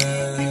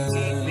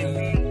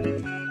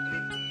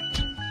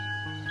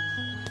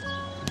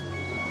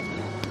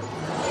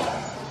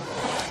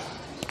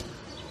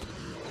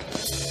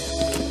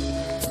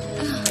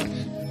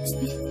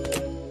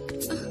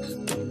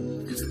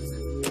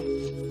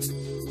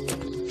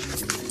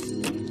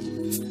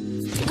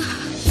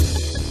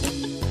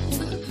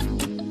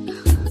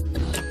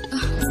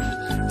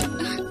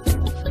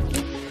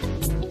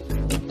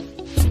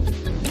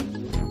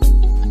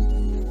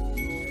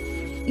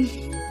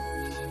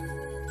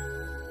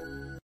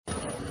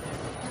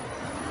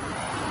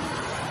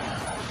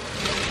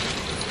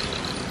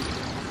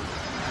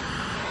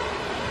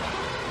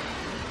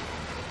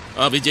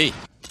 ആ വിജയ്.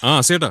 ആ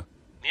സേട്ടാ,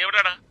 നീ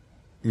എവിടെടാ?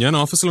 ഞാൻ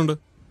ഓഫീസിലുണ്ട്.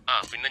 ആ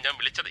പിന്നെ ഞാൻ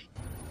വിളിച്ചതേ,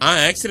 ആ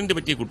ആക്സിഡന്റ്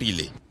പറ്റിയ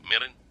കുട്ടിയില്ലേ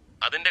മെറിൻ,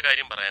 അതിന്റെ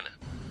കാര്യം പറയാനാ.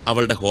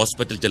 അവളുടെ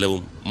ഹോസ്പിറ്റൽ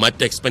ചെലവും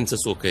മറ്റ്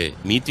എക്സ്പെൻസസും ഒക്കെ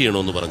മീറ്റ്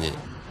ചെയ്യണമെന്ന് പറഞ്ഞ്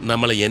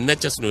നമ്മളെ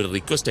NHS ഒരു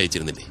റിക്വസ്റ്റ്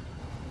അയച്ചിരുന്നില്ലേ,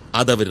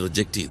 അതവർ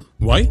റിജക്ട് ചെയ്തു.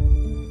 വൈ?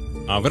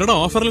 അവരുടെ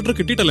ഓഫർ ലെറ്റർ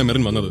കിട്ടിയിട്ടല്ലേ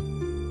മെറിൻ വന്നത്.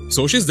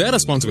 So she's there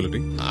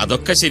responsibility.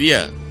 അതൊക്കെ ശരിയാ,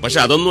 പക്ഷെ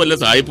അതൊന്നുമല്ല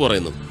സായിപ്പ്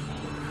പറയുന്നു.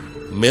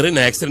 മെറിൻ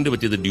ആക്സിഡന്റ്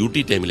പറ്റിയത്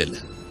ഡ്യൂട്ടി ടൈമിലല്ല.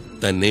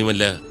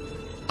 തന്നെയുമല്ല,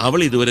 അവൾ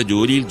ഇതുവരെ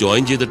ജോലിയിൽ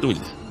ജോയിൻ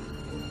ചെയ്തിട്ടുമില്ല.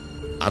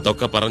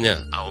 അതൊക്കെ പറഞ്ഞ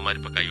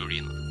അവന്മാരിപ്പോ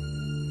കൈയൊഴിയുന്നു.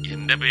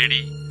 എന്റെ പേടി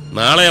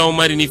നാളെ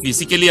അവന്മാർ ഇനി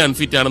ഫിസിക്കലി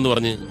അൺഫിറ്റ് ആണെന്ന്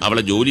പറഞ്ഞ്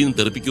അവളെ ജോലിയിൽ നിന്ന്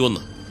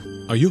തെറിപ്പിക്കുമെന്ന്.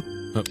 അയ്യോ,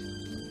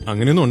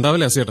 അങ്ങനെയൊന്നും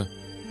ഉണ്ടാവില്ല അസിയേട്ടാ.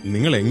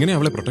 നിങ്ങൾ എങ്ങനെ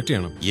അവളെ പ്രൊട്ടക്ട്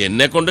ചെയ്യണം?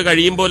 എന്നെ കൊണ്ട്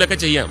കഴിയും പോലൊക്കെ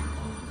ചെയ്യാം.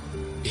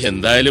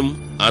 എന്തായാലും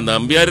ആ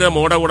നമ്പ്യാരുടെ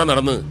മോടെ കൂടെ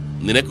നടന്ന്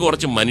നിനക്ക്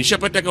കുറച്ച്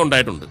മനുഷ്യപ്പറ്റൊക്കെ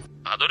ഉണ്ടായിട്ടുണ്ട്.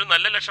 അതൊരു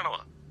നല്ല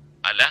ലക്ഷണമാ.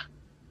 അല്ല,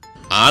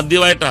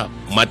 ആദ്യമായിട്ടാ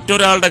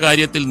മറ്റൊരാളുടെ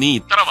കാര്യത്തിൽ നീ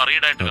ഇത്ര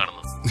വറീഡായിട്ട്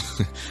കാണുന്നു.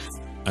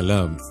 അല്ല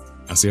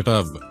അസിയേട്ടാ,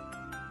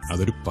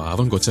 അതൊരു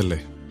പാവം കൊച്ചല്ലേ.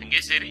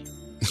 എങ്കിൽ ശരി.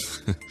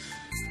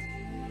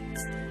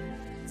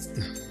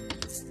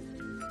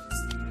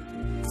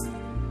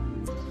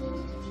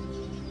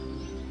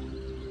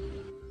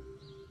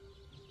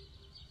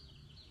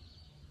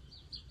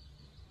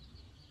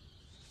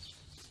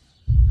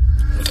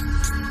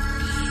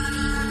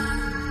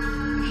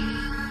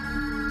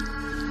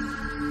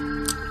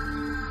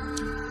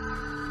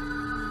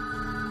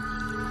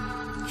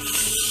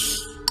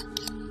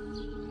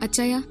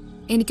 അച്ചായ,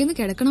 എനിക്കൊന്ന്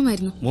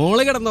കിടക്കണമായിരുന്നു.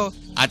 മോള് കിടന്നോ?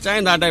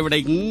 അച്ചായൻ താണ്ട ഇവിടെ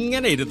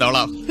ഇങ്ങനെ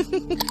ഇരുത്തോളാം.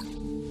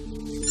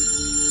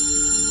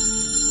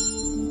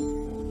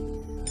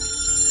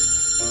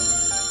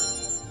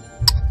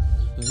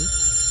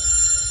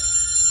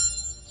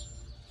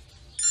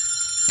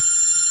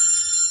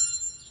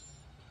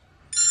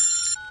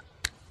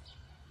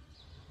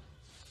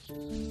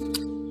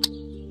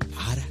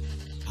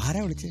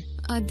 ആരാ വിളിച്ചേ?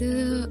 അത്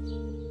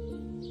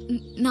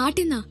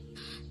നാട്ടിന്നാ.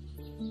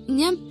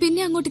 ഞാൻ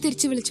പിന്നെ അങ്ങോട്ട്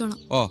തിരിച്ചു വിളിച്ചോളാം.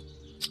 ഓ,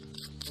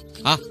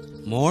 ആ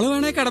മോള്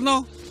വേണേ കിടന്നോ.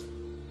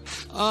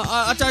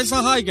 അച്ചായ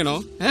സഹായിക്കണോ?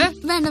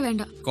 വേണ്ട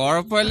വേണ്ട,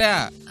 കൊഴപ്പില്ല,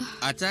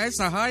 അച്ചായ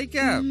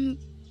സഹായിക്കാം.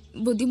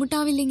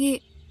 ബുദ്ധിമുട്ടാവില്ലെങ്കിൽ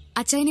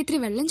അച്ചായന് ഇത്തിരി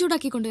വെള്ളം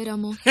ചൂടാക്കി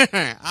കൊണ്ടുവരാമോ?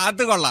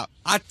 അത് കൊള്ളാം.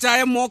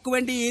 അച്ചായ മോക്ക്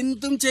വേണ്ടി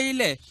എന്തും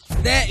ചെയ്യില്ലേ?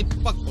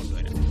 ഇപ്പൊ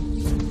കൊണ്ടുവരാം.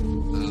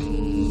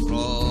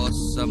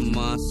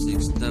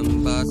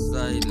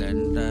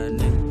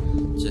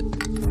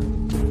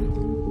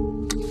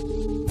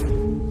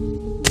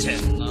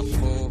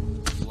 ചെന്നപ്പോ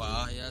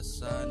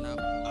വായസന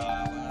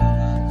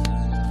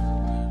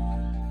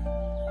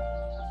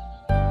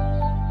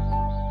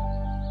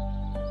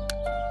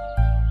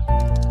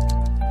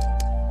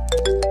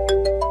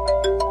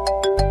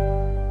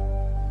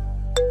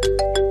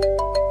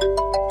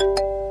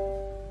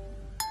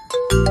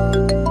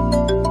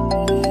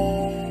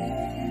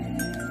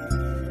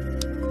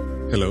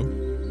ഹലോ.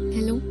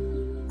 ഹലോ,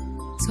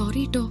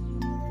 സോറി കേട്ടോ.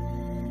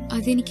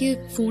 അതെനിക്ക്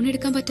ഫോൺ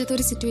എടുക്കാൻ പറ്റാത്ത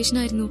ഒരു സിറ്റുവേഷൻ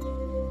ആയിരുന്നു,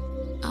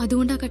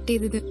 അതുകൊണ്ടാ കട്ട്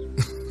ചെയ്തത്.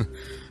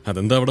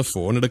 അതെന്താ അവിടെ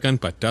ഫോൺ എടുക്കാൻ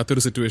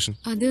പറ്റാത്തൊരു സിറ്റുവേഷൻ?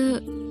 അത്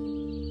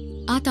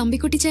ആ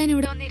തമ്പിക്കുട്ടി ചായൻ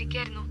ഇവിടെ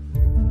വന്നിരിക്കായിരുന്നു.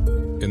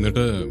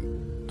 എന്നിട്ട്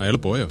അയാൾ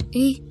പോയോ?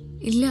 ഏയ്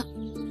ഇല്ല,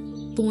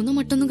 പോന്ന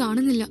മട്ടൊന്നും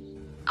കാണുന്നില്ല.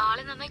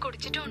 ആള് നന്നായി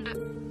കുടിച്ചിട്ടുണ്ട്.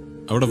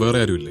 അവിടെ വേറെ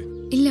ആരും ഇല്ലേ?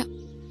 ഇല്ല,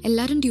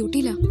 എല്ലാരും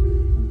ഡ്യൂട്ടിയിലാ.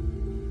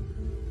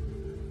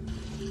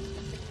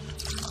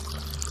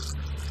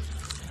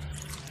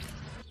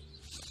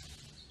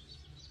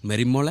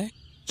 മെരിമോളെ,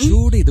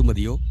 ചൂട് ഇത്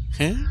മതിയോ?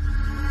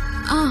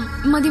 ആ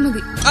മതി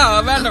മതി.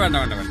 വേണ്ട വേണ്ട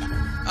വേണ്ട വേണ്ട,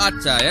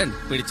 അച്ചായൻ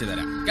പിടിച്ചു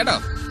തരാം കേട്ടോ.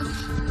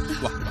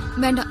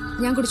 വേണ്ട,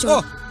 ഞാൻ കുടിച്ചോ. ഓ,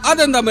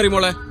 അതെന്താ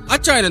മെരിമോളെ,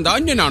 അച്ചായൻ എന്താ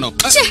അന്യനാണോ?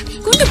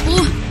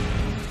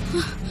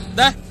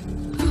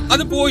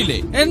 അത് പോയില്ലേ?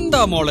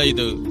 എന്താ മോളെ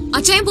ഇത്?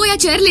 അച്ചായൻ പോയി ആ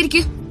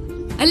ചെയറിലിരിക്ക്,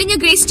 അല്ലെങ്കിൽ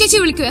ഞാൻ ഗ്രേസ് ചേച്ചി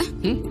വിളിക്കുവേ.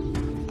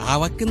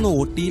 അവക്ക്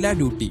നോട്ടിയില്ല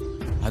ഡ്യൂട്ടി,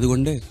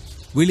 അതുകൊണ്ട്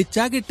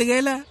വിളിച്ചാ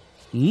കിട്ടുകയില്ല.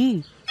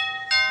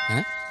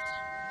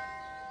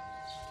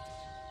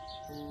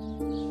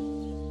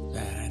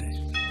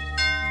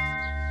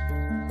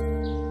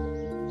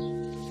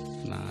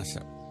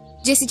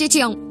 ജെസി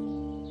ചേച്ചിയാവും.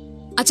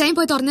 അച്ചായൻ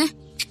പോയി തുറന്നേ.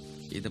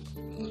 ഇത്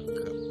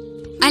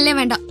അല്ലേ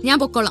വേണ്ട, ഞാൻ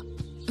പൊക്കോളാം.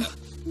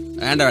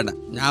 വേണ്ട വേണ്ട,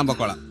 ഞാൻ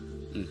പൊക്കോളാം.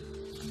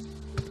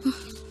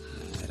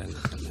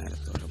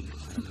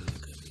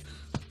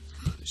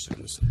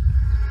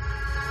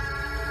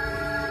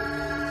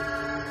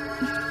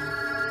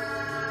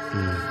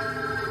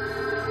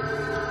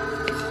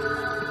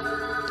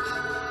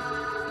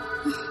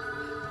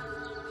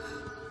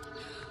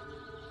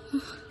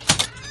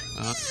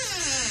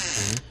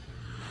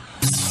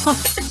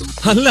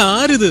 അല്ല,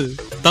 ആരിത്?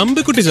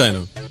 തമ്പിക്കുട്ടി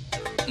ചായനോ?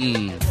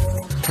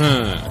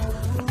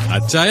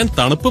 അച്ചായൻ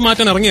തണുപ്പ്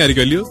മാറ്റാൻ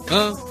ഇറങ്ങിയായിരിക്കും അല്ലയോ?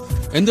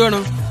 എന്ത് വേണോ?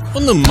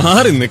 ഒന്ന്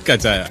മാറി നിക്ക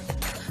അച്ചായ.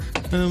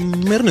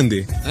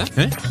 മെറിനെന്തേ?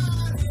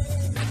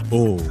 ഓ,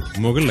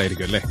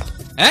 മുകളിലായിരിക്കും അല്ലേ?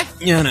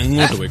 ഞാൻ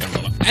അങ്ങോട്ട് പോയി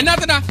കണ്ടോളാം.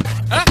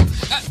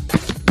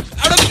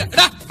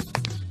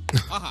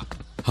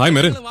 ഹായ്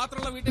മെറിൻ.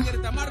 മാത്രമുള്ള വീട്ടിൽ കയറി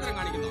തെമ്മാടത്തരം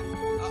കാണിക്കുന്നു.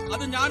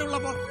 അത്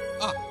ഞാനുള്ളപ്പോ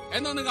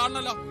എന്നൊന്നും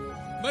കാണണല്ലോ.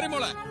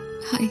 മെറിമോളെ,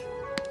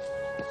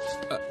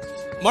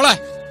 മോളെ,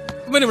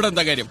 ഇവനിവിടെ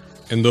എന്താ കാര്യം?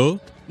 എന്തോ?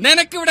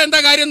 നിനക്കിവിടെ എന്താ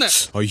കാര്യം?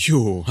 അയ്യോ,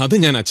 അത്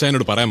ഞാൻ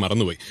അച്ചായനോട് പറയാൻ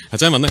മറന്നുപോയി.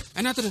 അച്ചായൻ വന്നേ.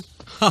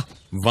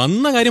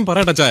 വന്ന കാര്യം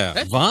പറയട്ടെ അച്ചായ.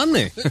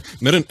 വന്നേ.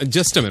 Merin,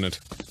 just A minute.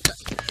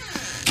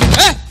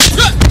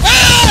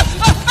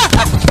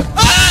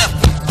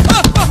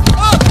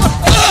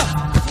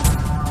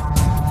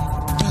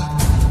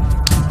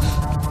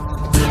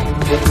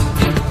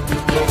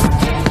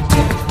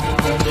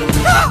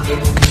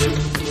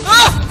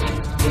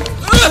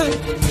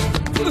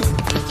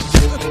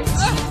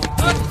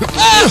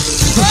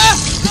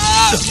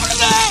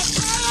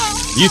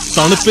 ഈ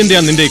തണുപ്പിന്റെ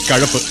നിന്റെ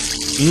കഴപ്പ്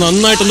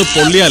നന്നായിട്ടൊന്ന്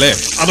പൊള്ളിയാലേ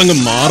അതങ്ങ്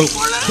മാറും.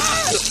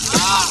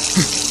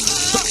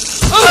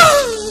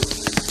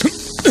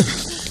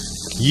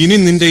 ഇനി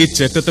നിന്റെ ഈ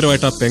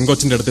ചെറ്റത്തരമായിട്ട് ആ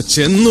പെങ്കൊച്ചിന്റെ അടുത്ത്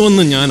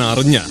ചെന്നുവെന്ന് ഞാൻ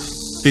അറിഞ്ഞ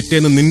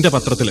പിറ്റേന്ന് നിന്റെ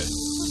പത്രത്തില്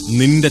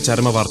നിന്റെ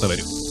ചരമ വാർത്ത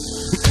വരും.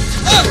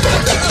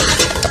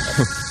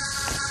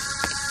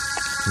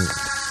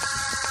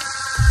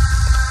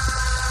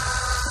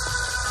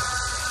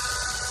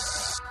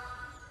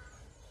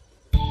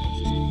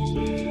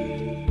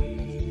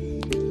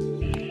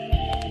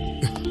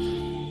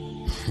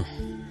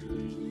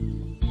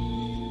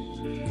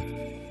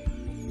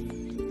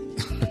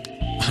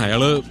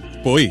 അയാള്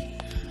പോയി.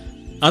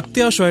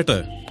 അത്യാവശ്യമായിട്ട്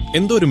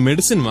എന്തോ ഒരു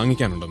മെഡിസിൻ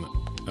വാങ്ങിക്കാനുണ്ടെന്ന്.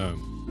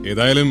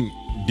 ഏതായാലും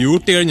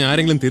ഡ്യൂട്ടി കഴിഞ്ഞ്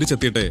ആരെങ്കിലും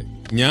തിരിച്ചെത്തിയിട്ടേ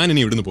ഞാൻ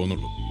ഇനി ഇവിടുന്ന്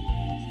പോകുന്നുള്ളൂ.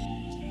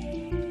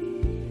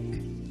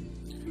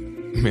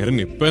 മെറിൻ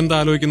ഇപ്പൊ എന്താ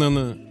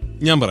ആലോചിക്കുന്നതെന്ന്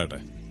ഞാൻ പറയട്ടെ.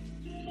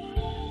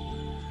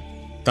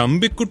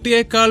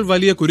 തമ്പിക്കുട്ടിയേക്കാൾ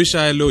വലിയ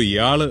കുരിശായല്ലോ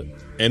ഇയാള്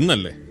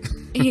എന്നല്ലേ?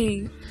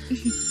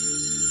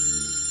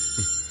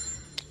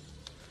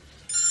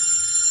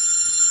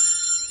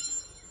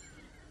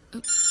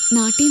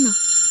 നാട്ടീന്നാ.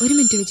 ഒരു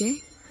മിനിറ്റ് വിജയ്.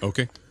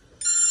 ഓക്കെ.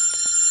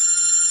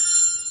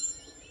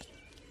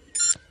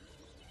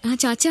 ആ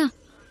ചാച്ചാ,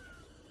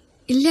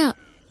 ഇല്ല,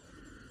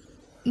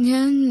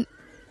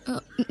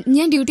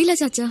 ഞാൻ ഡ്യൂട്ടിയില്ല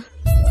ചാച്ചാ.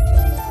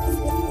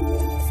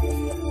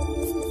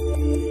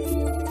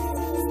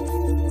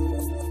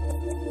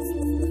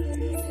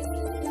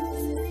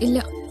 ഇല്ല,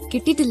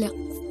 കിട്ടിയിട്ടില്ല.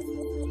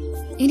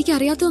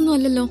 എനിക്കറിയാത്തതൊന്നും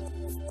അല്ലല്ലോ.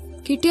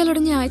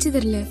 കിട്ടിയാലുടനെ അയച്ചു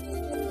തരില്ലേ?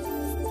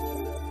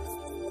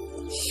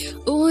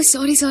 ഓ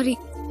സോറി.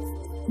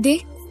 ദേ,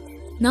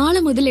 നാളെ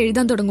മുതൽ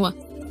എഴുതാൻ തുടങ്ങുക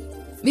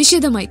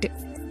വിശദമായിട്ട്.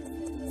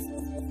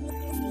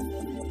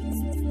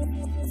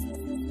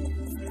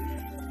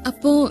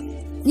 അപ്പോ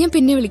ഞാൻ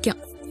പിന്നെ വിളിക്കാം.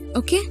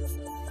 ഓക്കെ?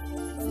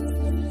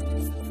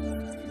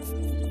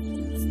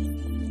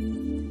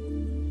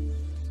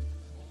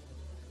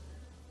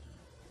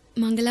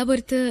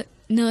 മംഗലാപുരത്ത്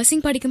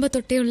നഴ്സിംഗ് പഠിക്കുമ്പോ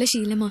തൊട്ടേയുള്ള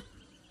ശീലമാ.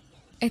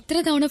 എത്ര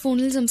തവണ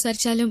ഫോണിൽ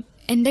സംസാരിച്ചാലും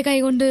എന്റെ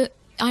കൈകൊണ്ട്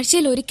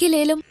ആഴ്ചയിൽ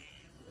ഒരിക്കലേലും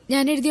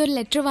ഞാൻ എഴുതിയ ഒരു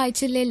ലെറ്റർ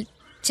വായിച്ചില്ലേ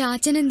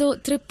ചാച്ചൻ എന്തോ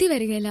തൃപ്തി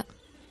വരികയില്ല.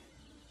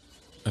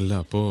 അല്ല,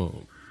 അപ്പോ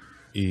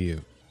ഈ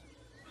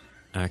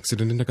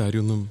ആക്സിഡന്റിന്റെ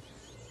കാര്യമൊന്നും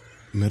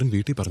മെറിൻ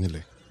വീട്ടിൽ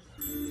പറഞ്ഞില്ലേ?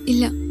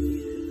 ഇല്ല,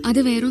 അത്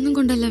വേറൊന്നും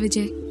കൊണ്ടല്ല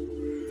വിജയ്.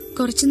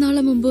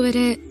 കുറച്ചുനാള് മുമ്പ്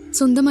വരെ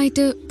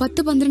സ്വന്തമായിട്ട്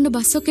 10-12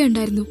 ബസ്സൊക്കെ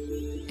ഉണ്ടായിരുന്നു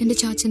എന്റെ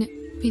ചാച്ചന്.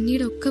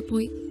 പിന്നീടൊക്കെ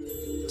പോയി.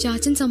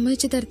 ചാച്ചൻ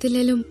സമ്മതിച്ചു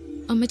തരത്തില്ലേലും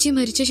അമ്മച്ചി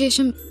മരിച്ച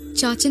ശേഷം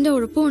ചാച്ചന്റെ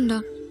ഉഴപ്പുകൊണ്ടാ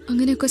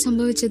അങ്ങനെയൊക്കെ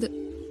സംഭവിച്ചത്.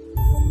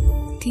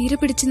 തീരെ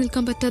പിടിച്ചു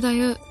നിൽക്കാൻ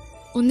പറ്റാതായ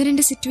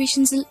 1-2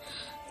 സിറ്റുവേഷൻസിൽ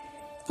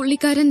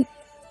പുള്ളിക്കാരൻ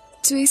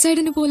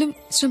സൂയിസൈഡിന് പോലും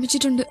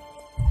ശ്രമിച്ചിട്ടുണ്ട്.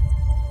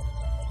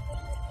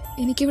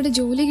 എനിക്കിവിടെ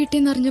ജോലി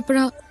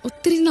കിട്ടിയെന്നറിഞ്ഞപ്പോഴാ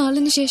ഒത്തിരി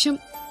നാളിന് ശേഷം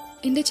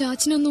എന്റെ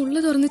ചാച്ചനൊന്ന് ഉള്ളു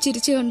തുറന്ന്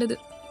ചിരിച്ചു കണ്ടത്.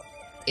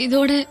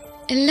 ഇതോടെ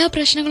എല്ലാ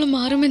പ്രശ്നങ്ങളും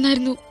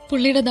മാറുമെന്നായിരുന്നു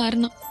പുള്ളിയുടെ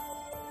ധാരണ.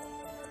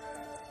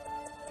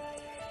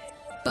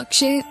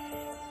 പക്ഷേ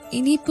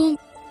ഇനിയിപ്പം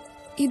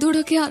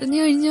ഇതോടൊക്കെ അറിഞ്ഞു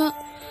കഴിഞ്ഞാ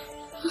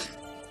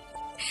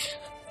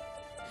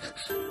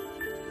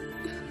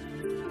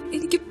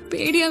എനിക്ക്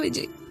പേടിയാ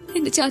വിജയ്.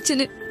 എന്റെ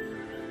ചാച്ചന്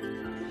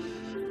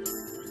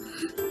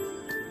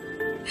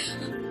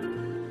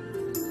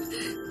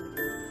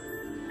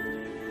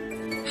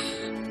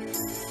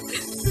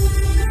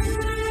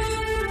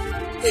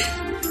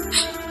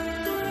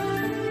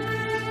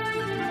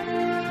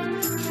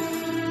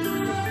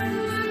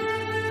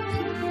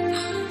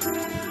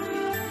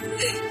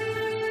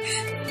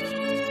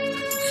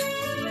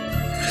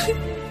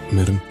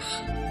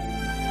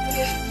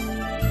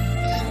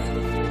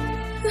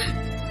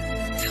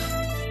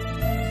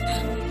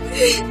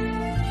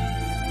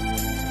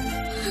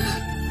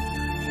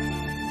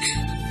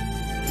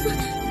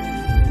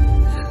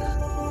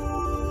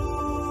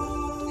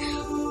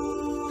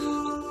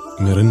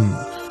മെറിൻ,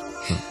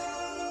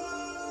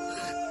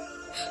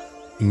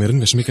 മെറിൻ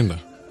വിഷമിക്കണ്ട.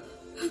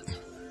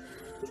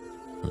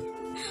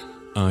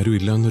 ആരും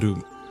ഇല്ലാന്നൊരു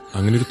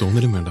അങ്ങനൊരു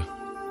തോന്നലും വേണ്ട.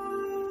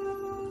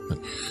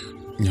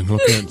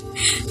 ഞങ്ങളൊക്കെ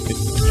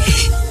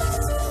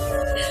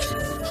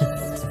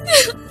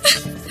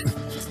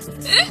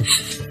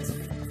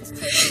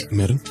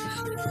മെറിൻ,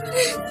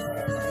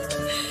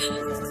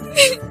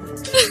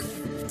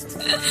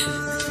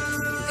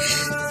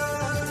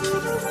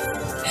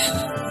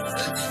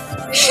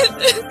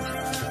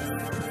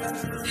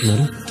 മെറിൻ,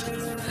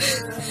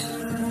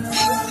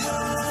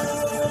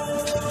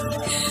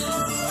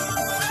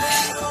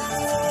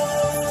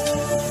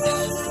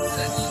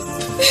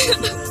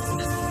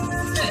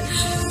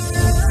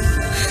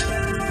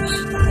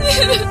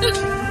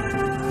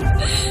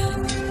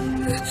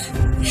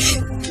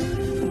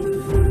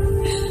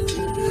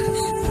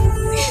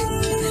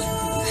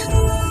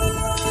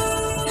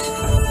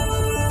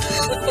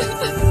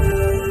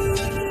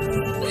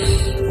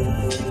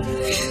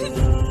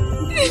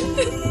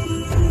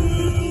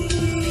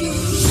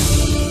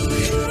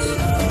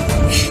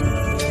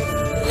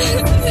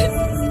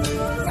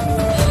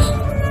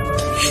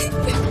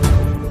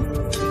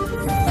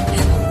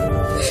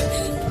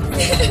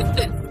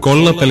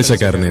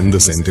 കൊള്ളപ്പലിശക്കാരന് എന്ത്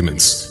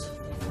സെന്റിമെന്റ്സ്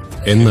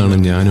എന്നാണ്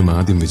ഞാനും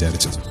ആദ്യം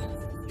വിചാരിച്ചത്.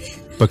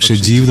 പക്ഷെ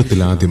ജീവിതത്തിൽ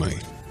ആദ്യമായി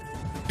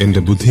എന്റെ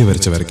ബുദ്ധി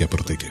വരച്ച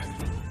വരയ്ക്കപ്പുറത്തേക്ക്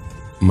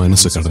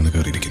മനസ്സ് കടന്നു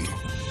കയറിയിരിക്കുന്നു.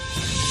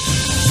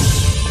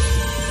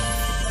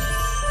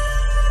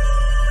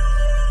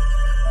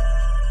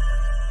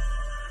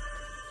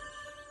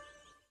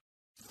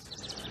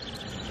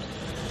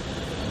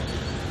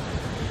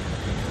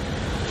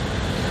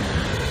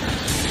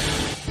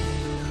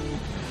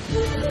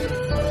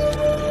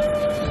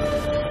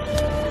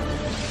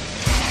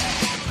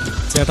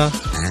 ചേട്ടാ,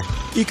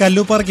 ഈ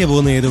കല്ലൂപ്പാറയ്ക്ക്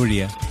പോകുന്ന ഏത്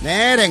വഴിയാ?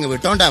 നേരെ അങ്ങ്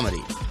വിട്ടോണ്ടാ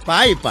മതി.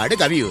 പായിപ്പാട്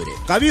കവിയൂര്,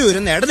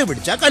 കവിയൂരിന്ന് ഇടത്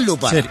പിടിച്ചാ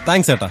കല്ലൂപ്പാറ. ശരി,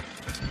 താങ്ക്സ് ചേട്ടാ.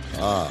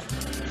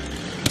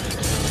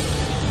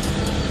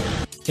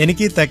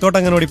 എനിക്ക് തെക്കോട്ട്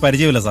അങ്ങനെ ഓടി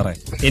പരിചയമില്ല സാറേ.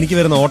 എനിക്ക്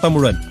വരുന്ന ഓട്ടം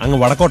മുഴുവൻ അങ്ങ്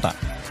വടക്കോട്ടാ.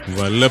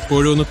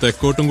 വല്ലപ്പോഴും ഒന്ന്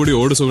തെക്കോട്ടും കൂടി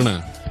ഓട് സുഗണ,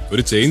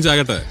 ഒരു ചേഞ്ച്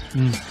ആകട്ടെ.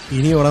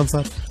 ഇനി ഓടാം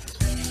sir.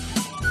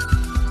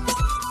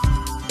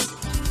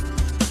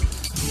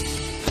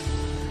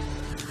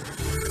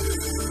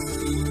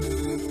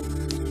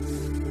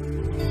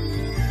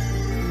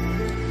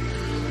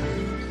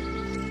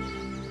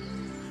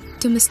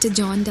 To Mr.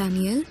 John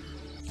Daniel.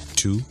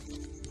 To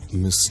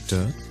Mr.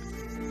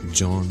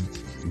 John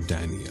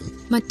Daniel.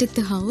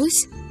 Mattithu House.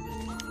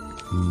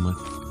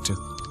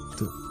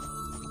 Mattithu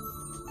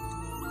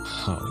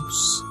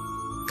House.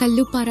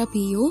 Kallupara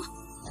P.O.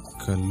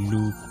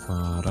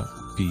 Kallupara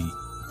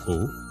P.O.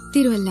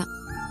 Tiruvalla.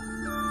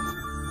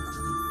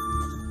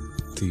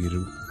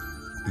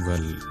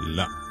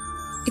 Tiruvalla.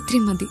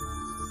 ഇത്രയും മതി.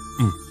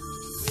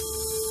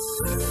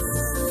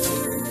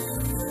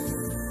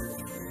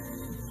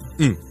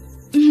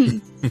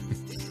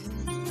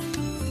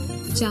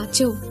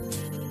 ചാച്ചോ,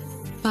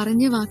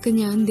 പറഞ്ഞ വാക്ക്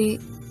ഞാൻ ദേ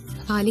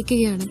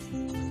പാലിക്കുകയാണ്.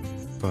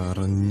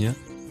 പറഞ്ഞ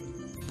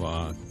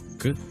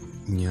വാക്ക്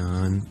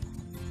ഞാൻ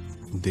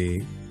ദേ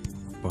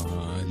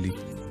പാലിക്കുകയാണ്.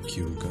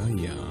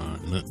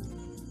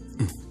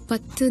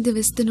 10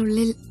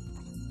 ദിവസത്തിനുള്ളിൽ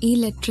ഈ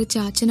ലെറ്റർ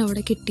ചാച്ചൻ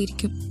അവിടെ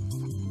കിട്ടിയിരിക്കും.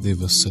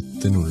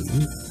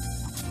 ദിവസത്തിനുള്ളിൽ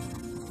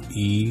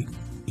ഈ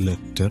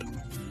ലെറ്റർ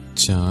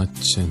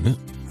ചാച്ചന്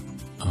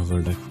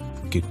അവിടെ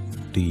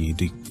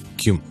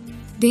കിട്ടിയിരിക്കും.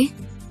 ദേ,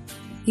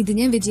 ഇത്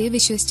ഞാൻ വിജയെ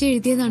വിശ്വസിച്ച്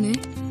എഴുതിയതാണ്.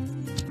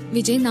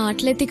 വിജയ്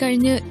നാട്ടിലെത്തി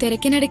കഴിഞ്ഞ്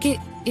തിരക്കിനിടയ്ക്ക്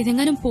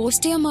ഇതെങ്ങാനും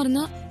പോസ്റ്റ് ചെയ്യാൻ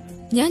മറന്ന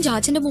ഞാൻ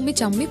ചാച്ചന്റെ മുമ്പിൽ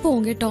ചമ്മി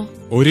പോവും കേട്ടോ.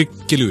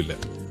 ഒരിക്കലുമില്ല.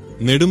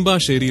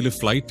 നെടുമ്പാശ്ശേരിയിൽ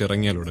ഫ്ലൈറ്റ്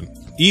ഇറങ്ങിയാലുടൻ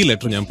ഈ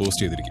ലെറ്റർ ഞാൻ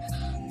പോസ്റ്റ് ചെയ്തിരിക്കും.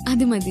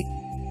 അത് മതി.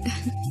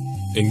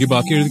 എങ്കിൽ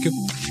ബാക്കി എഴുതിക്കും.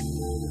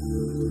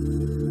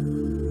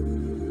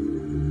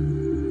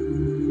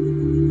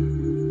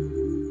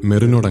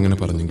 മെറിനോട് അങ്ങനെ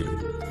പറഞ്ഞെങ്കിലും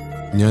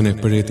ഞാൻ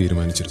എപ്പോഴേ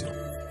തീരുമാനിച്ചിരുന്നു,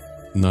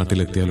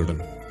 നാട്ടിലെത്തിയാലുടൻ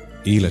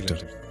ഈ ലെറ്റർ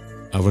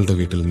അവളുടെ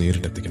വീട്ടിൽ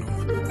നേരിട്ടെത്തിക്കണം.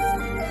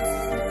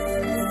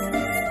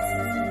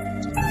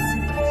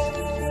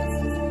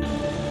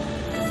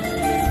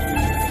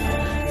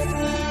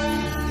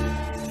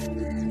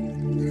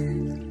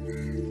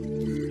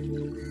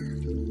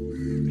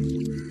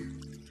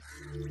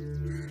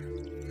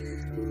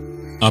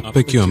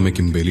 അപ്പയ്ക്കും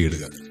അമ്മയ്ക്കും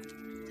ബലിയിടുക,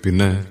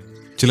 പിന്നെ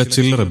ചില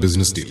ചില്ലറ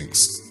ബിസിനസ്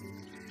ഡീലിംഗ്സ്.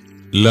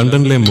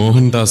 ലണ്ടനിലെ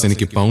മോഹൻദാസ്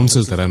എനിക്ക്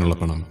പൗണ്ട്സിൽ തരാനുള്ള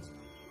പണം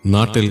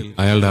നാട്ടിൽ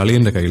അയാളുടെ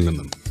അളിയന്റെ കയ്യിൽ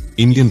നിന്നും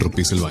ഇന്ത്യൻ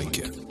റുപ്പീസിൽ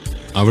വാങ്ങിക്കുക.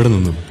 അവിടെ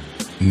നിന്നും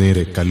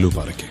നേരെ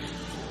കല്ലൂപ്പാറയ്ക്ക്,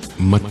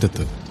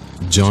 മറ്റത്ത്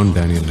ജോൺ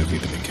ഡാനിയലിന്റെ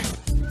വീട്ടിലേക്ക്.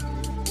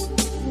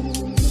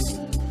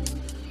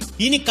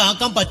 ഇനി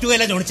കാക്കാൻ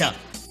പറ്റുകയല്ല ജോണിച്ച,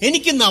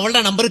 എനിക്കിന്ന്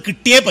അവളുടെ നമ്പർ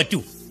കിട്ടിയേ പറ്റൂ.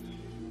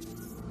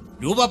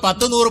 രൂപ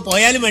 10-100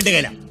 പോയാലും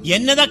വേണ്ടുകയില്ല.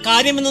 എന്നതാ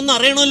കാര്യമെന്നൊന്നും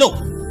അറിയണമല്ലോ.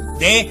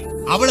 ദേ,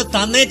 അവള്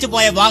തന്നേച്ചു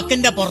പോയ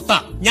വാക്കിന്റെ പുറത്താ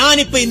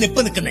ഞാനിപ്പോ ഇന്നിപ്പ്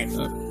നിൽക്കുന്നേ.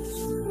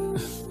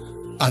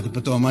 അതിപ്പോ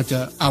തോമാച്ച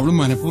അവള്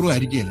മനഃപൂർവ്വം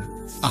ആയിരിക്കുകയല്ല.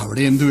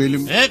 അവിടെ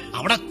എന്തുവേലും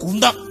അവിടെ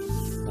കുണ്ട.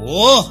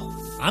 ഓ,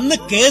 അന്ന്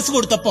കേസ്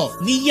കൊടുത്തപ്പോ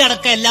നീ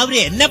അടക്കം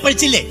എല്ലാവരും എന്നെ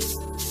പഴിച്ചില്ലേ?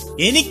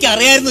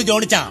 എനിക്കറിയായിരുന്നു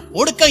ജോണിച്ച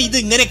ഒടുക്ക ഇത്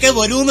ഇങ്ങനെയൊക്കെ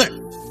വരൂന്ന്.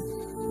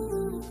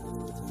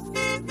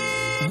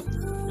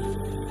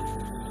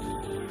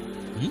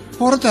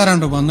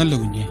 പുറത്താരാണ്ടോ വന്നല്ലോ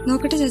കുഞ്ഞെ.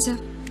 നോക്കട്ടെ ചാച്ചാ.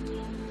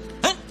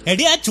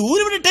 എടി, ആ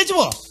ചൂര് ഇവിടെ ഇട്ടേച്ചു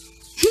പോ.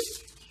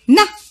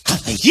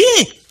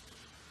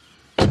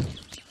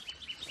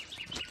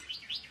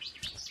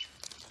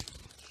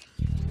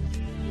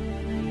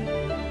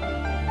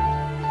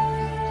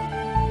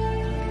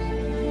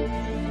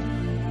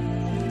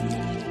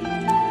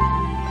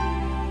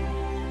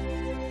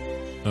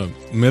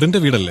 മെറിന്റെ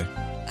വീടല്ലേ?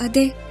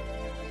 അതെ.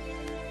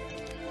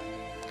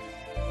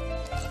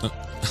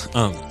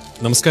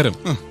 നമസ്കാരം,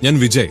 ഞാൻ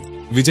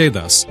വിജയ്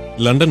ദാസ്,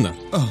 ലണ്ടനാ.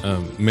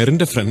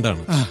 മെറിന്റെ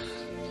ഫ്രണ്ടാണ്.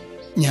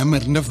 ഞാൻ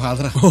മെറിന്റെ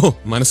ഫാദറാ. ഓ,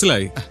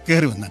 മനസ്സിലായി.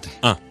 കേറി വന്നാട്ടെ.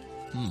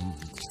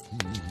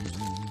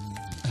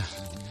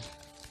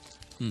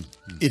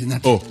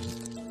 ഇരുന്നാട്ടെ. ഓ,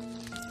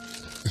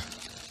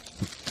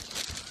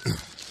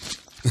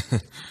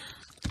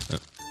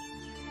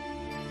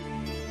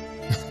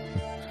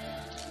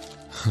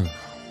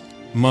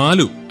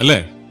 മാലു അല്ലേ?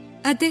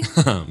 അതെ.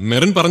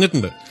 മെറിൻ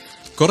പറഞ്ഞിട്ടുണ്ട്,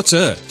 കുറച്ച്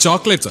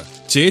ചോക്ലേറ്റ്സ്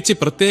ചേച്ചി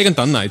പ്രത്യേകം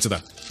തന്നയച്ചതാ.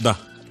 ദാ.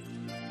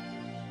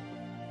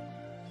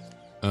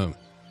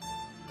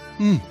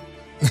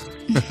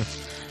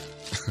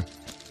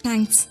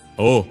 താങ്ക്സ്.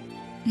 ഓ,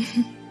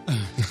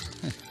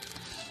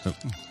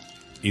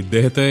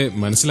 ഇദ്ദേഹത്തെ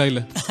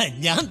മനസ്സിലായില്ല.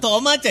 ഞാൻ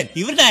തോമാച്ചൻ,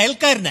 ഇവരുടെ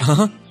അയൽക്കാരനാ.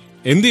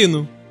 എന്ത്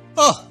ചെയ്യുന്നു?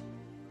 ഓ,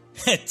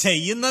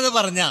 ചെയ്യുന്നത്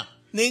പറഞ്ഞ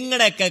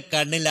നിങ്ങളുടെയൊക്കെ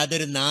കണ്ണിൽ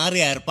അതൊരു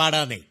നാറിയ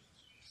ഏർപ്പാടാന്നേ.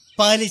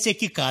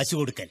 പലിശയ്ക്ക് കാശ്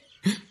കൊടുക്കൽ.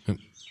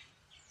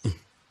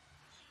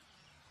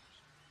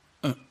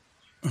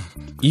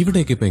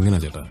 ഇവിടെയൊക്കെ ഇപ്പൊ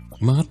എങ്ങനെയാ ചേട്ടാ?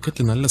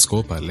 മാർക്കറ്റിൽ നല്ല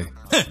സ്കോപ്പ് അല്ലേ?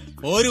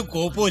 ഒരു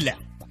കോപ്പുമില്ല.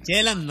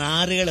 ചില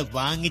നാറുകള്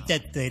വാങ്ങിച്ച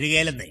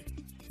തരുകയിലെന്നേ.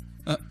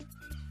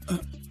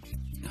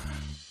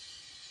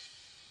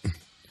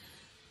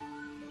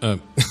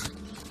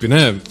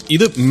 പിന്നെ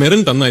ഇത്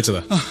മെറിൻ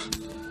തന്നയച്ചതാ.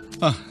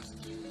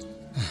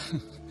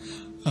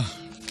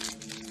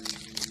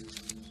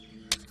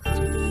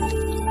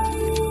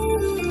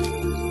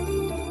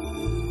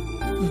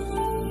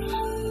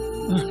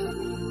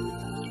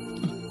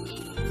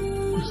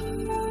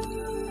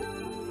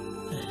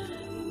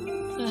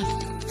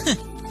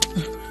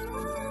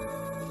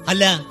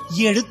 അല്ല, ഈ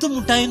എഴുത്തും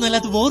മുട്ടായും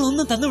അല്ലാതെ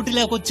വേറൊന്നും തന്നു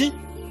വിട്ടില്ല കൊച്ച്?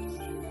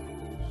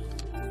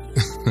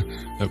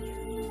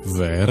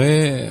 വേറെ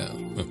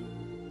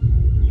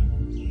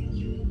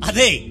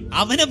അതെ,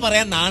 അവനെ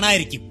പറയാൻ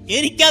നാണായിരിക്കും.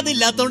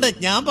 എനിക്കതില്ലാത്തോണ്ട്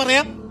ഞാൻ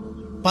പറയാം.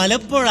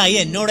 പലപ്പോഴായി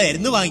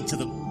എന്നോടായിരുന്നു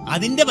വാങ്ങിച്ചതും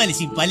അതിന്റെ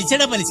പലിശയും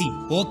പലിശയുടെ പലിശയും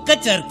ഒക്കെ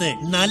ചേർത്ത്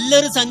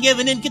നല്ലൊരു സംഖ്യ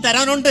ഇവന് എനിക്ക്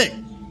തരാനുണ്ട്.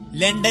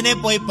 ലണ്ടനെ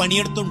പോയി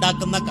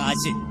പണിയെടുത്തുണ്ടാക്കുന്ന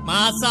കാശ്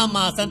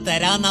മാസാമാസം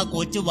തരാന്നാ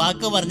കൊച്ചു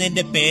വാക്ക്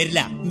പറഞ്ഞതിന്റെ പേരില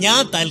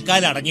ഞാൻ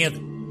തൽക്കാലം അടങ്ങിയത്.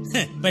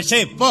 പക്ഷെ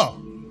ഇപ്പോ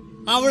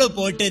അവള്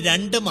പോയിട്ട്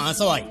 2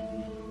 മാസമായി.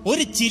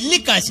 ഒരു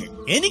ചില്ലിക്കാശ്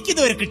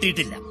എനിക്കിതുവരെ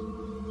കിട്ടിയിട്ടില്ല.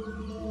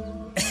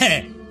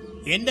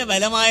 എന്റെ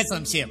ബലമായ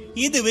സംശയം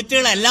ഇത്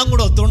വിറ്റുകളെല്ലാം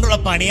കൂടെ ഒത്തുകൊണ്ടുള്ള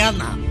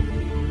പണിയാന്നാ.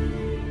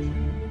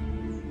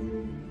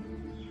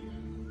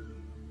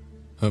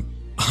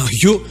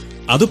 അയ്യോ,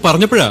 അത്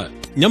പറഞ്ഞപ്പോഴാ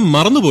ഞാൻ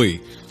മറന്നുപോയി.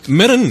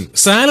 മെറിൻ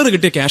സാലറി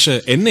കിട്ടിയ ക്യാഷ്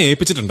എന്നെ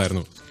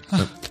ഏൽപ്പിച്ചിട്ടുണ്ടായിരുന്നു.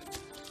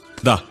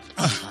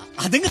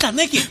 അതിങ്ങ്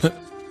തന്നേക്ക്.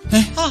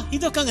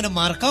 ഇതൊക്കെ അങ്ങനെ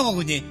മറക്കാമോ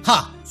കുഞ്ഞെ?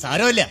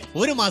 സാരമില്ല,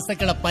 1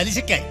 മാസത്തേക്കുള്ള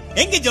പലിശക്കായി.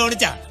 എങ്കിൽ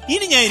ജോണിച്ച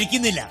ഇനി ഞാൻ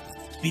ഇരിക്കുന്നില്ല.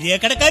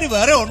 പിരിയക്കടക്കാര്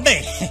വേറെ ഉണ്ടേ.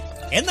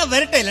 എന്നാ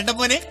വരട്ടെ ലണ്ടൻ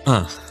മോനെ.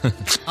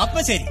 അപ്പൊ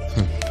ശരി.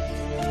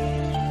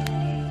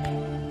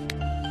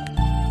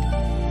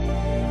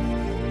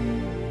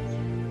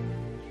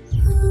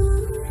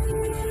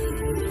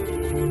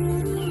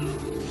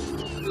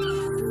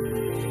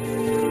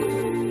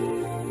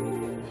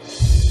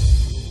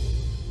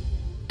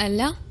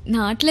 അല്ല,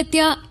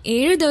 നാട്ടിലെത്തിയ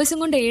 7 ദിവസം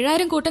കൊണ്ട്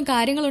 7000 കൂട്ടം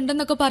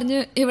കാര്യങ്ങളുണ്ടെന്നൊക്കെ പറഞ്ഞ്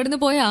ഇവിടുന്ന്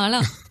പോയ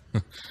ആളാ.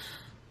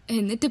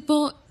 എന്നിട്ടിപ്പോ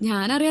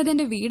ഞാനറിയാതെ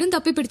എന്റെ വീടും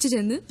തപ്പിപ്പിടിച്ചു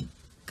ചെന്ന്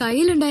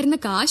കയ്യിലുണ്ടായിരുന്ന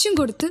കാശും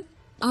കൊടുത്ത്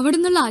അവിടെ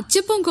നിന്നുള്ള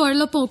അച്ചപ്പവും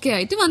കുഴലപ്പവും ഒക്കെ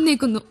ആയിട്ട്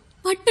വന്നേക്കുന്നു.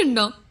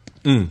 പട്ടുണ്ടോ?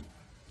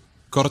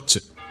 കുറച്ച്.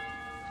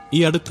 ഈ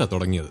അടുത്താ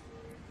തുടങ്ങിയത്.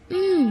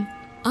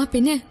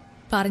 പിന്നെ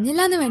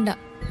പറഞ്ഞില്ലാന്ന് വേണ്ട,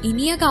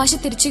 ഇനി ആ കാശ്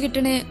തിരിച്ചു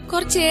കിട്ടണേ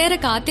കുറച്ചേറെ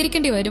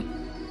കാത്തിരിക്കേണ്ടി വരും.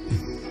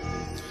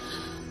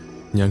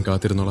 ഞാൻ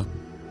കാത്തിരുന്നോളാം.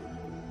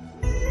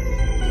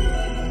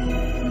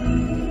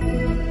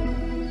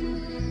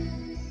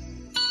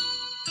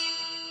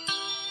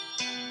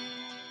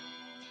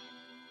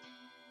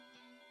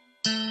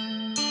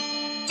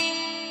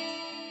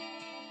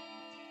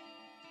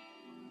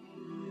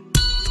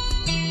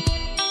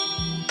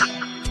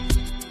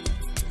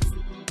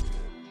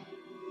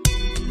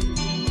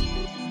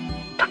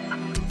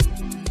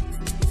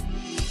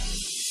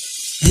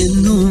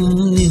 എന്നും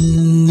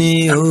നിന്നെ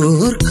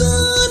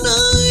ഓർക്കാനായുള്ളിൽ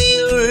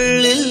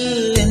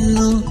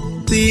എന്നും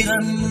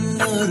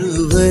പിറന്നൊരു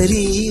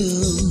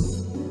വരിയോ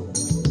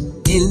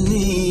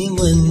എന്നീ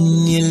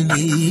മഞ്ഞിൽ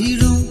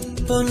വീഴും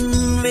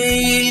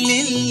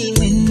പൊൻവേലിൽ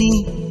മിന്നി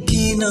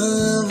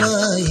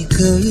കിനാവായി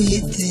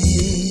കവിതേ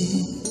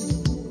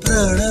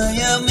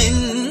പ്രണയമെന്നൊരു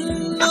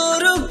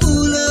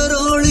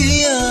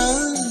പുലരൊളിയ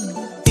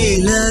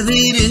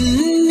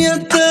ഇലവിരിഞ്ഞ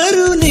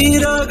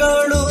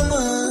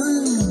തരുനിരകളുമാ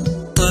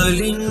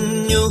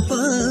അലിഞ്ഞു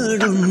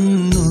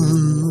പാടുന്നു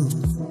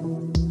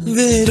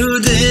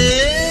വെറുതെ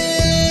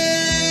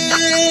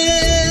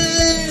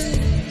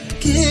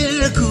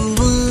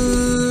കേൾക്കുവാൻ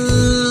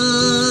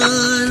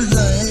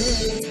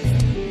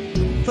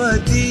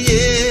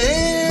പതിയെ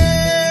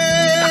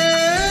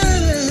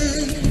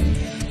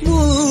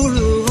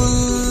മൂളുവാൻ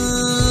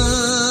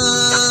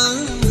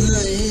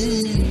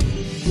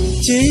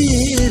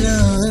ചേരാ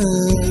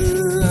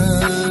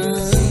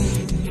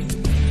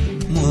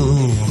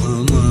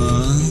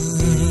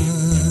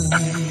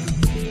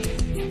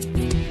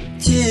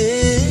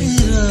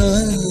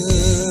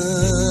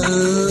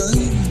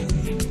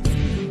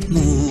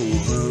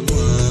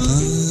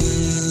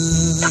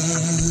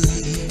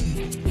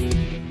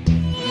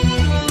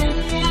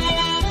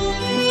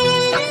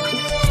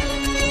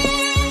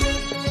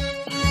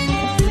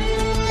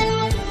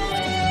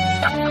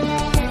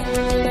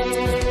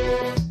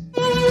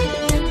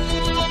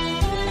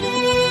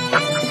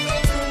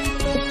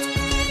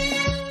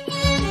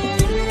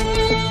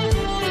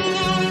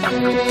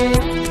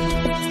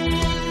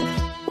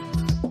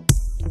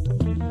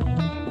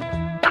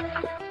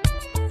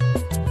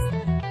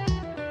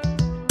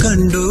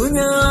കണ്ടു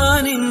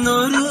ഞാൻ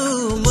ഇന്നൊരു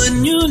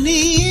മഞ്ഞു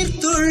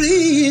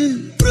നീർത്തുള്ളിയിൽ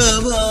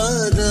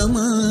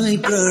പ്രഭാതമായി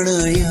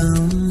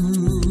പ്രണയം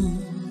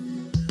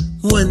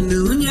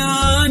വന്നു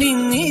ഞാൻ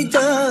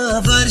ഇന്നിതാ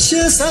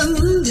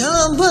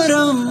വർഷസന്ധ്യാംബരം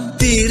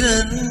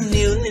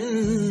തിരഞ്ഞു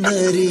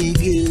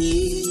നിന്നരികിൽ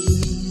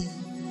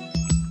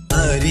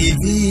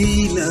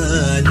അരികിൽ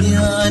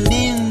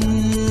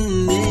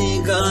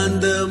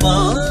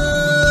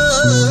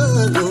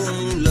ഞാനിന്നേകാന്തമാകും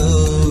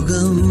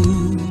ലോകം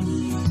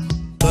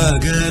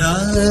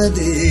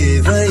പകരാതെ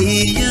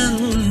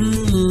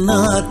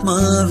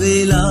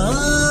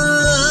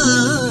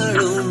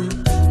വയ്യാത്മാവിലാടും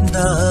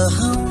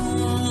ദാഹം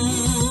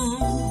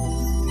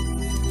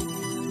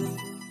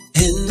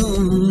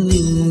എന്നും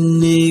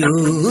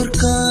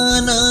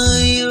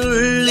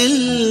നിന്നെയോർക്കാനായുള്ളിൽ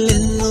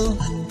എന്നു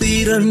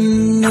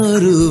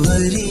പിറന്നൊരു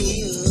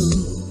വരിയോ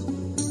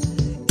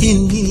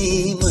ഇനി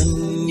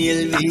മഞ്ഞിൽ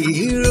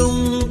വീഴും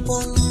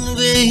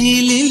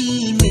പൊൻവെയിലിൽ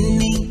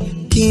മിന്നി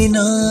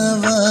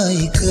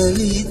കിനാവായി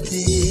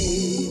കവിതേ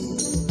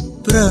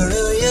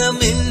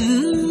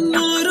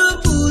പ്രണയമെന്നൊരു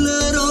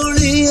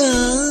പുലരൊളിയ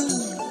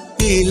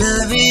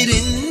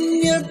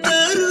ഇലവിരിഞ്ഞ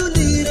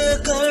തരുനിര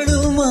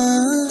കടുമാ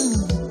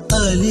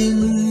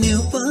അലിഞ്ഞു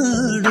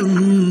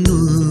പാടുന്നു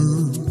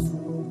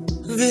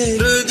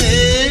വെറുതെ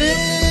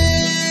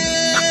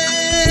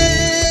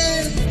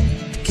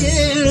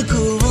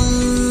കേൾക്കുവാൻ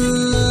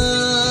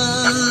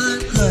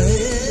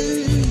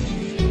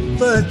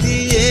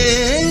പതിയെ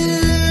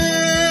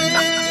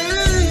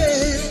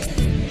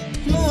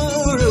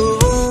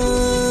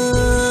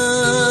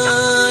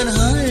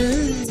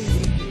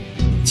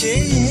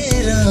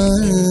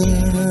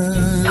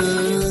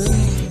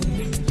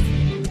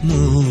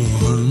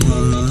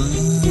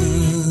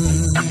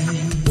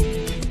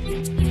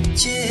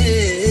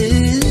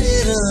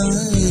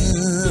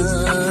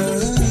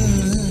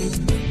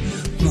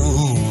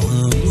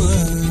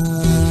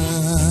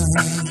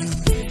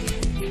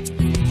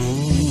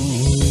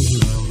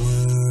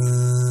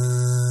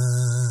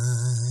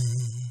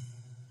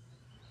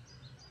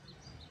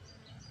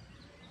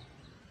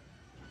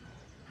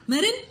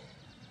മെറിൻ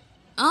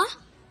ആ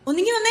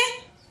ഒന്നിങ്ങി വന്നേ.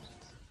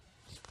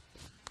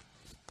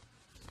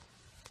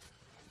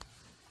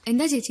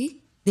 എന്താ ചേച്ചി?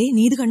 ദേ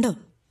നീ ഇത് കണ്ടോ?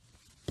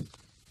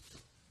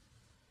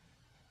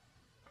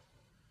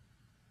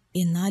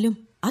 എന്നാലും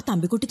ആ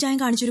തമ്പിക്കുട്ടി ചായം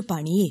കാണിച്ചൊരു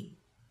പണിയേ.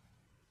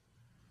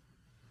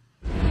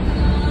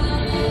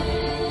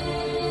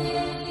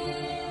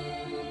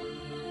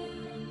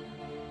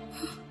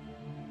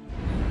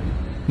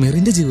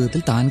 മെറിന്റെ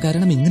ജീവിതത്തിൽ താൻ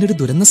കാരണം ഇങ്ങനൊരു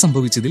ദുരന്തം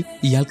സംഭവിച്ചതിൽ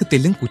ഇയാൾക്ക്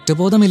തെല്ലും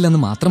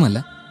കുറ്റബോധമില്ലെന്ന് മാത്രമല്ല,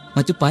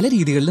 മറ്റു പല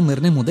രീതികളിലും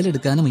മെറിനെ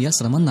മുതലെടുക്കാനും ഇയാൾ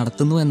ശ്രമം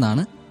നടത്തുന്നു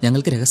എന്നാണ്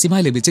ഞങ്ങൾക്ക്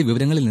രഹസ്യമായി ലഭിച്ച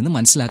വിവരങ്ങളിൽ നിന്ന്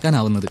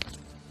മനസ്സിലാക്കാനാവുന്നത്.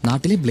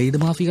 നാട്ടിലെ ബ്ലേഡ്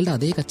മാഫിയകളുടെ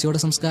അതേ കച്ചവട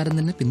സംസ്കാരം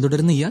തന്നെ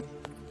പിന്തുടരുന്ന ഇയാൾ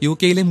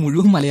UK-യിലെ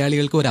മുഴുവൻ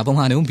മലയാളികൾക്ക് ഒരു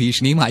അപമാനവും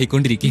ഭീഷണിയും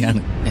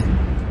ആയിക്കൊണ്ടിരിക്കുകയാണ്.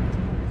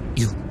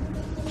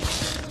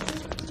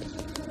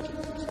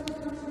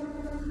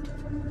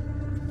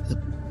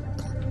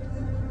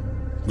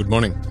 Good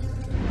morning.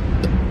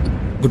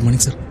 Good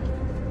morning sir.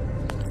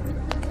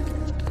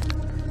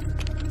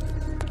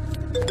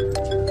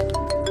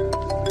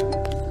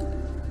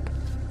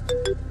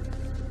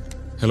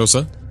 Hello,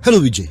 sir. Hello,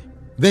 Vijay.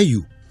 Where are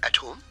you? At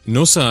home?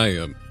 No, sir.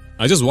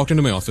 I just walked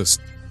into my office.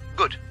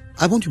 Good.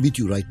 I want to meet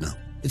you right now.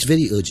 It's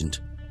very urgent.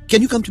 Can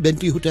you come to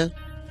Bentley Hotel?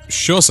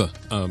 Sure, sir.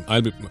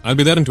 I'll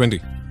be there in 20.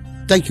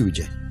 Thank you,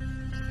 Vijay.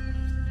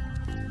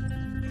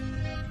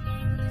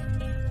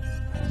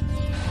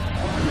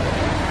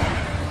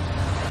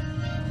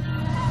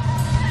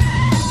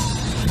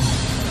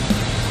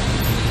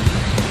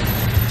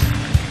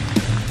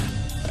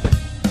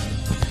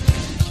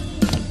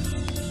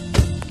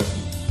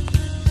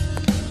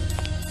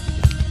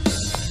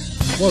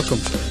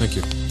 Welcome. Thank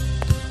you.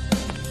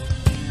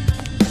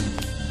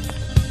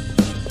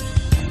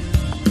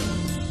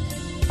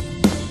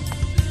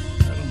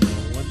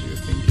 What do you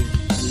think?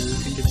 Do you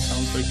think it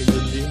sounds like a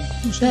good deal?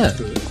 Yeah.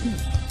 Good.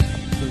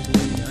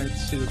 Because I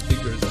see the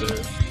figures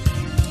there,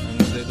 and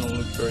they don't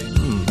look very.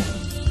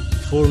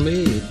 For me,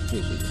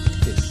 it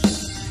is.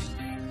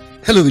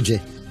 Hello, Vijay.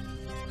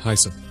 Hi,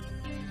 sir.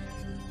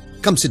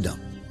 Come sit down.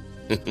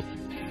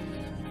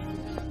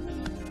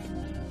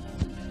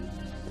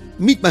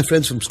 Meet my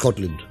friends from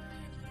Scotland.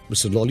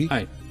 Mr. Lolly.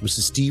 Hi.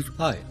 Mr. Steve.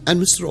 Hi. And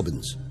Mr.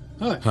 Robbins.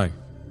 Hi. Hi.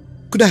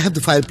 Could I have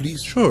the file,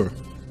 please? Sure.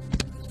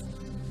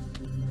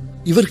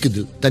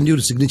 ഇവർക്കിതിൽ തന്റെ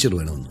ഒരു signature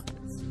വേണമെന്ന്.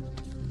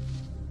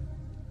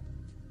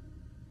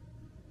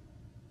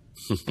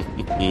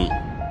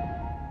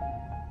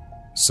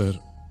 Sir,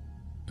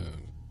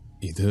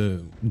 ഇത്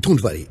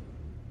don't worry.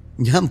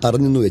 ഞാൻ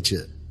പറഞ്ഞെന്ന് വെച്ച്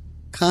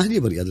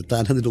കാര്യമറിയാതെ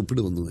താൻ അതിൽ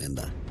ഒപ്പിടുമെന്ന് വേണ്ട.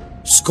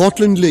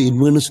 സ്കോട്ട്ലൻഡിലെ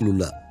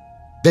ഇൻവേർണസിലുള്ള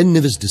ബെൻ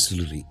നെവിസ്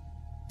ഡിസ്റ്റിലറി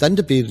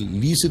തന്റെ പേരിൽ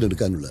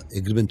ലീസിനെടുക്കാനുള്ള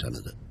എഗ്രിമെന്റ്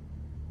ആണത്.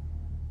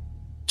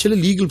 ചില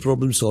ലീഗൽ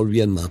പ്രോബ്ലം സോൾവ്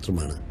ചെയ്യാൻ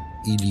മാത്രമാണ്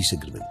ഈ ലീസ്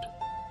എഗ്രിമെന്റ്.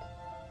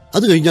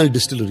 അത് കഴിഞ്ഞാൽ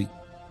ഡിസ്റ്റിലറി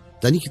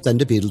തനിക്ക്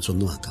തന്റെ പേരിൽ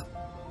സ്വന്തമാക്കാം.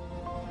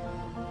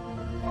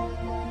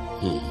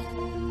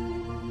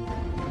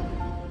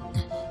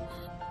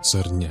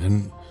 സർ, ഞാൻ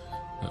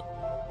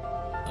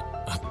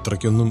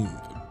അത്രയ്ക്കൊന്നും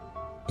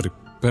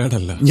പ്രിപ്പയർഡ്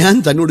അല്ല. ഞാൻ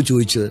തന്നോട്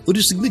ചോദിച്ചത് ഒരു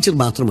സിഗ്നേച്ചർ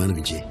മാത്രമാണ്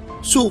Vijay.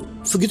 So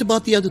forget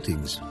about the other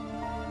things.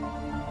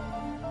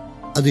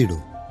 അതേടോ,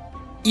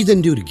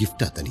 ഇതെന്റെ ഒരു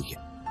ഗിഫ്റ്റാ തനിക്ക്.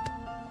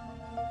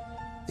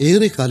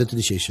 ഏറെ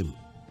കാലത്തിന് ശേഷം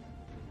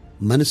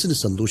മനസ്സിന്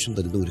സന്തോഷം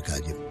തരുന്ന ഒരു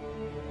കാര്യം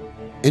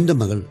എന്റെ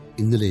മകൾ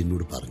ഇന്നലെ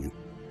എന്നോട് പറഞ്ഞു.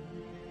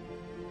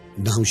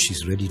 Now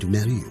she's ready to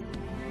marry you.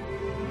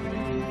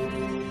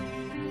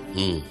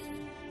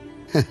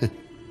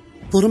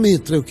 പുറമെ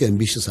എത്രയൊക്കെ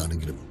അംബീഷ്യസ്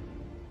ആണെങ്കിലും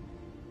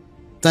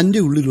തന്റെ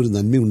ഉള്ളിൽ ഒരു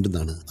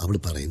നന്മയുണ്ടെന്നാണ് അവൾ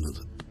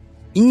പറയുന്നത്.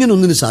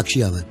 ഇങ്ങനൊന്നിന്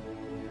സാക്ഷിയാവാൻ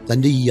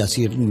തന്റെ ഈ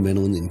അസിയേട്ടൻ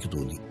വേണമെന്ന് എനിക്ക്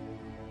തോന്നി.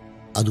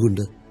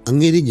 അതുകൊണ്ട്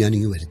അങ്ങേരെ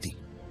ഞാനിങ്ങ് വരുത്തി.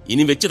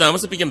 ഇനി വെച്ച്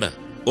താമസിപ്പിക്കണ്ട,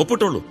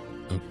 ഒപ്പിട്ടോളൂ.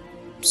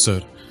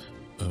 Sir,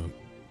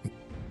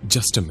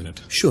 just A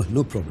minute. Sure,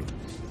 no problem.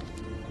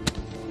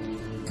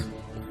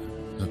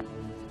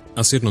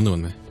 അസിയേട്ടൻ ഒന്ന്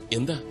വന്നേ.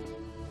 എന്താ?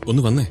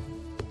 ഒന്ന് വന്നേ.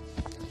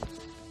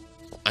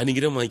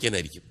 അനുഗ്രഹം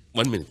വാങ്ങിക്കാനായിരിക്കും.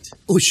 1 മിനിറ്റ്.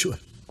 ഓ ഷുവർ.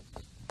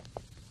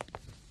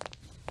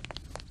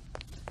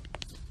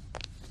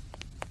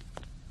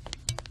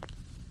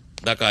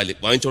 കാല്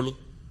വാങ്ങിച്ചോളൂ.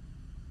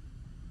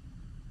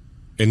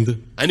 എന്ത്?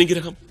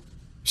 അനുഗ്രഹം.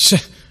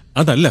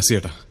 അതല്ല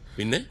അസിയേട്ടാ.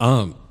 പിന്നെ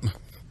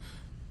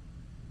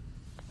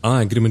ആ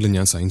അഗ്രിമെന്റിൽ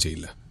ഞാൻ സൈൻ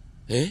ചെയ്യില്ല.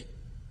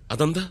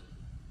 അതെന്താ?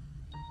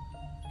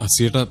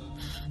 അസിയേട്ടാ,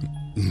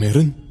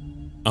 മെറിൻ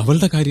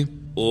അവളുടെ കാര്യം.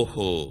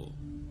 ഓഹോ,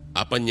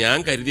 അപ്പൊ ഞാൻ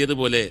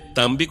കരുതിയതുപോലെ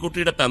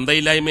തമ്പിക്കുട്ടിയുടെ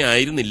തന്തയില്ലായ്മ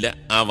ആയിരുന്നില്ല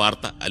ആ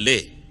വാർത്ത അല്ലേ?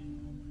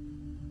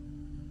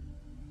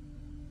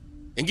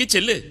 എങ്കിൽ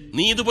ചെല്ല്,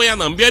 നീ ഇത് പോയി ആ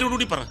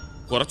നമ്പ്യാരോടുകൂടി പറ.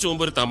 കുറച്ചു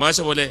മുമ്പ് ഒരു തമാശ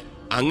പോലെ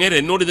അങ്ങേര്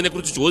എന്നോട്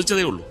ഇതിനെക്കുറിച്ച്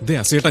ചോദിച്ചതേ ഉള്ളൂ.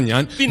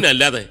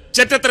 പിന്നല്ലാതെ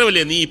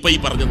ചെറ്റത്രവല്ലേ നീ ഇപ്പൊ ഈ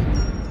പറഞ്ഞത്?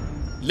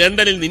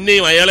 ലണ്ടനിൽ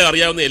നിന്നെയും അയാളെ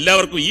അറിയാവുന്ന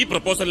എല്ലാവർക്കും ഈ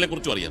പ്രപ്പോസലിനെ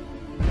കുറിച്ചും അറിയാം.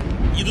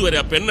 ഇതുവരെ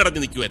ആ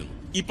പെണ്ണടഞ്ഞു നിൽക്കുമായിരുന്നു.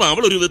 ഇപ്പൊ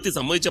അവൾ ഒരു വ്യക്തി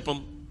സമ്മതിച്ചപ്പം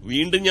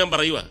വീണ്ടും ഞാൻ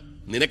പറയുക,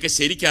 നിനക്ക്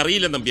ശരിക്കും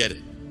അറിയില്ല നമ്പ്യാര്.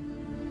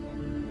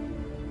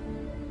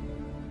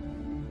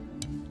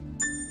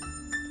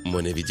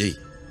 മോനെ വിജയ്,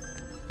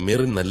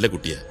 മെറിൻ നല്ല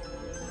കുട്ടിയാ.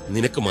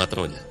 നിനക്ക്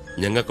മാത്രമല്ല,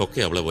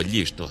 ഞങ്ങൾക്കൊക്കെ അവളെ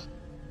വലിയ ഇഷ്ടമാണ്.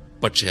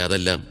 പക്ഷെ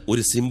അതെല്ലാം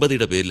ഒരു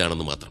സിമ്പതിയുടെ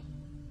പേരിലാണെന്ന് മാത്രം.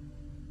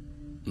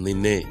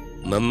 നിന്നെ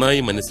നന്നായി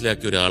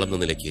മനസ്സിലാക്കിയ ഒരാളെന്ന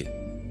നിലയ്ക്ക്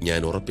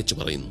ഞാൻ ഉറപ്പിച്ചു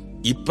പറയുന്നു,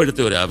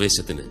 ഇപ്പോഴത്തെ ഒരു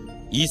ആവേശത്തിന്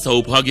ഈ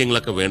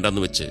സൗഭാഗ്യങ്ങളൊക്കെ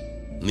വേണ്ടെന്ന് വെച്ച്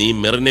നീ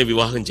മെറിനെ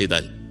വിവാഹം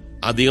ചെയ്താൽ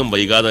അധികം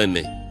വൈകാതെ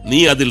തന്നെ നീ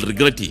അതിൽ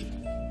റിഗ്രറ്റ് ചെയ്യും.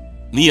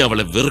 നീ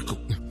അവളെ വെറുക്കും.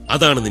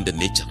 അതാണ് നിന്റെ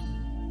നേച്ചർ.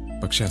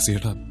 പക്ഷെ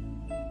അസിയേട്ടാ,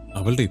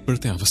 അവളുടെ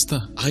ഇപ്പോഴത്തെ അവസ്ഥ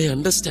ഐ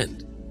അണ്ടർസ്റ്റാൻഡ്.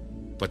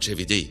 പക്ഷെ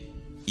വിജയ്,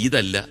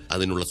 ഇതല്ല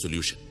അതിനുള്ള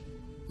സൊല്യൂഷൻ.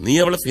 നീ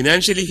അവളെ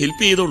ഫിനാൻഷ്യലി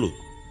ഹെൽപ്പ് ചെയ്തോളൂ.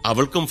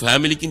 അവൾക്കും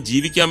ഫാമിലിക്കും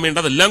ജീവിക്കാൻ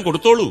വേണ്ടതെല്ലാം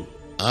കൊടുത്തോളൂ.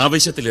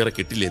 ആവശ്യത്തിലേറെ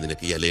കിട്ടില്ലേ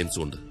നിനക്ക് ഈ അലയൻസ്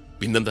കൊണ്ട്?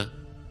 പിന്നെന്താ?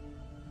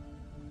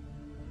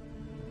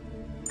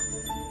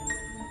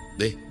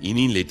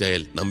 ഇനിയും ലേറ്റ്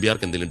ആയാൽ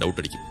നമ്പ്യാർക്ക് എന്തെങ്കിലും ഡൗട്ട്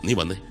അടിക്കും. നീ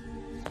വന്നേ.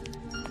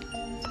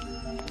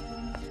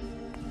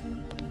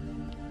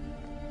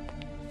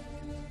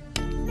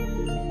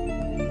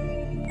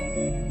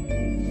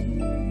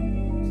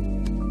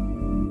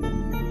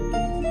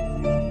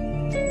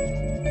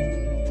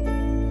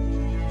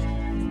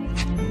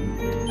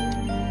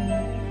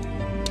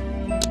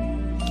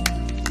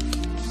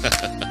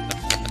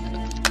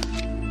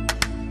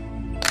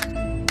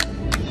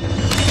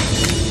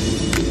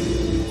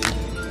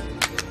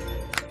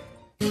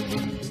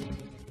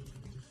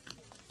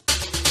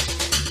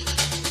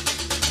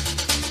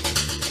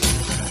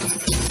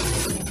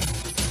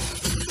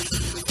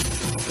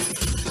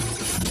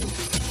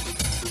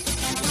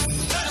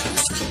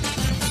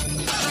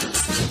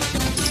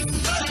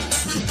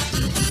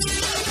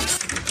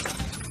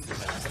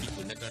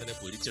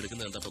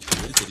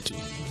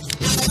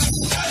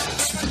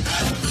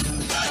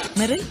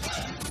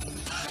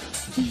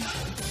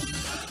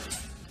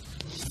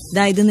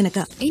 ഇത്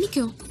നിനക്കാ.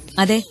 എനിക്കോ?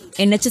 അതെ,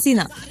 NHS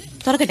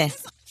തുറക്കട്ടെ.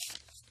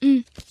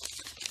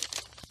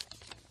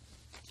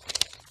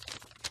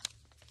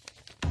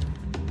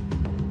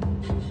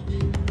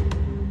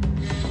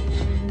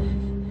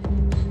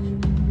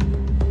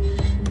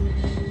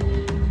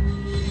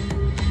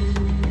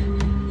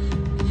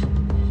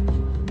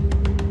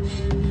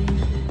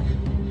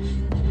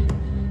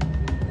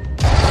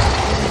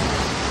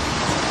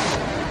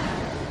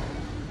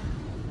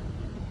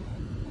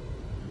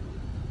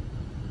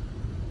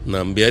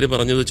 നമ്പ്യാര്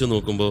പറഞ്ഞത് വെച്ച്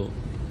നോക്കുമ്പോ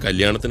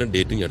കല്യാണത്തിന്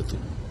ഡേറ്റിംഗ് എടുത്തു.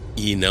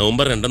 ഈ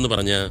നവംബർ 2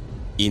 പറഞ്ഞാ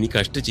ഇനി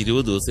കഷ്ടിച്ച്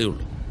 20 ദിവസമേ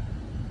ഉള്ളൂ.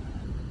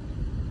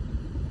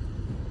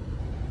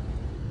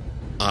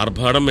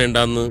 ആർഭാടം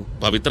വേണ്ടാന്ന്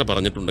പവിത്ര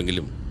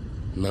പറഞ്ഞിട്ടുണ്ടെങ്കിലും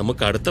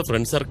നമുക്ക് അടുത്ത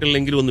ഫ്രണ്ട്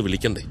സർക്കിളിലെങ്കിലും ഒന്ന്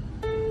വിളിക്കണ്ടേ?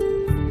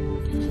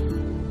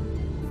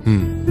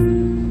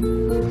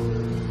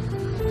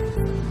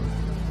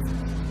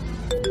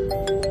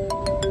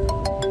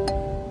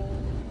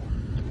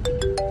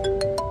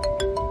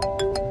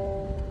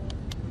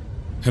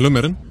 ഹലോ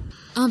മെറിൻ.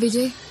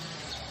 വിജയ്,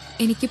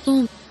 എനിക്കിപ്പോ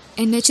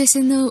NHS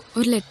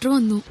ഒരു ലെറ്റർ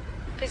വന്നു.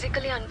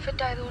 ഫിസിക്കലി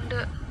അൺഫിറ്റ് ആയതുകൊണ്ട്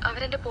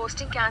അവരെന്റെ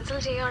പോസ്റ്റിംഗ് ക്യാൻസൽ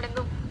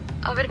ചെയ്യുകയാണെന്നും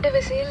അവരുടെ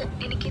വിസയിൽ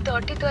എനിക്ക്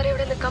 30th വരെ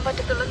ഇവിടെ നിൽക്കാൻ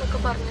പറ്റത്തുള്ളൂ എന്നൊക്കെ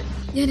പറഞ്ഞു.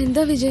 ഞാൻ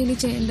എന്താ വിജയ് ഇനി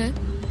ചെയ്യണ്ടേ?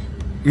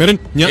 മെറിൻ,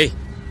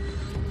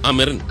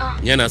 മെറിൻ,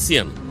 ഞാൻ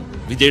അസിയാണ്,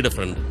 വിജയുടെ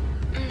ഫ്രണ്ട്.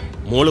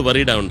 മോള്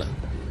വറീഡാവണ്ട.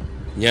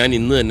 ഞാൻ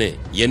ഇന്ന് തന്നെ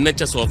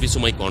NHS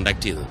ഓഫീസുമായി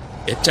കോണ്ടാക്ട് ചെയ്ത്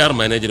HR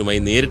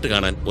മാനേജറുമായി നേരിട്ട്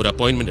കാണാൻ ഒരു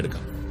അപ്പോയിന്റ്മെന്റ്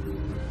എടുക്കാം.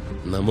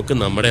 നമുക്ക്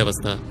നമ്മുടെ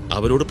അവസ്ഥ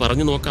അവരോട്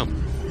പറഞ്ഞു നോക്കാം.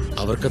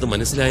 അവർക്കത്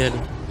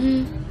മനസ്സിലായാലും.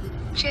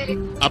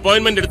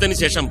 അപ്പോയിന്റ്മെന്റ് എടുത്തതിന്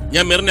ശേഷം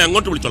ഞാൻ മെറിനെ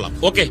അങ്ങോട്ട് വിളിച്ചോളാം.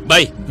 Okay,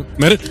 by.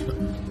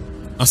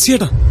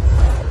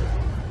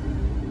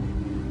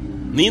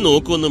 നീ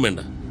നോക്കുവൊന്നും വേണ്ട.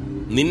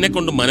 നിന്നെ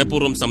കൊണ്ട്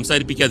മനഃപൂർവ്വം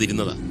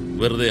സംസാരിപ്പിക്കാതിരുന്നതാ.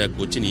 വെറുതെ ആ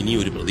കൊച്ചിന്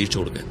ഇനിയും ഒരു പ്രതീക്ഷ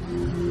കൊടുക്കാൻ.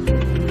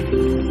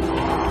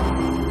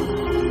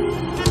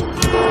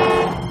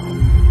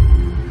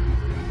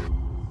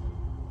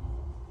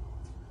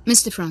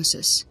 Mr.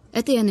 Francis,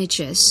 at the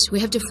NHS, we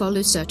have to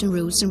follow certain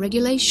rules and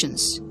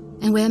regulations,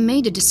 and we have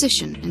made a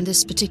decision in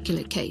this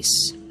particular case.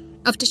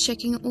 After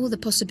checking all the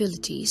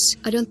possibilities,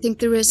 I don't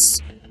think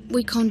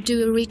we can't do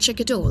a recheck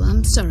at all.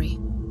 I'm sorry.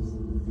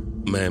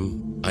 Ma'am,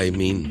 I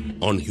mean,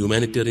 on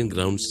humanitarian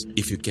grounds,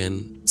 if you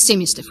can... See,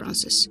 Mr.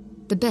 Francis,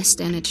 the best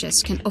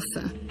NHS can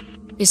offer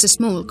is a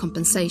small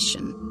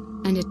compensation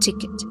and a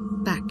ticket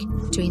back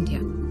to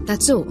India.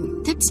 That's all.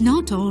 That's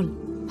not all.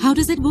 How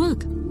does it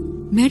work?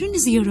 Meron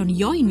is here on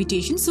your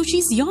invitation, so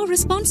she's your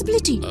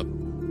responsibility.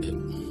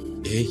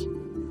 Hey.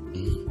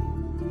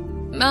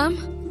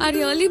 Ma'am, I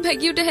really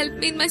beg you to help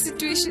me in my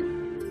situation.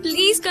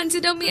 Please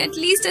consider me at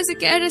least as a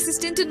care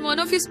assistant in one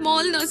of your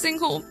small nursing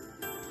home.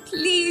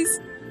 Please.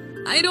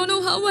 I don't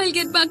know how I'll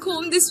get back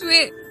home this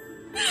way.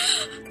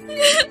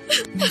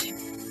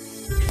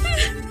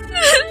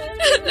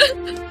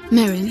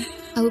 Meron,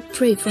 I will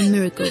pray for a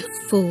miracle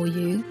for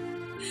you.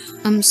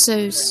 I'm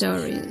so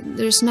sorry.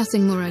 There's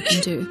nothing more I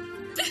can do.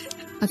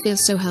 I feel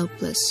so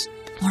helpless.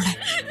 Mola,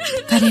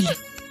 karelle.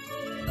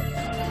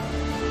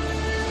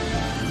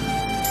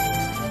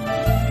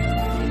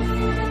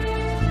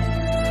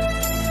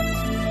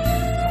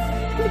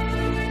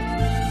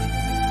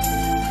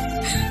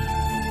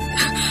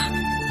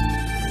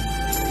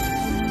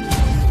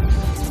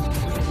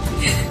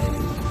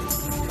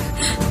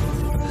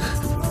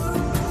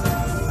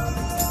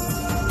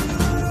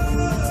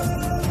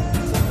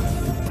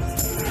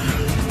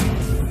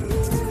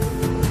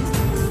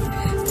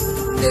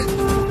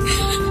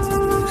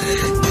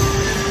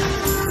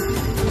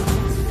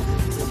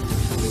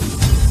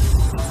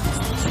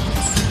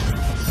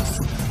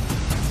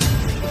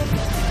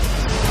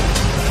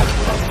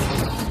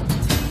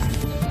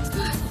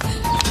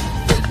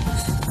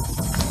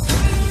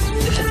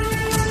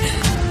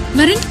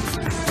 Meron?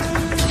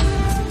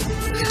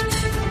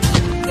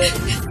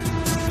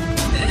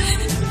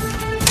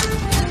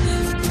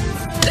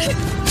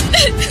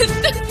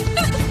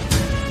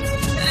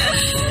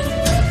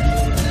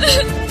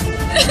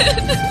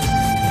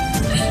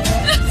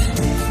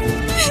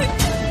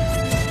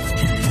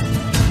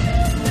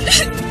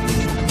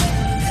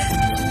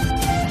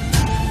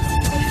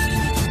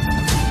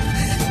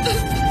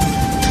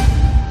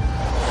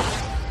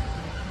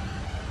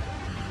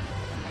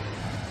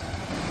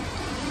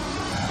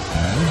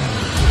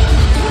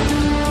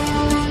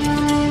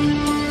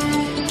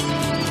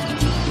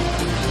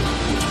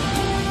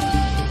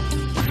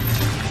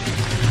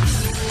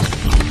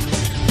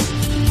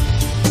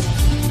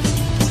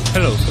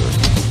 Hello,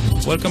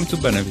 sir. Welcome to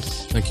Benavis.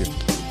 Thank you.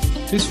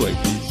 This way,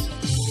 please.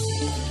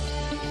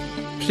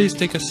 Please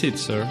take a seat,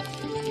 sir.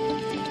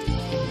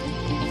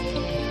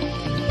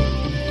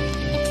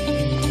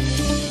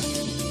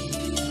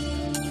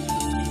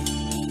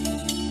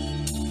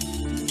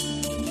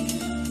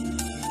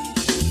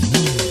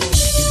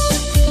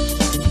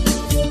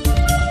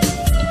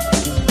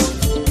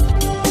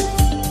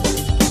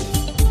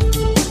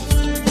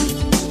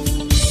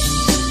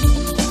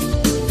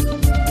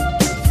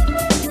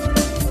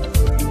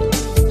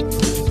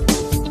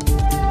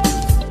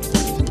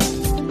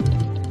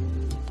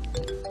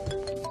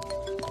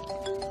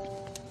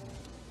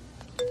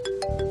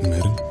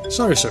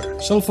 Sorry, sir.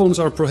 Cell phones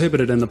are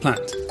prohibited in the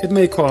plant. It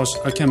may cause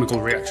a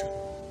chemical reaction.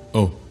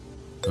 Oh,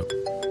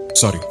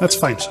 sorry. That's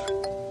fine, sir.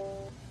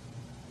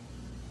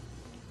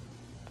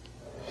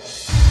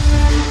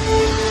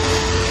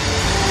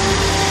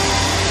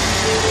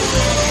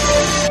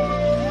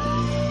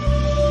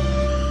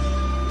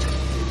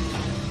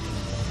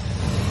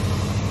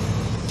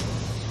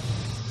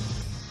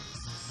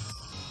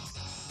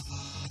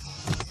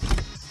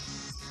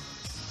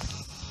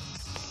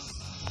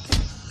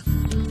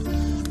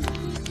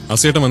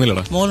 അസേട്ടൻ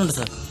വന്നില്ലടാ. മോളുണ്ട്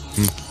sir.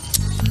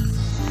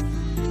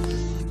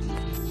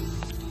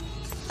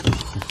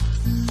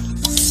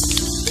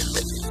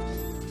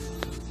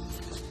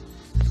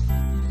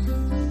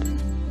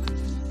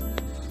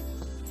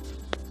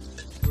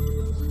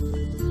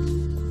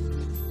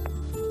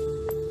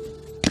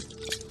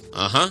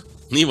 ആഹാ,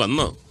 നീ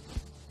വന്നോ?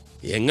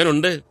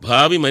 എങ്ങനുണ്ട്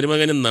ഭാവി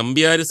മരുമകന്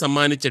നമ്പ്യാര്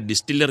സമ്മാനിച്ച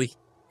ഡിസ്റ്റില്ലറി?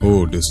 ഓ,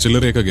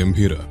 ഡിസ്റ്റില്ലറിയൊക്കെ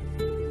ഗംഭീര.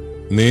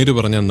 നേര്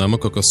പറഞ്ഞാൽ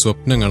നമുക്കൊക്കെ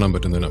സ്വപ്നം കാണാൻ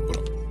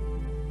പറ്റുന്നതിനപ്പുറം.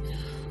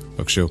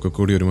 പക്ഷെ ഒക്കെ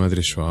കൂടി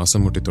ഒരുമാതിരി ശ്വാസം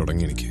മുട്ടി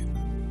തുടങ്ങി എനിക്ക്.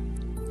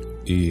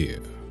 ഈ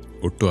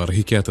ഒട്ടും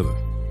അർഹിക്കാത്തത്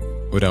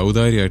ഒരു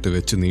ഔദാരിയായിട്ട്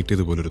വെച്ച്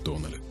നീട്ടിയതുപോലൊരു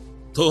തോന്നല്.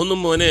 തോന്നും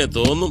മോനെ,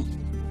 തോന്നും.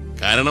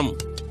 കാരണം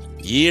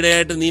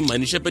ഈയിടെയായിട്ട് നീ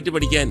മനുഷ്യപ്പറ്റി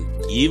പഠിക്കാൻ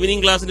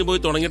ഈവനിങ് ക്ലാസ്സിന്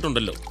പോയി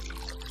തുടങ്ങിയിട്ടുണ്ടല്ലോ.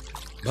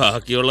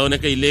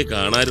 ബാക്കിയുള്ളവനൊക്കെ ഇല്ലേ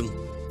കാണായിരുന്നു.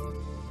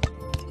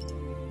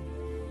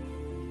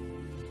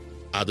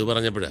 അത്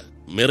പറഞ്ഞപ്പോഴാ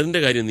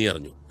മെറിന്റെ കാര്യം നീ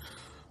അറിഞ്ഞു?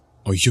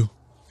 അയ്യോ,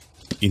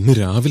 ഇന്ന്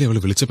രാവിലെ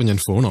അവള് വിളിച്ചപ്പോ ഞാൻ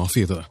ഫോൺ ഓഫ്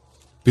ചെയ്തതാ.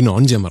 പിന്നെ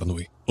ഓൺ ചെയ്യാൻ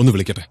മറന്നുപോയി. ഒന്ന്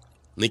വിളിക്കട്ടെ?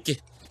 നിക്ക്,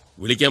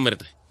 വിളിക്കാൻ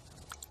വരട്ടെ.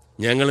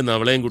 ഞങ്ങൾ ഇന്ന്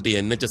അവളെയും കൂട്ടി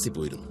NHS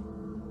പോയിരുന്നു.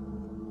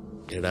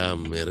 എടാ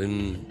മെറിൻ,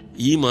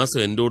 ഈ മാസം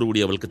എന്നോടുകൂടി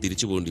അവൾക്ക്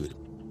തിരിച്ചു പോകേണ്ടി വരും.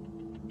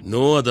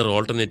 No other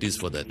alternatives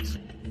for that.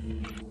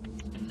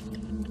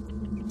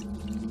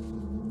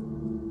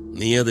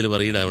 നീ അതിൽ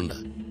പറയിടാവണ്ട.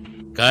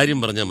 കാര്യം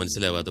പറഞ്ഞാൽ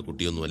മനസ്സിലാവാത്ത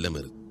കുട്ടിയൊന്നുമല്ല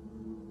മെറിൻ.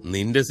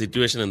 നിന്റെ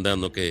സിറ്റുവേഷൻ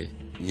എന്താന്നൊക്കെ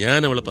ഞാൻ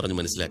അവളെ പറഞ്ഞ്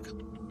മനസ്സിലാക്കാം.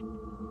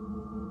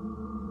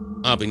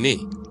 പിന്നെ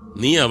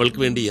നീ അവൾക്ക്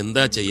വേണ്ടി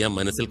എന്താ ചെയ്യാൻ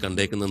മനസ്സിൽ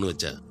കണ്ടേക്കുന്നെന്ന്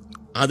വെച്ചാ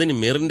അതിന്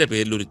മെറിന്റെ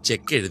പേരിൽ ഒരു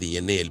ചെക്ക് എഴുതി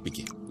എന്നെ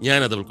ഏൽപ്പിക്കുക. ഞാൻ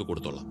അത് അവൾക്ക്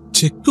കൊടുത്തോളാം.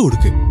 ചെക്ക്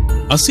കൊടുക്ക്?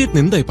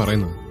 അസീറ്റിന് എന്തായി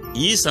പറയുന്നത്?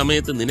 ഈ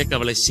സമയത്ത് നിനക്ക്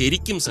അവളെ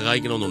ശരിക്കും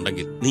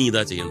സഹായിക്കണമെന്നുണ്ടെങ്കിൽ നീ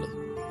ഇതാ ചെയ്യേണ്ടത്.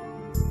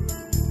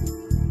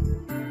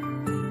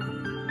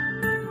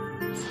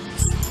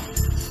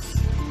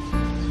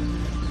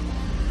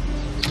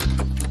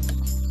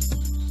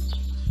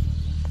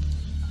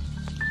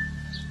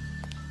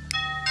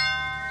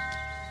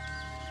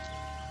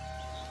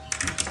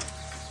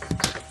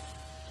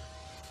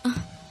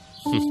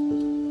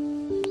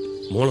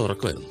 മോൾ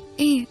ഉറക്കമായിരുന്നു?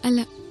 അല്ല.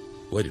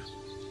 വരൂ.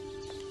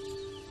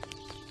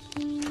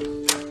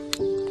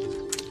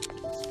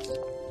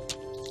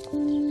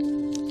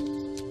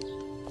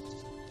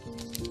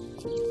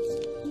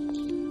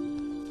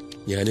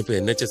 ഞാനിപ്പോ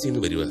NHS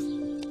വരുക.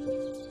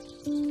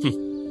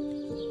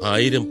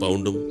 1000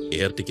 പൗണ്ടും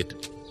എയർ ടിക്കറ്റ്.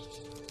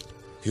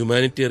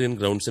 ഹ്യൂമാനിറ്റേറിയൻ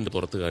ഗ്രൗണ്ട്സിന്റെ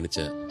പുറത്ത് കാണിച്ച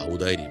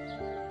ഔദാര്യം.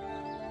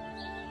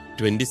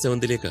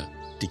 27ലേക്കാ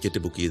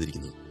ടിക്കറ്റ് ബുക്ക്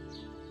ചെയ്തിരിക്കുന്നത്.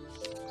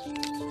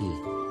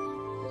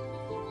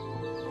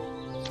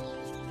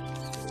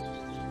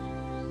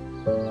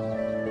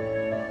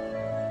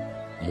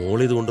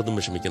 മോളിതുകൊണ്ടൊന്നും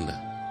വിഷമിക്കണ്ട.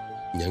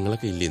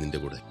 ഞങ്ങളൊക്കെ ഇല്ലേ നിന്റെ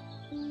കൂടെ.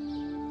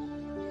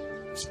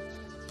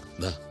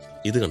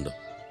 ഇത് കണ്ടോ?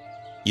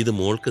 ഇത്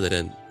മോൾക്ക്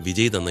തരാൻ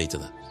വിജയ്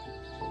തന്നയച്ചതാ.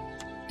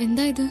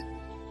 എന്താ ഇത്?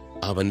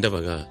 അവന്റെ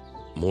വക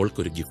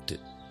മോൾക്കൊരു ഗിഫ്റ്റ്.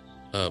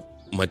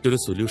 മറ്റൊരു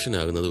സൊല്യൂഷൻ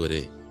ആകുന്നത്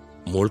വരെ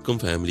മോൾക്കും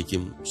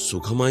ഫാമിലിക്കും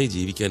സുഖമായി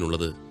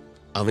ജീവിക്കാനുള്ളത്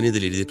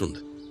അവനിതിൽ എഴുതിയിട്ടുണ്ട്.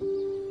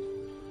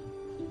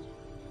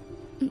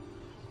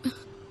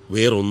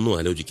 വേറൊന്നും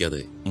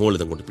ആലോചിക്കാതെ മോൾ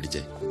ഇതങ്ങോട്ട്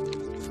പിടിച്ചേ.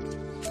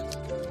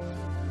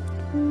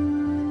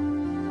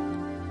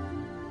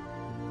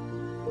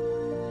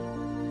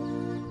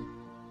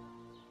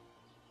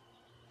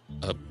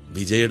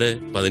 വിജയുടെ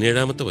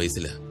 17ാമത്തെ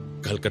വയസ്സിലാ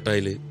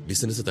കൽക്കട്ടയില്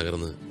ബിസിനസ്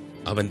തകർന്ന്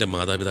അവന്റെ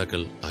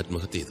മാതാപിതാക്കൾ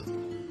ആത്മഹത്യ ചെയ്തു.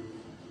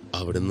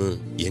 അവിടുന്ന്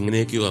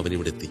എങ്ങനെയൊക്കെയോ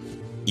അവനിവിടെ എത്തി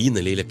ഈ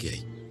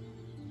നിലയിലൊക്കെയായി.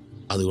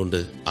 അതുകൊണ്ട്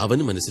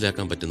അവന്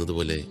മനസ്സിലാക്കാൻ പറ്റുന്നത്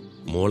പോലെ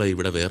മോളെ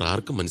ഇവിടെ വേറെ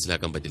ആർക്കും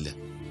മനസ്സിലാക്കാൻ പറ്റില്ല.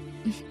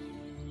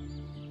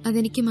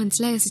 അതെനിക്ക്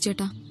മനസ്സിലായി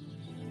ചേട്ടാ.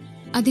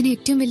 അതിന്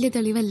ഏറ്റവും വലിയ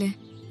തെളിവല്ലേ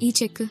ഈ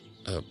ചെക്ക്?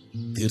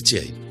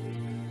 തീർച്ചയായും.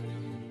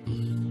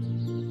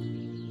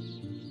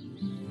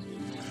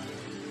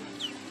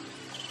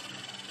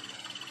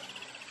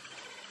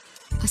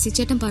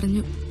 അസിച്ചേട്ടൻ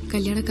പറഞ്ഞു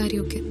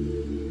കല്യാണക്കാരിയൊക്കെ.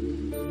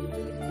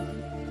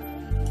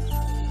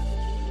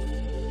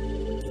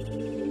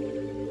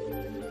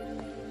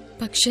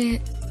 പക്ഷേ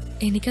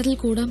എനിക്കതിൽ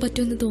കൂടാൻ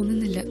പറ്റുമെന്ന്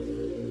തോന്നുന്നില്ല.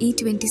 ഈ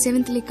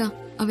 27ലേക്കാ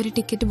അവര്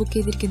ടിക്കറ്റ് ബുക്ക്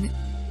ചെയ്തിരിക്കുന്നത്.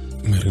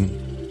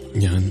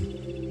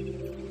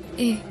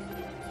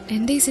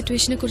 എന്റെ ഈ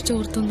സിറ്റുവേഷനെ കുറിച്ച്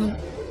ഓർത്തൊന്നും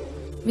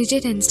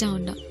വിജയ് ടെൻസ്ഡ്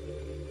ആവണ്ട.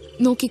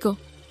 നോക്കിക്കോ,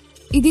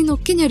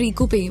 ഇതിന്നൊക്കെ ഞാൻ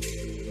റീകൂപ്പ് ചെയ്യും.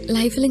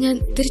 ലൈഫിൽ ഞാൻ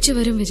തിരിച്ചു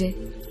വരും വിജയ്.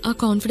 ആ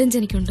കോൺഫിഡൻസ്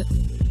എനിക്കുണ്ട്.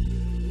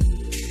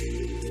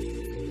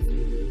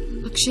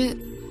 പക്ഷെ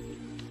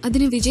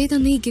അതിന് വിജയ്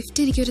തന്ന ഈ ഗിഫ്റ്റ്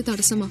എനിക്കൊരു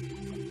തടസ്സമാ.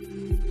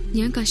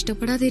 ഞാൻ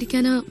കഷ്ടപ്പെടാതെ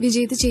ഇരിക്കാനാ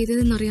വിജയ് ഇത്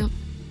ചെയ്തതെന്നറിയാം.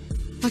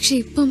 പക്ഷെ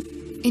ഇപ്പം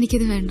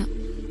എനിക്കിത് വേണ്ട.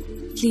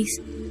 പ്ലീസ്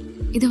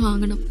ഇത്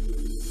വാങ്ങണം.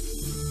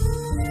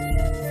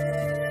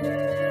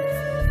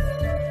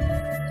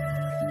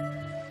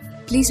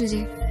 പ്ലീസ്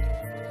വിജയ്.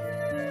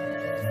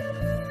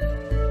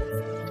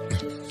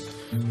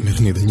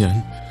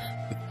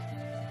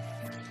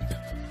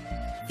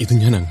 ഇത്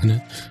ഞാൻ അങ്ങനെ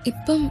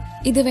ഇപ്പം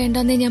ഇത്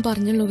വേണ്ടെന്നേ ഞാൻ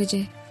പറഞ്ഞുള്ളൂ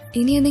വിജയ്.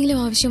 ഇനി എന്തെങ്കിലും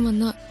ആവശ്യം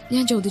വന്നാ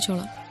ഞാൻ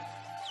ചോദിച്ചോളാം.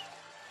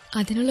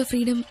 അതിനുള്ള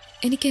ഫ്രീഡം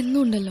എനിക്ക് എന്നും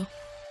ഉണ്ടല്ലോ.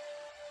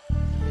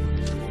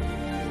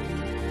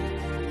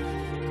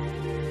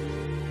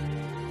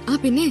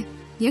 പിന്നെ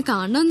ഞാൻ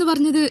കാണണമെന്ന്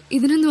പറഞ്ഞത്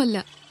ഇതിനൊന്നുമല്ല.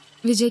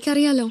 വിജയ്ക്ക്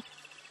അറിയാലോ,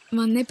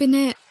 വന്നേ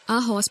പിന്നെ ആ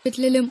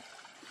ഹോസ്പിറ്റലിലും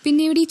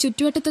പിന്നെ ഇവിടെ ഈ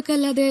ചുറ്റുവട്ടത്തൊക്കെ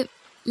അല്ലാതെ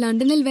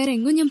ലണ്ടനിൽ വേറെ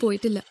എങ്ങും ഞാൻ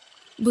പോയിട്ടില്ല.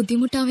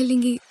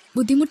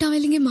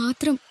 ബുദ്ധിമുട്ടാവില്ലെങ്കിൽ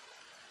മാത്രം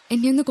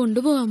എന്നെ ഒന്ന്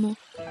കൊണ്ടുപോകാമോ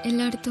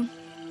എല്ലായിടത്തും?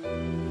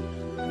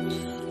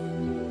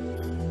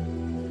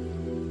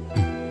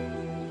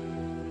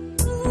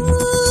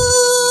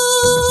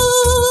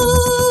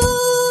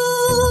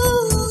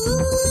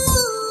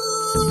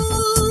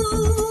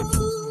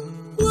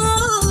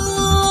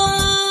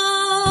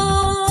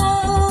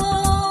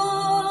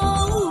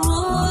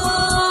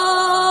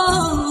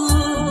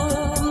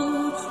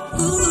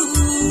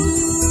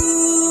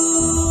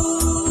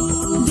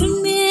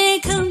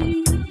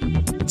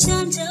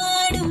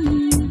 ചാഞ്ചാടും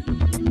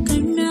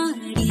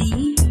കണ്ണാടിയിൽ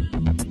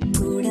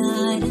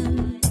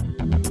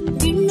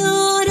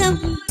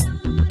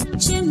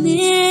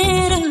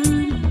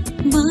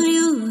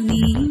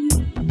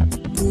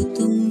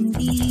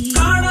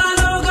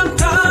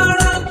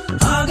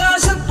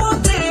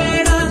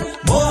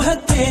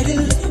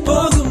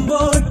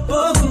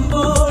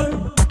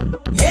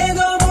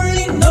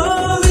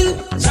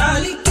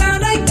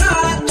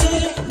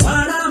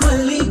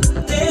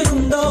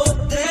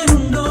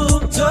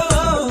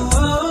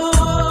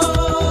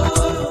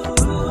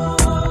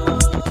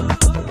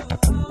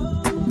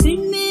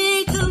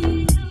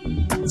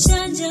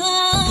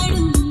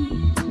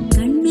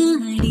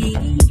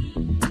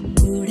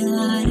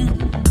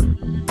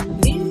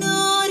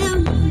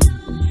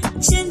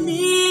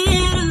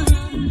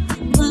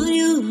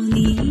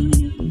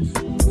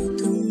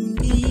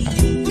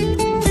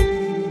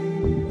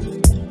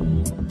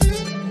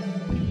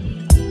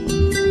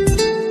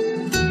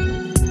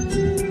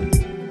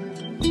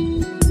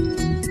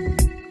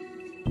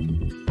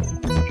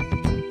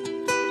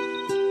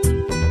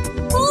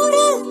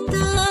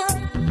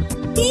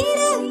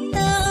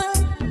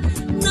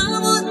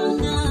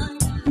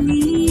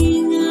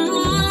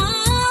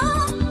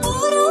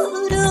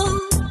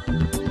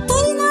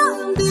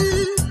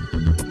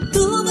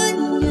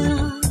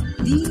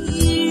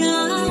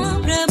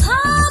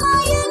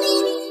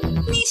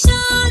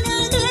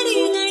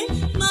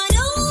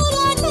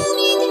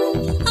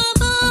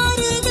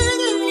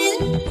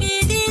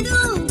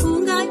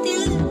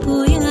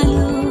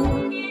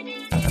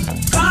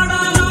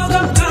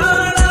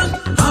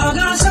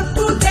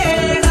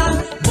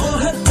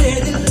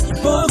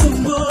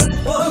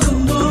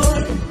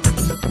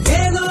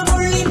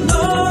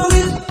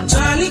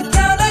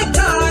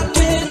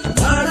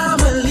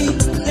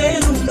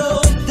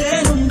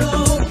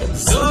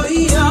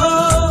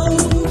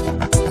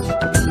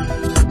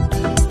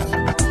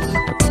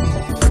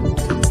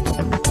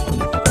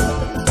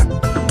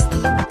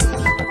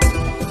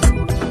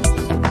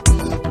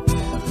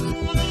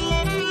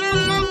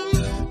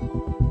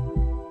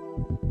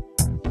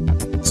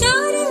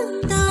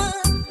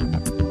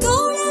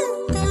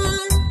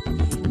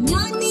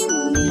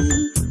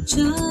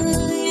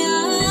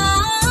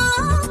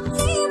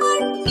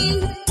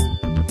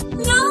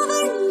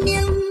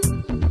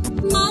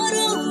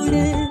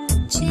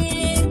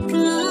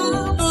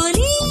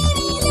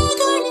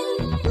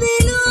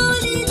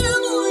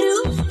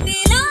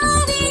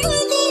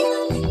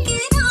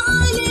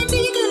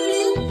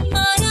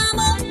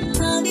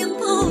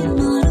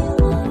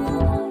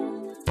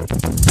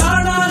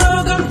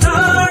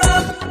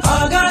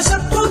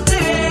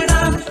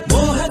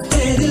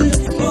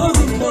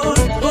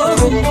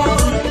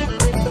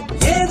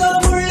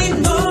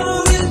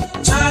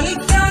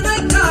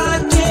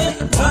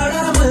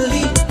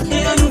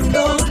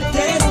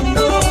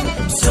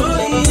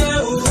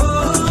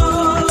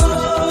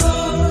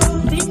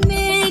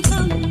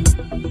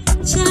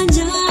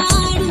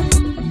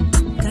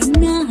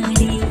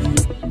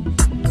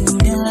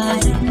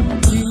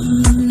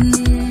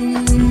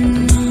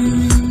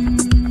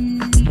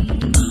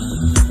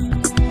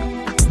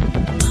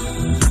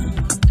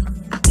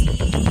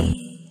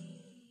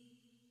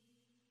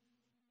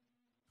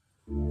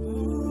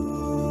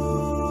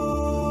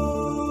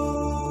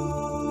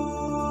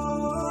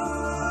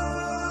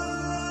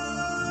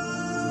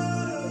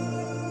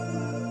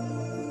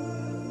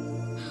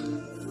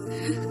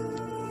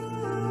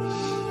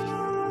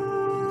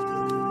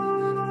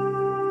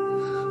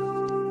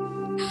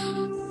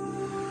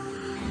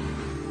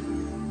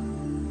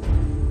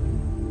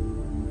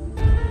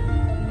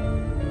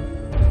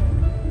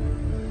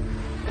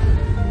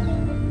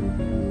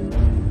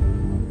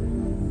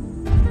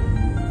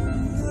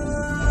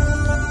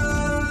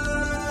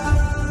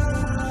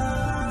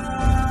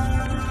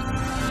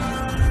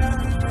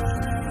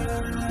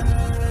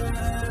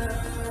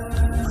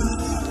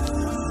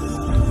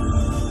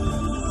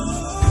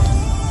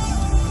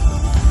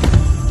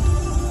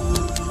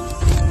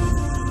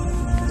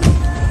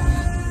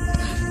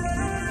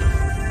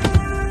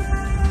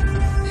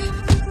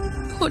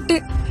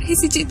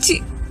ഈസി ചേച്ചി.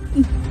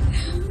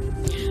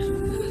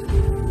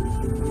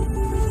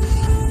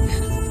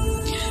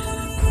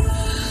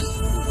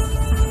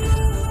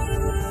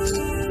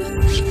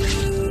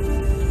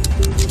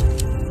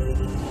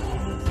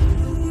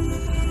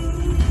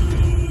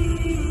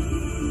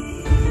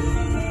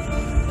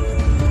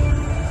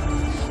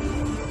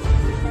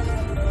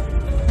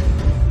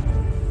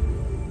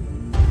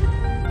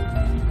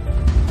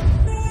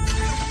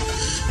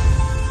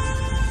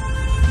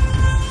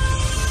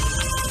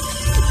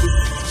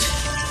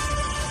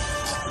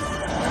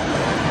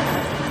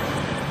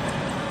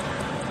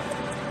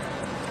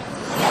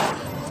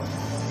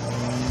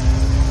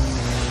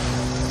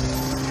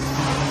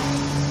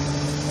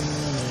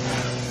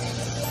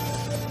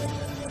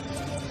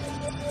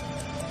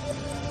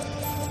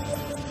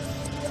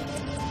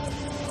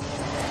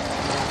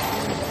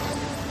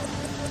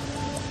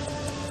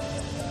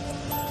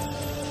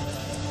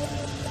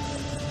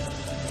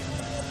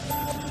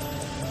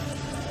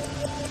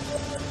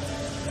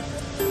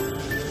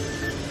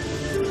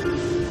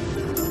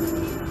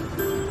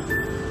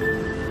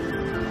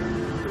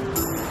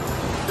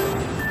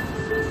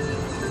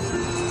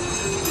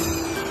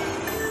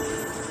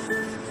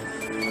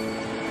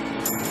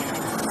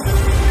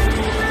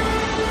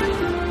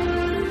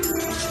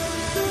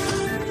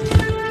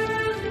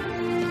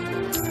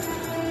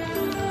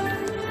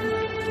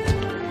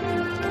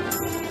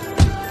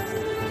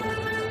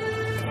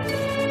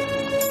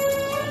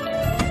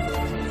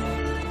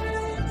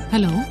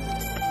 Hello?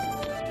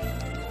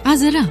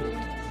 Zara.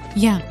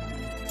 Yeah.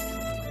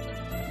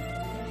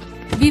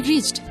 We've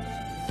reached.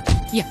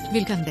 Yeah,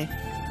 we'll come there.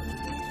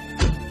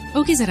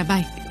 Okay, Zara,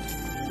 bye.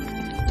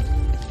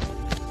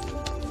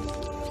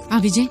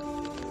 Vijay,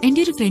 എൻ്റെ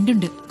ഒരു ഫ്രണ്ട്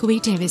ഉണ്ട്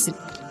കുവൈറ്റ് എയർവേസിൽ,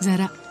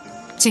 സറ.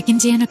 ചെക്ക് ഇൻ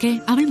ചെയ്യാനൊക്കെ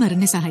അവൾ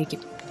മെറിനെ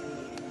സഹായിക്കും.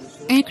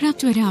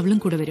 എയർക്രാഫ്റ്റ് വരെ അവളും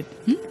കൂടെ വരും.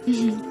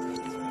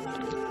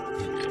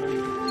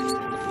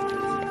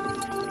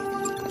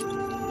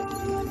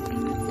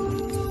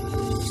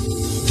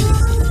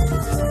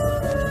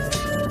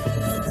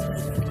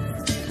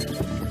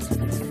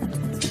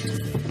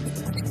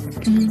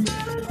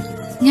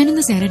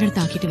 ഞാനൊന്ന് സേരയുടെ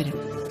അടുത്ത് ആക്കിയിട്ട് വരാം.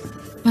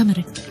 വാ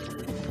Merin.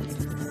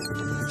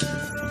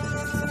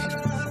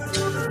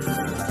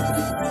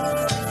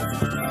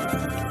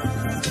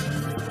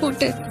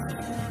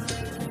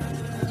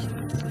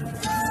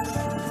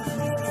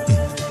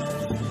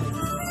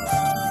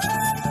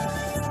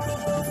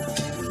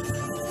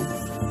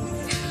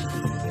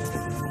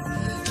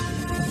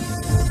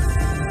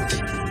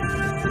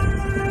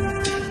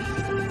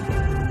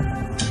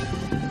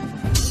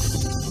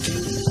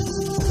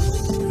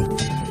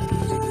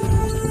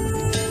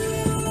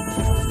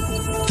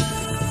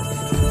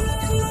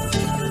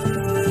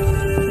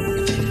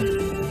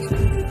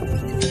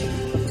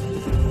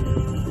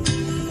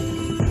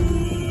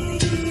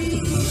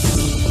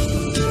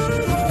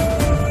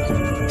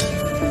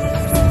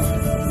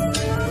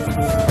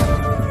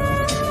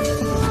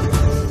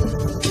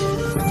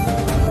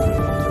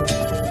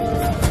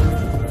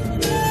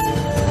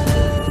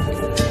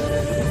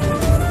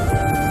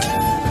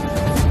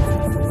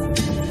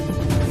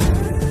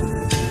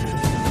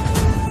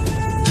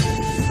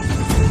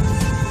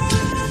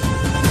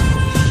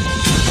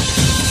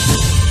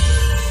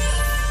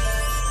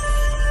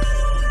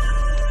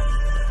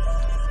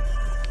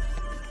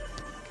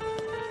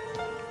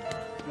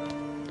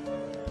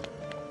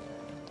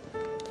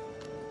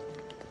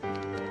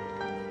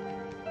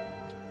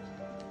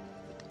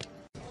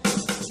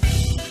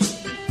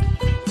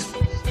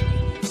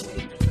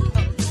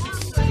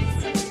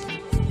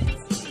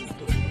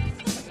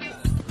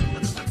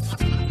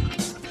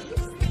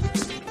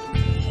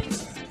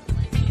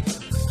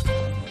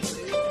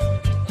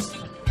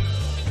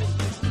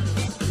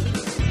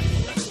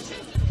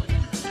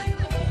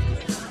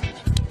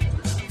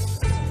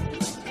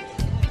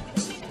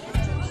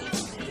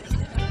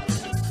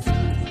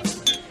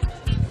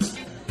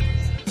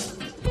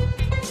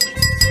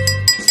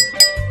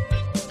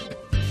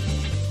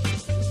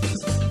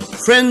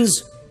 Friends,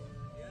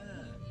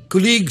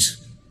 colleagues,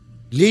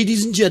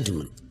 ladies and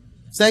gentlemen,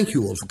 thank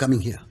you all for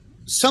coming here.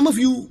 Some of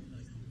you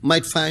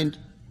might find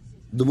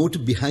the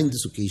motive behind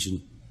this occasion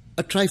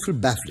a trifle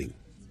baffling,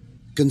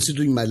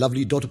 considering my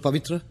lovely daughter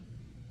Pavitra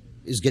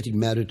is getting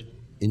married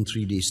in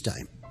 3 days'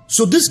 time.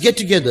 So this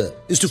get-together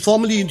is to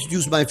formally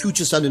introduce my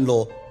future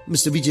son-in-law,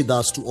 Mr. Vijay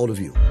Das, to all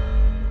of you.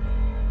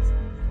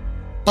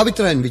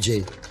 Pavitra and Vijay,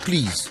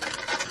 please.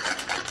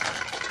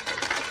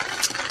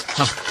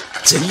 Ha,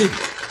 Chilli.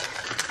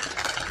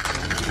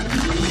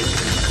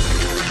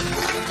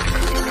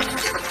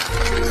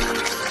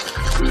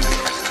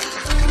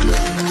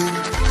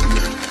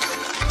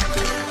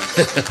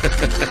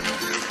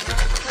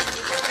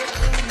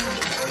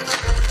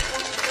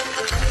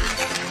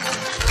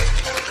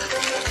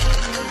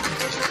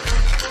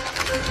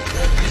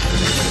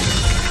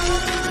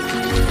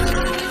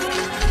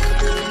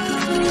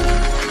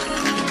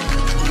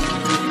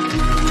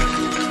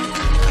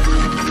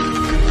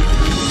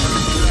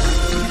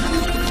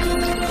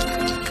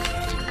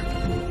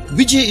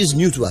 Vijay is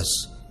new to us.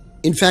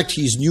 In fact,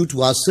 he is new to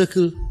our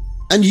circle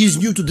and he is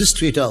new to this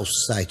straight of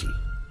society.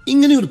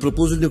 ഇങ്ങനെ ഒരു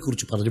പ്രപ്പോസലിനെ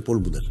കുറിച്ച് പറഞ്ഞപ്പോൾ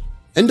മുതൽ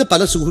എന്റെ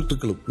പല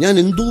സുഹൃത്തുക്കളും ഞാൻ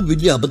എന്തോ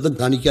വലിയ അബദ്ധം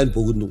കാണിക്കാൻ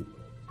പോകുന്നു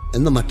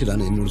എന്ന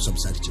മട്ടിലാണ് എന്നോട്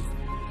സംസാരിച്ചത്.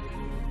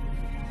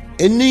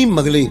 എന്നെയും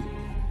മകളെയും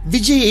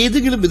വിജയ്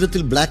ഏതെങ്കിലും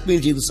വിധത്തിൽ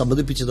ബ്ലാക്ക്മെയിൽ ചെയ്ത്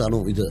സമ്മതിപ്പിച്ചതാണോ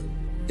ഇത്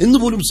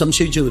എന്നുപോലും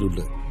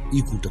സംശയിച്ചവരുണ്ട്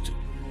ഈ കൂട്ടത്തിൽ.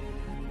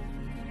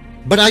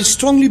 But I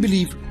strongly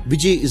believe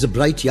Vijay is A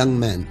bright young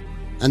man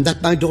and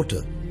that my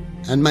daughter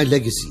and my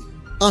legacy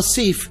R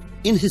safe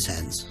in his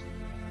hands.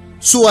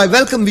 So I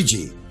welcome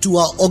Vijay to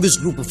our august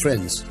group of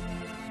friends.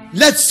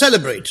 Let's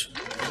celebrate.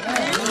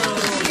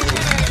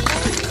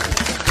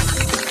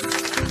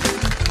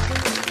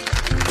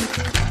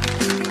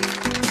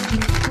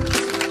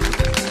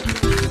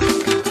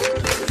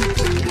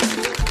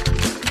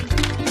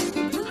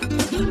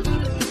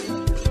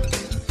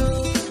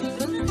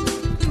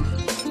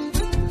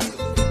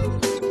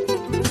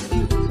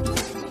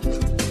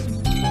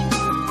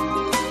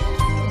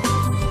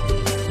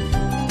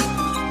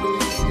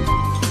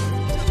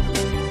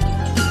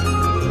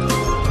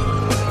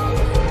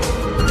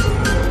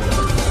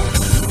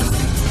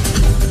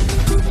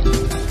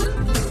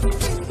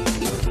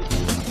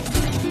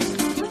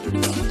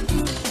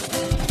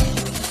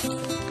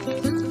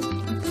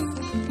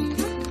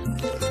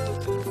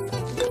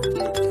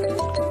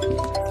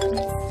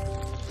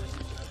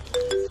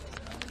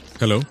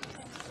 Hello?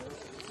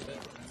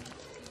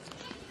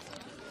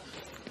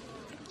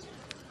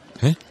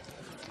 Hey?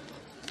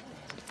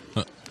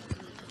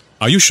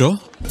 Are you sure?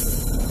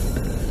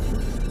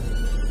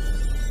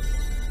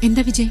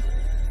 എന്താ വിജയ്?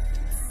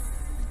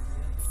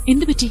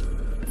 എന്ത് പറ്റി?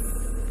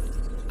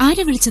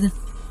 ആരാ വിളിച്ചത്?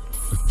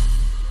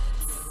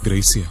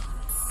 ഗ്രേസിയ.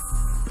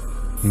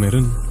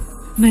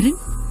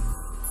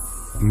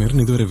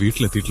 മെറിൻ ഇതുവരെ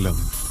വീട്ടിലെത്തിയിട്ടില്ല.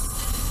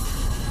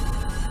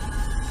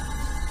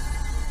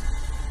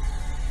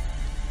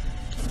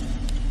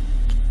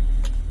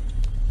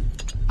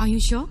 Are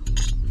you sure?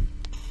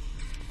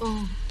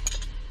 Oh,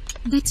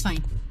 that's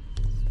fine.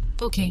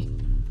 Okay.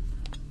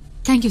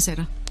 Thank you,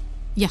 Sarah.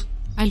 Yeah,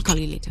 I'll call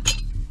you later.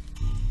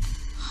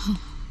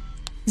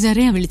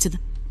 Zaraya വിളിച്ചത്.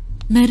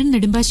 മെറിൻ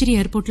നെടുമ്പാശ്ശേരി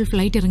എയർപോർട്ടിൽ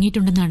flight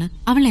ഇറങ്ങിയിട്ടുണ്ടെന്നാണ്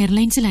അവൾ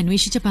എയർലൈൻസിൽ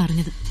അന്വേഷിച്ചപ്പോൾ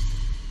അറിഞ്ഞത്.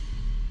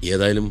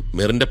 ഏതായാലും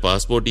മെറിന്റെ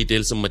പാസ്പോർട്ട്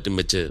ഡീറ്റെയിൽസും മറ്റും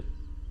വെച്ച്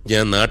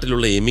ഞാൻ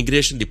നാട്ടിലുള്ള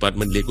എമിഗ്രേഷൻ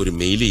ഡിപ്പാർട്ട്മെന്റിലേക്ക് ഒരു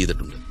മെയിൽ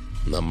ചെയ്തിട്ടുണ്ട്.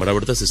 നമ്മുടെ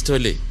അവിടുത്തെ സിസ്റ്റം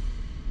അല്ലേ,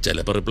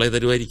 ചിലപ്പോൾ റിപ്ലൈ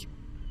തരുമായിരിക്കും.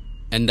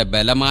 എന്റെ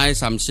ബലമായ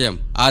സംശയം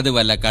അത്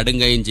വല്ല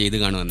കടുങ്കയും ചെയ്തു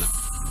കാണുമെന്ന്.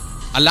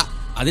 അല്ല,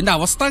 അതിന്റെ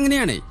അവസ്ഥ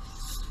അങ്ങനെയാണേ.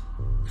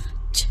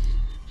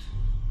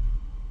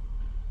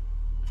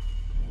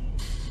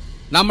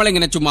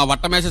 നമ്മളിങ്ങനെ ചുമ്മാ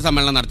വട്ടമേശ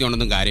സമ്മേളനം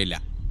നടത്തിയോണ്ടൊന്നും കാര്യമില്ല.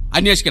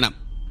 അന്വേഷിക്കണം.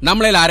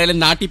 നമ്മളിൽ ആരെങ്കിലും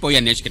നാട്ടിൽ പോയി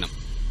അന്വേഷിക്കണം.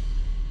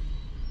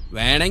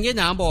 വേണമെങ്കിൽ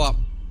ഞാൻ പോവാം.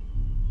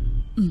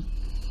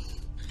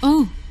 ഓ,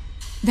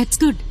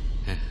 ദാറ്റ്സ് ഗുഡ്.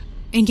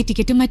 എനിക്ക്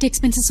ടിക്കറ്റും മറ്റ്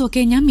എക്സ്പെൻസസും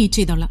ഒക്കെ ഞാൻ മീറ്റ്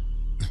ചെയ്തോളാം.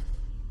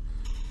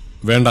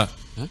 വേണ്ട,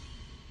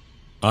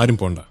 ആരും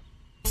പോണ്ട.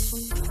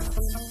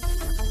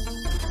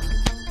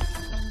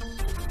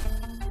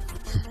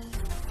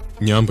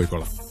 ഞാൻ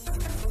പോയിക്കോളാം.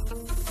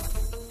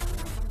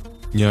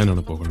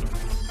 ഞാനാണ് പോകേണ്ടത്.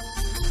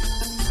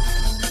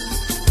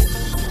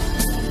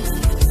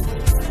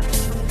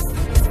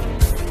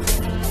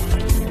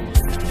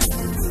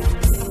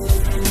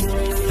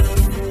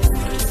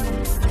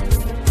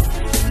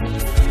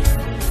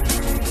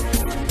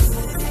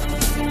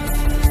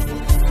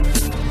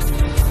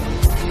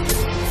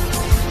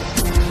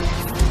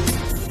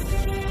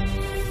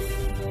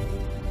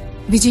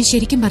 വിജയ്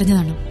ശരിക്കും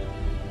പറഞ്ഞതാണോ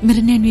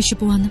മെറിനെ അന്വേഷിച്ചു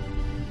പോവാന്ന്?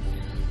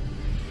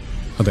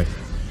 അതെ.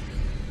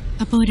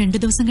 അപ്പോ 2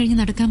 ദിവസം കഴിഞ്ഞ്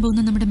നടക്കാൻ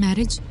പോകുന്ന നമ്മുടെ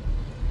മാരേജ്?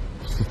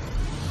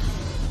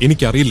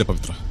 എനിക്കറിയില്ല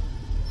പവിത്ര,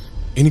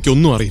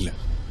 എനിക്കൊന്നും അറിയില്ല.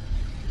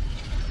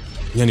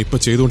 ഞാൻ ഇപ്പൊ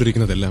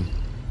ചെയ്തുകൊണ്ടിരിക്കുന്നതെല്ലാം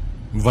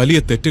വലിയ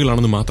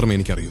തെറ്റുകളാണെന്ന് മാത്രമേ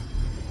എനിക്കറിയൂ.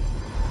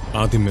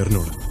 ആദ്യം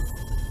മെറിനോട്,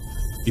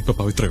 ഇപ്പൊ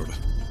പവിത്രയോട്.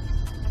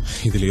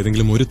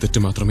 ഇതിലേതെങ്കിലും ഒരു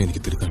തെറ്റ് മാത്രമേ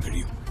എനിക്ക് തിരുത്താൻ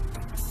കഴിയൂ.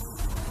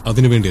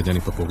 അതിനുവേണ്ടിയാണ്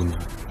ഞാനിപ്പോ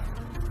പോകുന്നത്.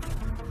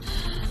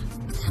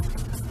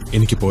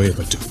 എനിക്ക് പോയേ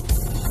പറ്റൂ.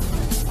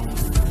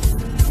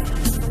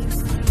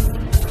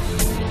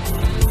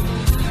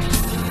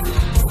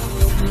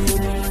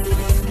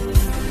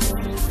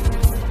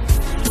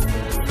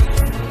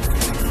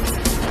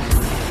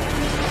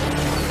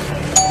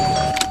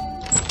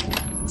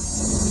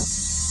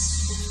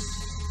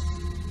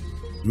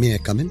 May I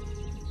come in?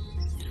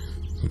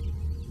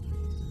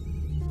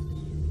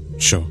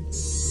 Sure.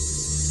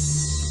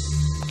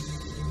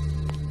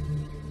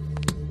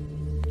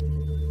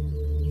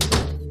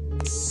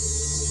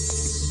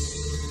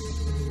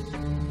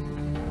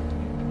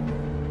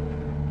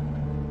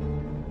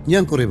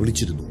 ഞാൻ കുറെ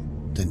വിളിച്ചിരുന്നു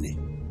തന്നെ.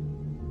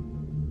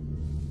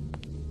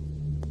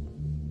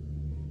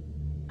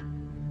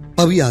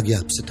 പവി ആകെ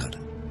അപ്സെറ്റാണ്.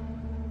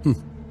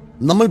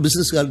 നമ്മൾ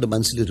ബിസിനസ്സുകാരുടെ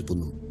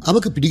മനസ്സിലിരിപ്പൊന്നും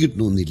അവക്ക്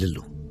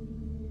പിടികിട്ടണമെന്നില്ലല്ലോ.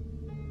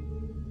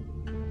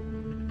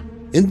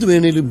 എന്തു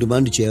വേണേലും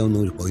ഡിമാൻഡ് ചെയ്യാവുന്ന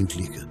ഒരു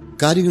പോയിന്റിലേക്ക്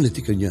കാര്യങ്ങൾ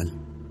എത്തിക്കഴിഞ്ഞാൽ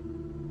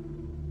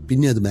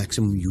പിന്നെ അത്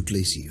മാക്സിമം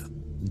യൂട്ടിലൈസ് ചെയ്യുക.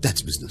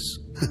 ദാറ്റ്സ് ബിസിനസ്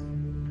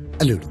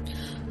അല്ലേ?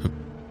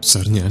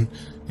 സർ, ഞാൻ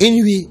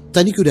എനിവേ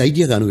തനിക്കൊരു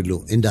ഐഡിയ കാണുമല്ലോ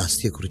എന്റെ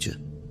ആസ്തിയെക്കുറിച്ച്.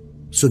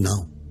 So now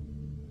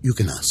you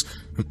can ask.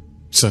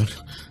 Sir,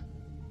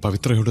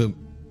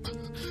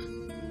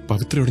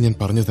 പവിത്രയോട് ഞാൻ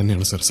പറഞ്ഞു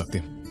തന്നെയാണ് സർ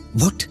സത്യം.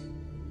 വാട്ട്?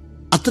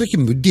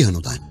 അത്രയ്ക്കും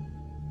വിഡ്ഢിയാണോ താൻ?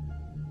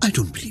 I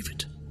don't believe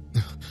it.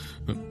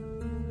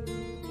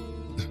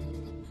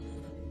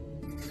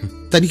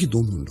 തനിക്ക്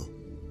തോന്നുന്നുണ്ടോ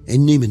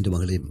എന്നെയും എന്റെ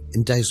മകളെയും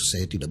എൻറ്റയർ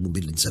സൊസൈറ്റിയുടെ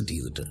മുമ്പിൽ ഇൻസൾട്ട്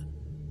ചെയ്തിട്ട്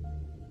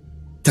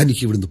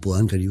തനിക്ക് ഇവിടുന്ന്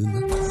പോകാൻ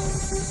കഴിയുമെന്ന്?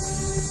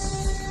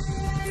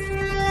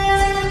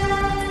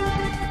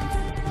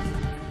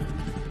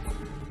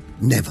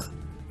 Never.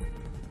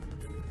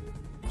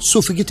 So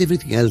forget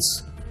everything else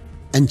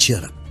and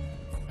cheer up.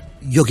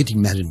 You're getting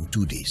married in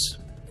 2 days.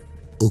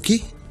 Okay?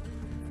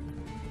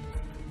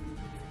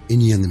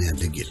 ഇനി അങ്ങനെ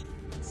അല്ലെങ്കിൽ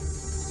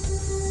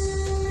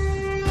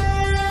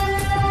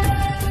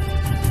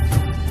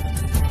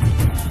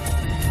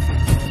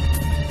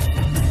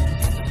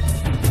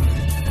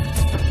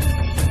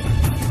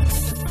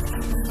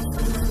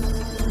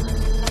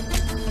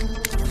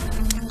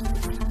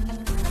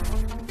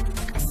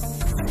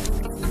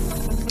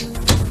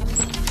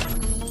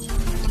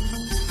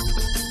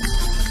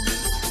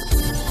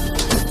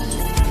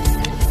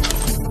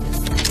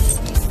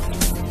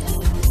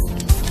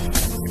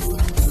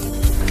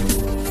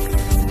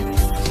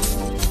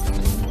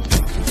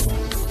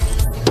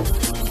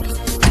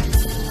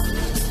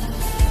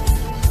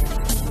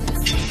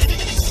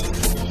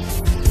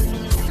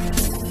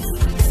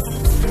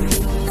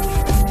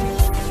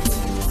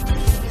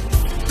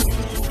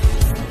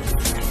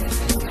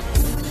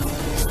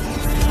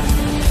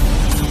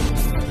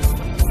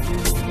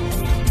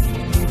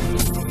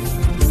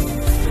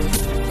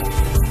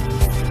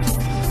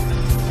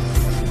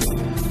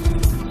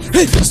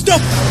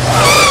Stop!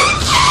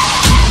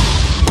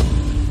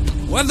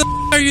 What the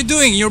are you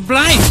doing? You're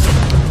blind!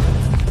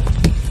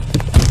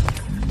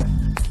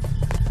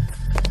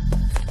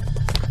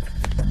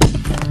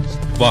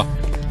 വാ,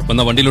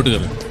 വന്ന വണ്ടിയിലോട്ട്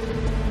കയറി.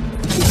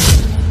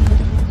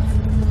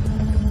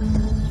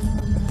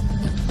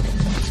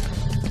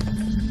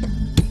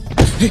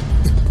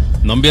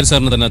 നമ്പ്യാർ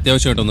സാറിന് തന്നെ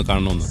അത്യാവശ്യമായിട്ടൊന്ന്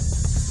കാണണമെന്ന്.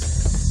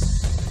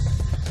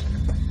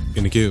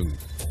 എനിക്ക്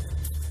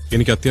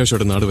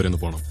അത്യാവശ്യമായിട്ട് നാട് വരെ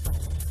ഒന്ന് പോകണം.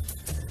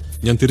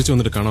 ഞാൻ തിരിച്ചു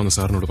വന്നിട്ട് കാണാമെന്ന്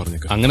സാറിനോട്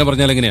പറഞ്ഞേക്കാം. അങ്ങനെ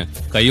പറഞ്ഞാൽ എങ്ങനെയാ?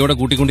 കൈയോടെ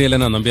കൂട്ടിക്കൊണ്ടിയല്ല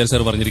നമ്പ്യാർ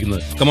സാർ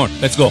പറഞ്ഞിരിക്കുന്നത്. Come on,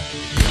 let's go.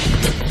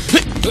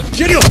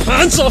 Get your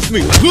hands off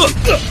me!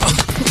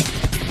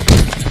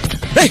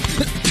 Hey!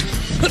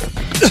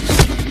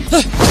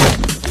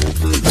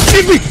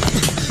 Leave me!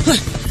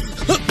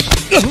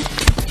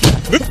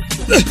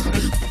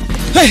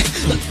 Hey!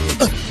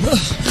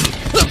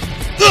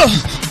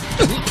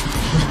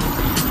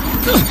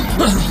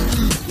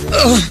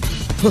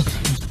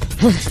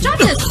 Stop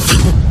this!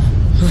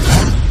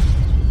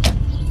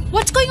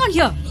 What's going on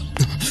here?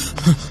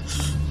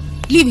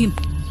 Leave him.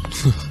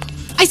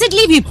 I said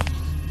leave him.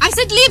 I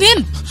said leave him.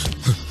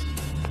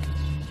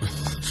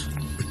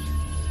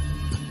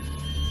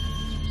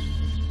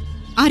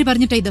 ആര്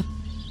പറഞ്ഞിട്ടാ ഇത്?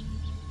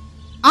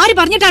 ആര്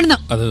പറഞ്ഞിട്ടാണെന്ന്?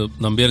 അത്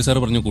നമ്പ്യാർ സാർ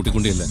പറഞ്ഞു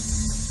കൂട്ടിക്കൊണ്ടിയല്ല.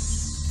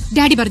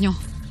 Daddy പറഞ്ഞോ?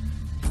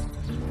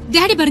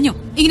 Daddy പറഞ്ഞോ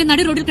ഇങ്ങനെ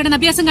നടു റോഡിൽ കിടന്ന്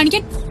അഭ്യാസം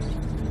കാണിക്കാൻ?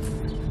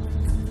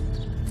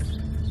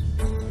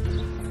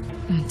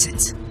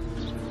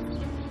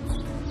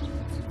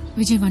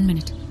 വിജയ് 1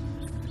 minute.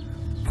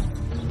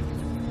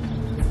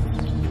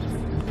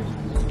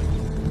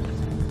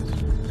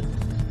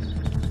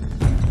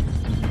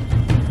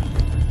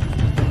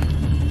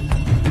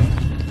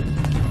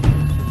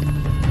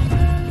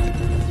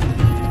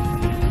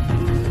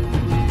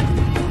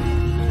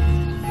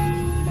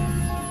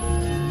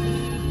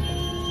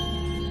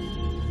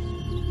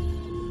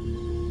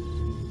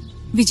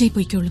 വിജയ്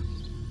പോയിക്കോളൂ.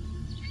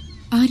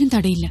 ആരും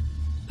തടയില്ല.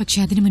 പക്ഷെ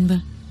അതിനു മുൻപ്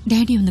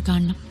ഡാഡി ഒന്ന്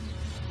കാണണം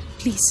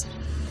പ്ലീസ്.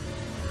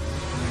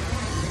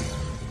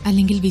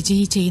 അല്ലെങ്കിൽ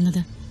വിജയ്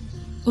ചെയ്യുന്നത്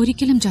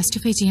ഒരിക്കലും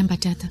ജസ്റ്റിഫൈ ചെയ്യാൻ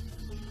പറ്റാത്ത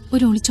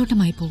ഒരു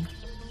ഒളിച്ചോട്ടമായി പോവും.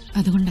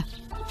 അതുകൊണ്ടാ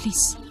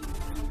പ്ലീസ്.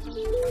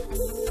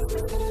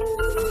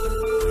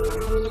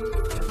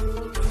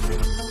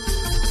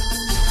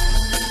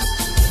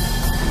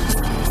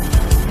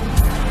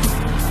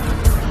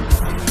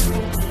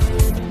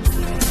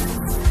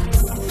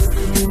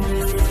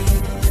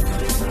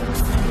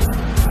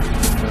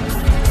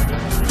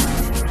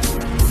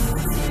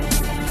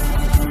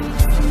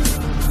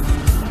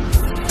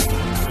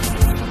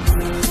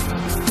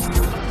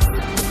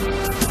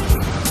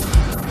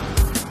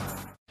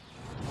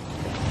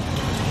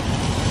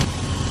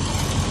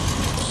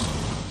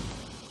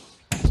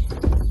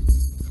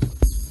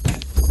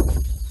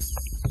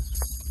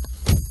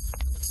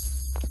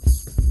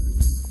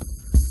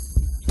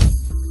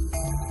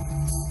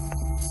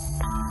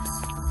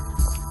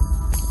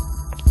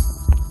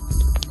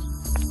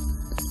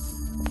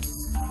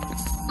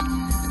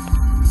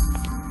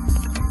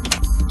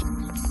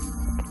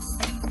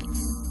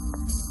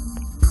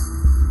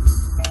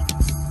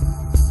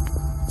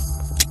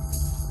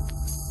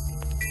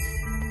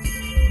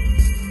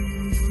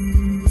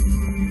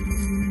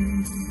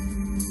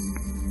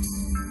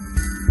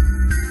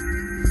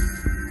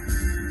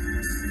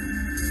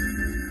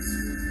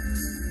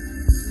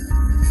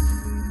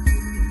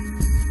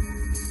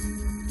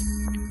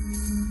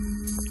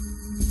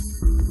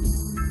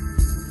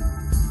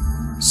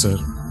 സർ,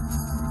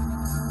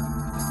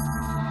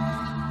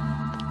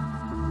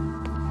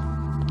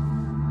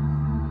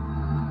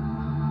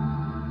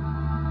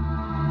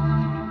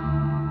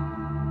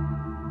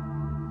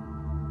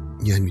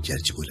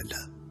 വിചാരിച്ച പോലല്ല.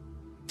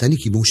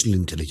 തനിക്ക് ഇമോഷണൽ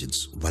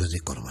ഇന്റലിജൻസ് വളരെ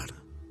കുറവാണ്.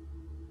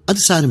 അത്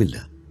സാരമില്ല,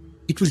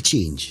 ഇറ്റ് വിൽ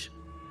ചേഞ്ച്.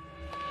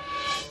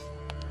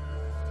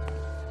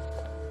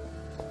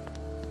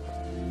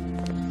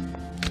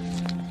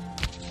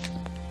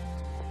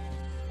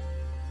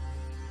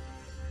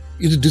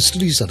 ഇത്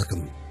ഡിസ്റ്റിലറീസ്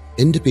അടക്കം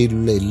എന്റെ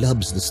പേരിലുള്ള എല്ലാ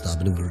ബിസിനസ്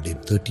സ്ഥാപനങ്ങളുടെയും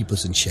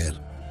 30% ഷെയർ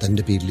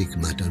തന്റെ പേരിലേക്ക്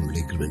മാറ്റാനുള്ള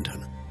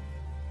എഗ്രിമെന്റാണ്.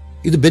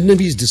 ഇത്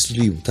ബെന്നബീസ്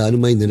ഡിസ്റ്റിലറിയും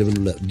താനുമായി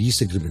നിലവിലുള്ള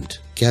ലീസ് എഗ്രിമെന്റ്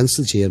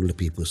ക്യാൻസൽ ചെയ്യാനുള്ള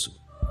പേപ്പേഴ്സും.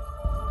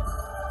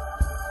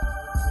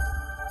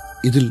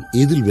 ഇതിൽ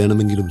ഏതിൽ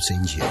വേണമെങ്കിലും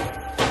സൈൻ ചെയ്യാം.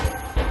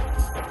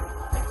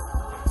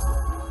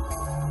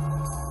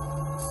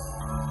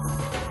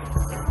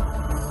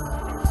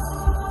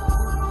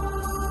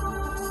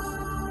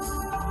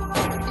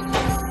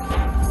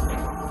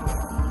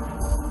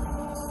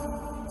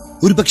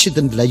 ഒരു പക്ഷേ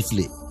തന്റെ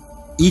ലൈഫിലെ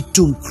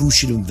ഏറ്റവും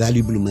ക്രൂഷ്യലും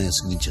വാല്യുബിളുമായ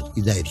സിഗ്നേച്ചർ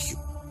ഇതായിരിക്കും.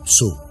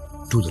 So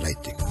do the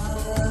right thing.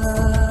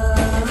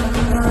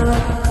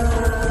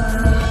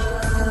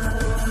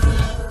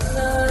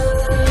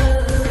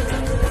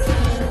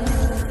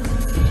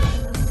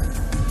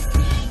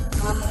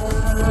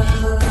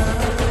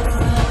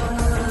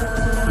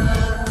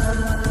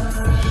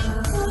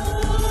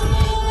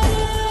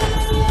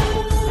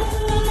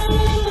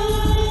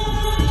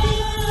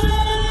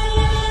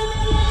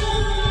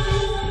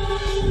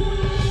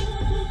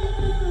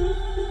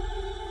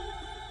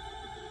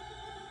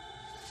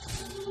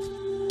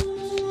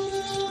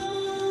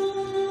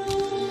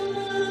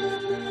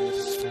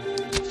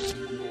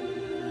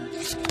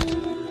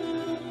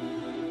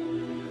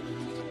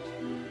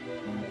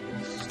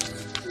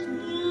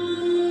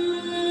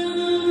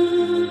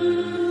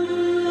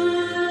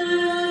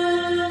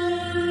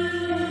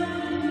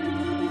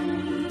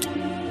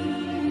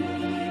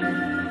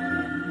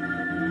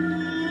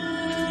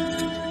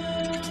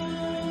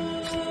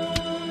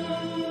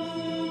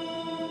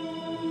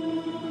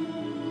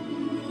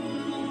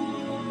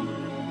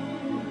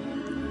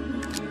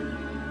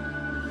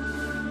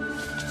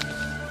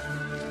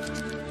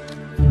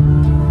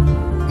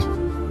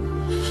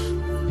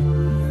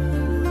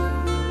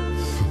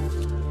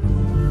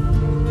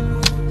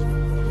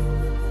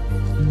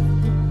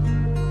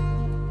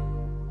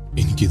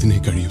 ഇതിനെ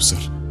കഴിയൂ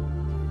സർ.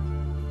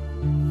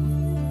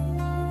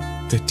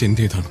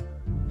 തെറ്റെന്റേതാണ്,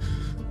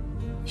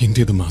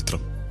 എന്റേത്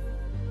മാത്രം.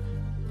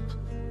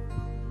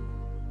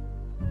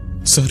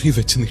 സർ, ഈ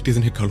വെച്ച്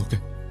നീട്ടിയതിനേക്കാളൊക്കെ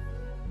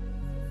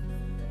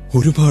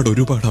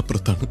ഒരുപാട്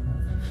അപ്പുറത്താണ്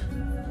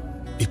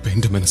ഇപ്പൊ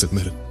എന്റെ മനസ്സിൽ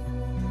മെറിൻ.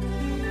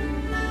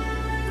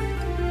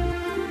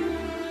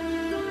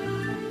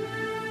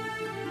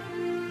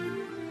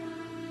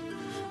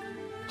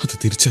 അത്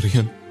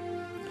തിരിച്ചറിയാൻ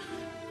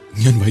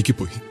ഞാൻ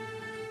വൈകിപ്പോയി.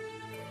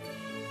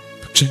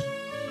 പക്ഷെ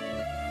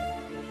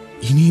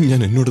ഇനിയും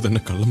ഞാൻ എന്നോട്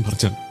തന്നെ കള്ളം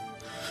പറഞ്ഞാൽ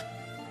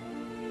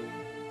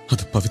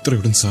അത്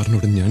പവിത്രയോടും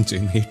സാറിനോടും ഞാൻ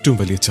ചെയ്യുന്ന ഏറ്റവും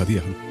വലിയ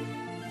ചതിയാണ്.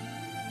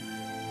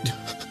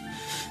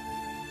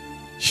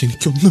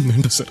 എനിക്കൊന്നും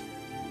വേണ്ട സർ,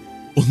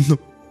 ഒന്നും.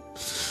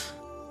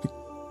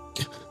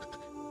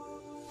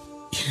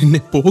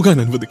 എന്നെ പോകാൻ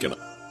അനുവദിക്കണം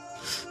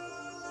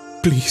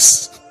പ്ലീസ്.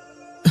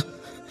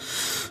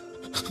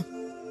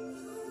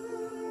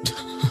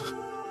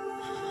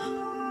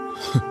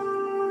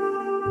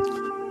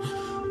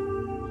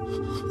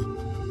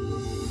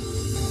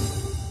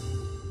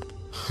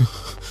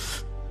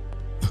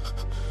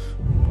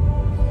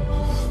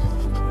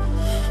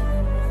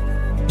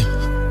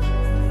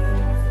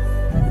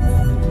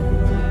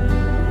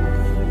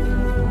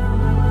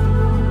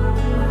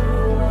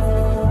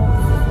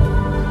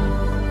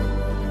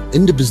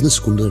 എന്റെ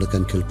ബിസിനസ് കൊണ്ടു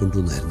നടക്കാൻ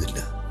കേൾപ്പുണ്ടോന്നായിരുന്നില്ല,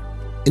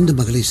 എന്റെ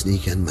മകളെ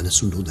സ്നേഹിക്കാൻ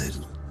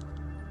മനസ്സുണ്ടോന്നായിരുന്നു.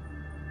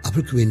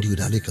 അവൾക്ക് വേണ്ടി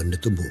ഒരാളെ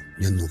കണ്ടെത്തുമ്പോൾ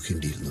ഞാൻ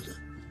നോക്കേണ്ടിയിരുന്നത്.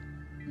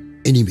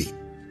 Anyway,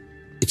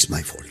 it's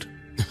my fault.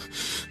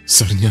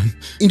 Sir, ഞാൻ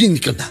ഇനി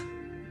നിൽക്കണ്ട,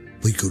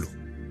 പോയിക്കോളൂ.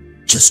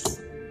 Just go.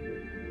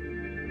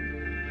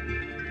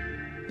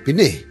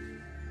 പിന്നെ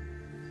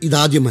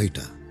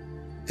ഇതാദ്യമായിട്ടാ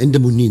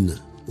എന്റെ മുന്നിൽ നിന്ന്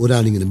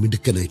ഒരാളിങ്ങനെ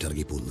മിടുക്കനായിട്ട്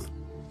ഇറങ്ങിപ്പോകുന്നു.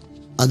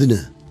 അതിന്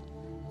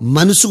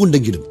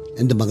മനസ്സുകൊണ്ടെങ്കിലും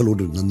എന്റെ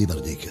മകളോട് നന്ദി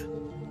പറഞ്ഞേക്ക്.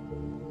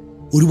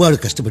 ഒരുപാട്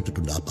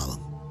കഷ്ടപ്പെട്ടിട്ടുണ്ട് ആ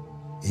പാവം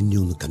എന്നെ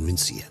ഒന്ന്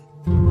കൺവിൻസ് ചെയ്യാൻ.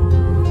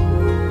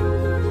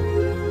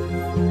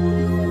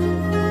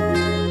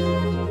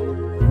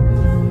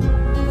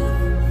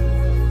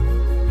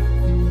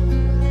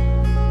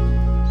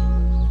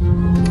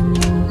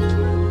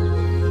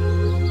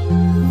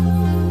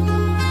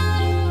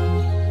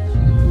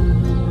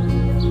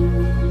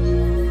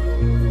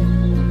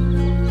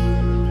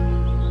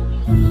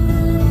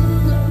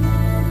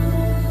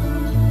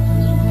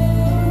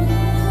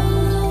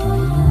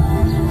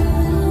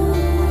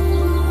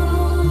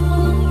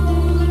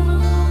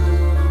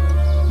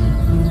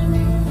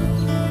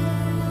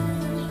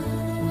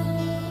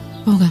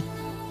 പോകാം,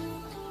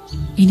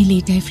 ഇനി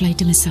ലേറ്റായി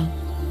flight മിസ്സാവും.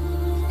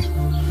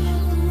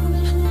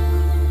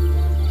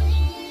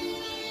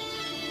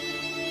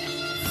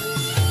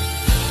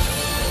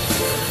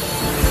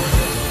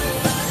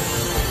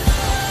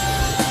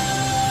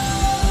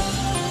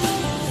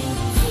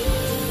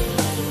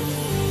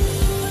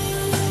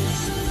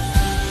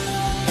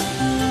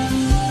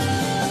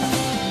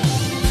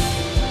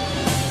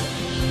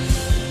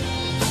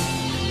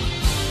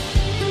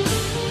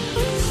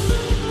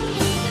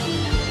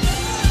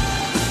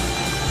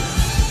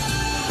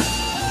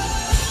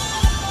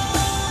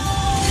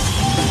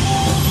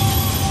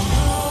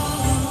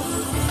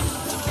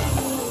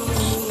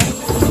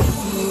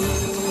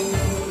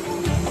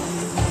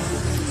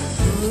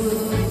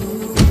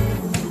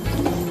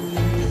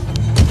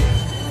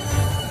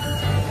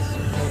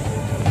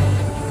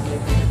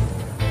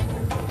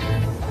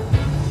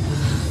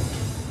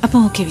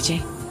 Okay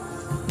Vijay,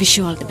 wish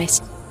you all the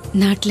best.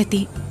 നാട്ടിലെത്തി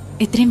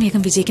എത്രയും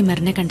വേഗം വിജയ്ക്ക്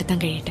മെറിനെ കണ്ടെത്താൻ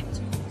കഴിയട്ടെ.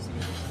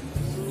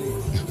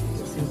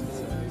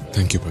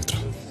 Thank you Pavithra.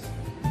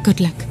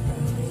 Good luck.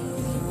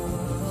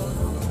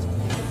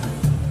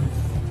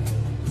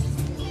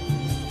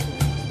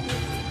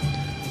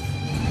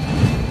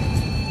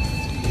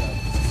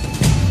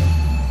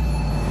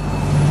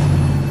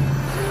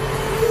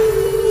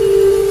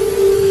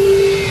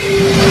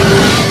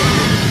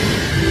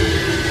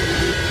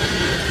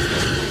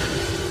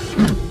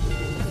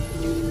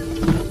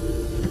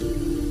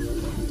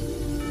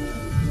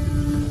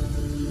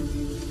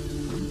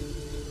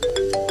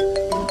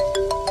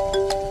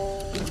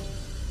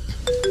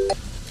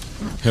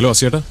 Hello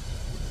അസിയേട്ടാ.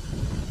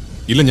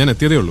 ഇല്ല, ഞാൻ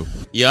എത്തിയതേ ഉള്ളൂ.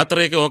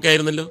 യാത്രയൊക്കെ ഓക്കെ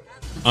ആയിരുന്നല്ലോ?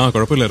 ആ,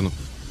 കുഴപ്പമില്ലായിരുന്നു.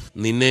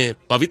 നിന്നെ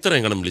പവിത്ര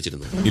എങ്ങണം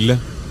വിളിച്ചിരുന്നു? ഇല്ല.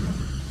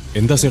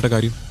 എന്താ അസിയേട്ടാ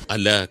കാര്യം?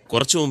 അല്ല,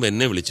 കുറച്ചു മുമ്പ്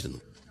എന്നെ വിളിച്ചിരുന്നു.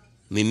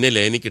 നിന്നെ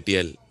ലൈനി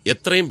കിട്ടിയാൽ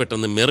എത്രയും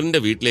പെട്ടെന്ന്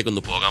മെറിന്റെ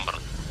വീട്ടിലേക്കൊന്ന് പോകാൻ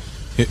പറഞ്ഞു.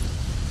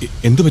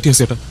 എന്തു പറ്റിയ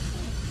അസിയേട്ടാ?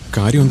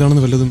 കാര്യം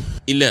എന്താണെന്ന് വല്ലതും?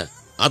 ഇല്ല,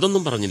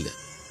 അതൊന്നും പറഞ്ഞില്ല.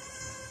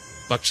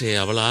 പക്ഷേ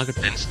അവൾ ആകെ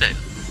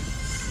ടെൻസ്ഡായിരുന്നു.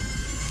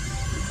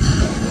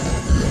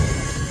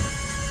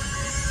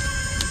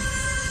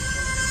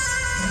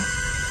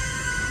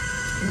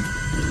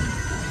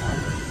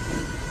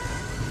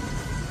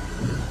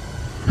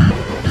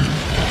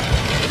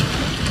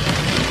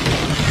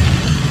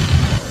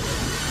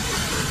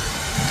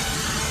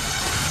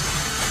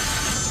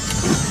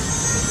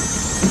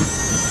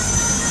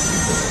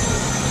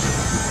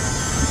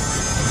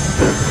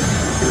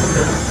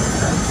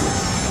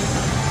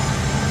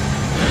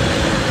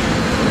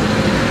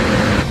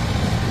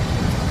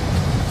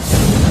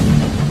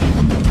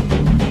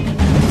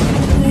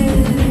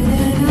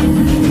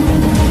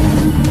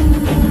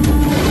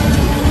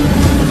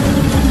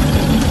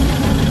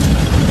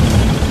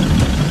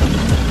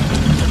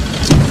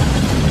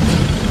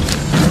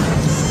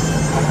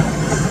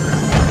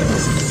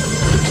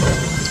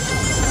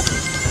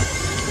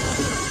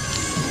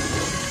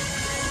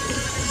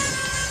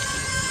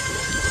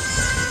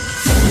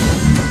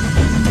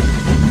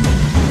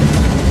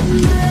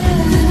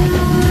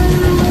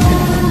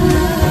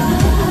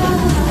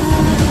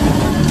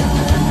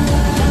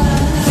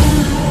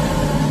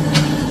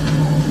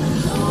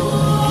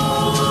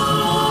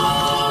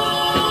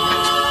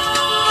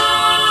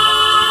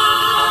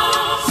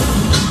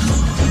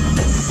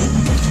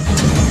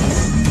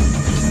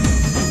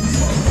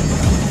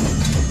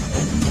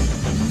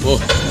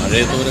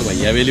 മഴയത്തോരെ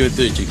വയ്യാവേലി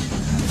വെച്ച് വെച്ചു.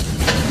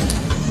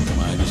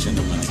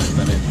 മനുഷ്യന്റെ മനസ്സിൽ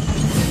തന്നെ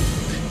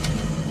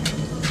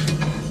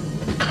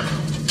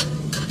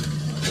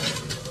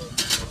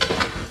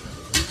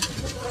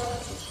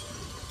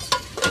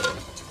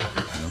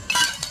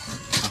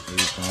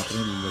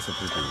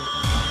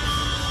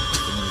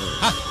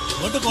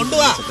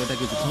കൊണ്ടുപോവാ.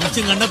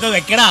 സൂക്ഷിച്ചും കണ്ടൊക്കെ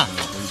വെക്കടാ.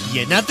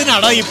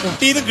 എന്നാത്തിനാടാ ഈ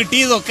പൊട്ടിയതും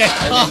കിട്ടിയതൊക്കെ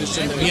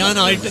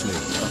ഞാനായിട്ട്.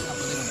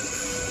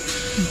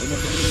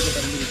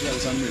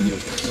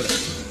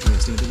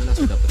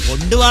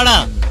 കൊണ്ടുവാടാ.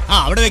 ആ,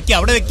 അവിടെ വെക്ക്,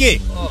 അവിടെ വെക്ക്.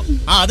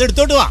 ആ,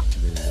 അതെടുത്തോട്ട് വാ.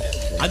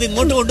 അത്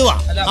ഇങ്ങോട്ട് കൊണ്ടുവാ.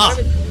 ആ,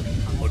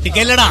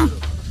 പൊട്ടിക്കല്ലടാ.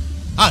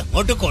 ആ,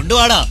 ഇങ്ങോട്ട്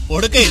കൊണ്ടുവാടാ.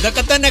 ഒടുക്ക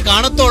ഇതൊക്കെ തന്നെ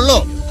കാണത്തുള്ളൂ.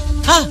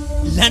 ആ,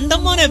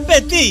 ലണ്ടൻ മോൻ എപ്പ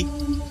എത്തി?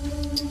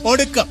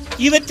 ഒടുക്കം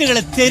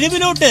ഇവറ്റുകളെ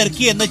തെരുവിലോട്ട്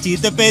ഇറക്കി എന്ന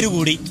ചീത്തപ്പേര്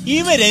കൂടി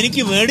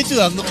ഇവരെനിക്ക് മേടിച്ചു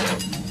തന്നു.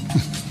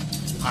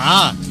 ആ,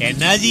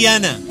 എന്നാ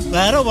ചെയ്യാന്,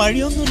 വേറെ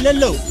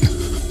വഴിയൊന്നുമില്ലല്ലോ.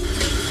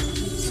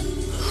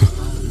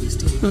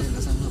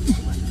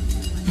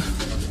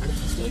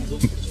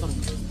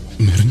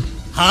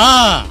 ആ,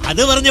 അത്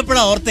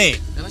പറഞ്ഞപ്പോഴാ ഓർത്തേ,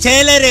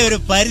 ചിലരെ ഒരു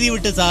പരിധി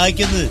വിട്ട്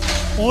സഹായിക്കുന്നത്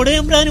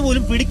ഓടയമ്പ്രാന്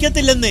പോലും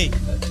പിടിക്കത്തില്ലെന്നേ.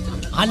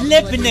 അല്ലേ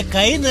പിന്നെ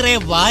കൈ നിറയെ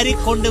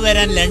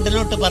വാരിക്കൊണ്ടുവരാൻ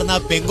ലണ്ടനിലോട്ട് പറഞ്ഞ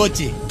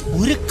പെങ്കോച്ച്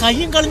ഒരു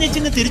കയ്യും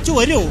കളഞ്ഞിച്ചിങ്ങ് തിരിച്ചു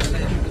വരുമോ?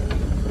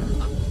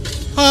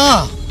 ആ,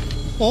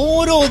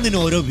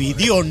 ഓരോന്നിനും ഓരോ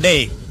വിധിയുണ്ടേ.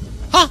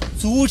 ആ,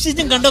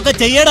 സൂക്ഷിച്ചും കണ്ടൊക്കെ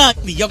ചെയ്യടാ.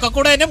 നീയൊക്കെ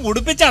കൂടെ എന്നെ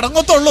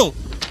മുടിപ്പിച്ചടങ്ങത്തുള്ളൂ.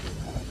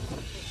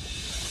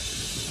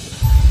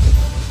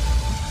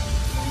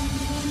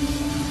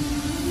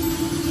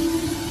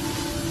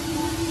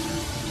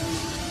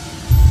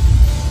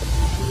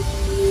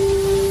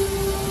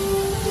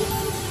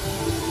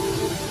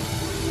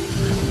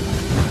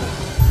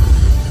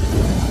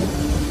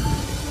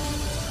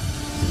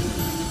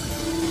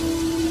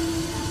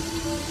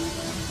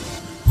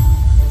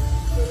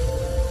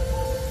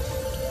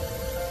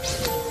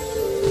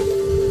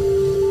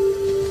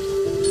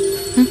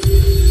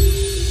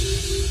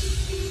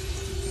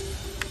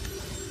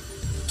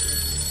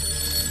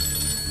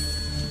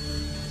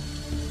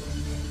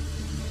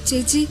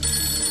 ചേച്ചി,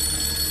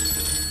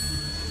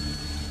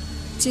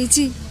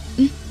 ചേച്ചി,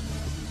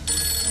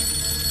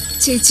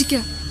 ചേച്ചിക്ക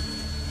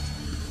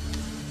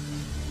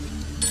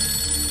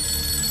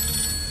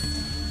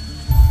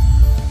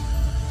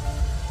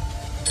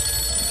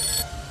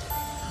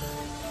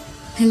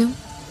ഹലോ.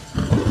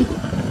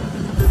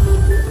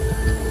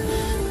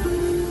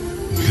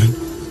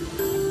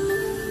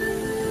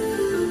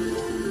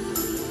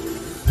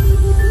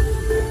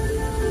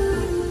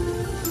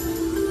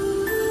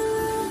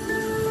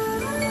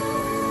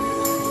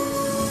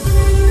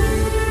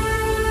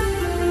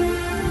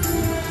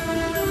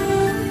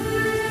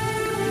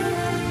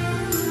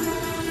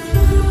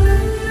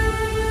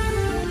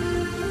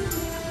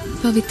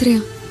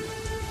 പവിത്രയാ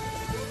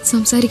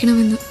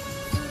സംസാരിക്കണമെന്ന്.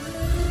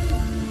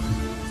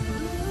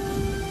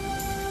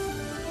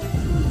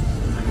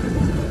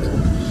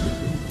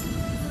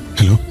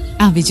 ഹലോ.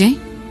 ആ വിജയ്,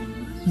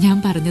 ഞാൻ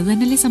പറഞ്ഞത്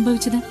തന്നെയല്ലേ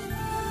സംഭവിച്ചത്?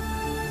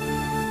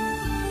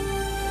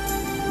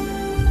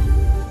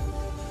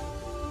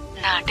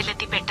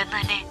 നാട്ടിലെത്തി പെട്ടെന്ന്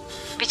തന്നെ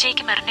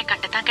വിജയ്ക്ക് മെറിനെ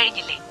കണ്ടെത്താൻ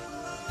കഴിഞ്ഞില്ലേ?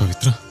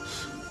 പവിത്ര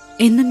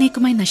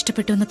എന്നേക്കുമായി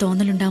നഷ്ടപ്പെട്ടു എന്ന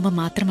തോന്നലുണ്ടാവുമ്പോൾ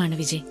മാത്രമാണ്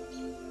വിജയ്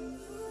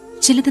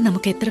ചിലത്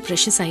നമുക്ക് എത്ര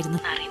പ്രഷ്യസ് ആയിരുന്നു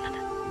അറിയുന്നത്.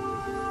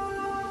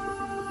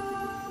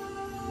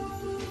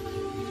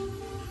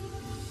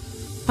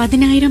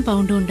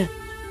 £10,000 കൊണ്ട്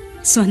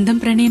സ്വന്തം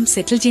പ്രണയം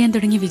സെറ്റിൽ ചെയ്യാൻ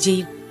തുടങ്ങിയ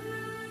വിജയിൽ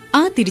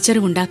ആ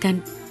തിരിച്ചറിവുണ്ടാക്കാൻ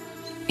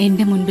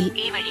എന്റെ മുൻപിൽ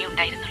ഈ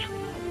വഴിയുണ്ടായിരുന്നുള്ളൂ.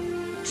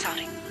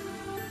 സോറി.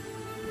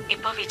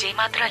 ഇപ്പോ വിജയ്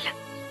മാത്രമല്ല,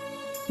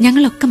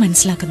 ഞങ്ങളൊക്കെ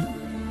മനസ്സിലാക്കുന്നു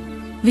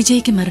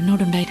വിജയ്ക്ക്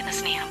മെറിനോടുണ്ടായിരുന്ന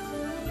സ്നേഹം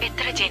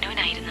എത്ര ജെന്യൂൻ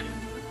ആയിരുന്നു.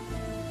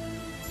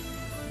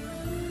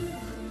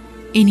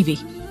 എനിവേ,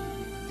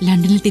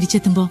 ലണ്ടനിൽ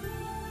തിരിച്ചെത്തുമ്പോൾ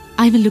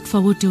I will look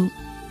forward to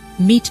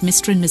meet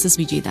mister and Mises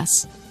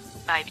Vijayadas.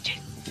 By Vijay.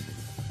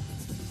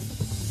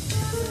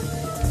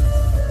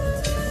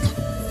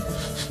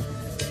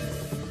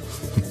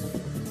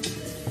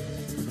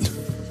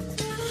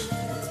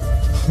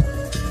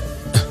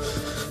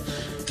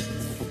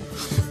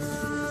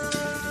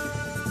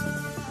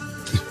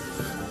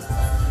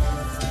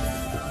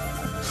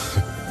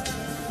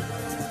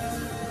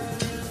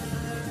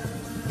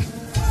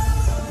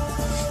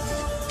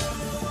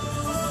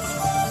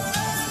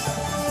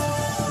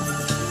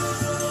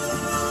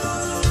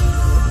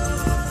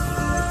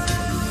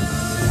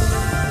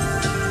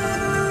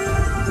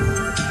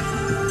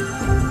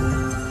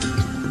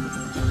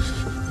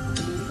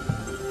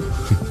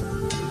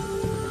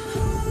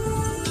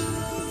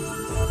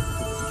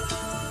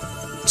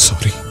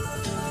 Sorry.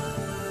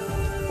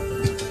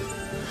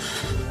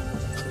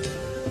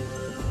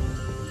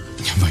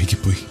 ഞാൻ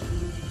വൈകിപ്പോയി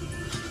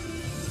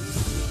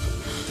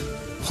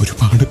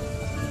ഒരുപാട്.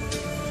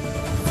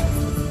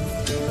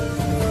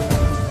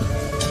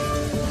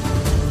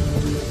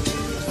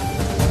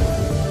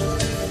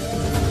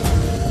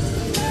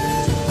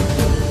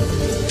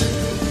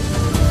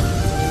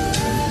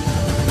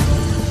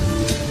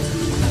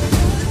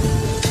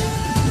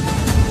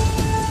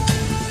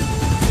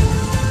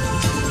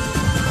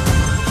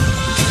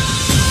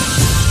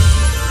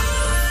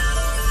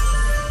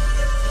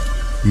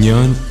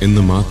 ഞാൻ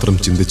എന്ന് മാത്രം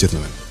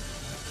ചിന്തിച്ചിരുന്നവൻ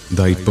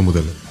ദാ ഇപ്പം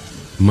മുതൽ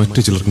മറ്റു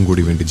ചിലർക്കും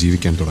കൂടി വേണ്ടി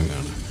ജീവിക്കാൻ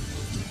തുടങ്ങുകയാണ്.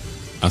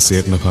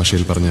 അസേറിന്റെ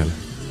ഭാഷയിൽ പറഞ്ഞാൽ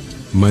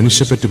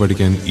മനുഷ്യപ്പറ്റി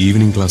പഠിക്കാൻ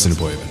ഈവനിംഗ് ക്ലാസ്സിന്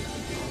പോയവൻ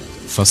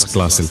ഫസ്റ്റ്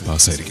ക്ലാസ്സിൽ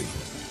പാസ്സായിരിക്കുന്നു.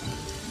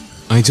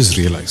 I just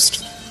realised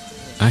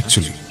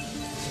actually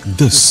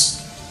this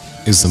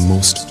is the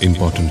most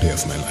important day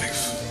of my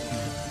life.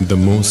 The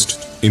most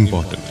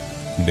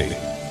important day.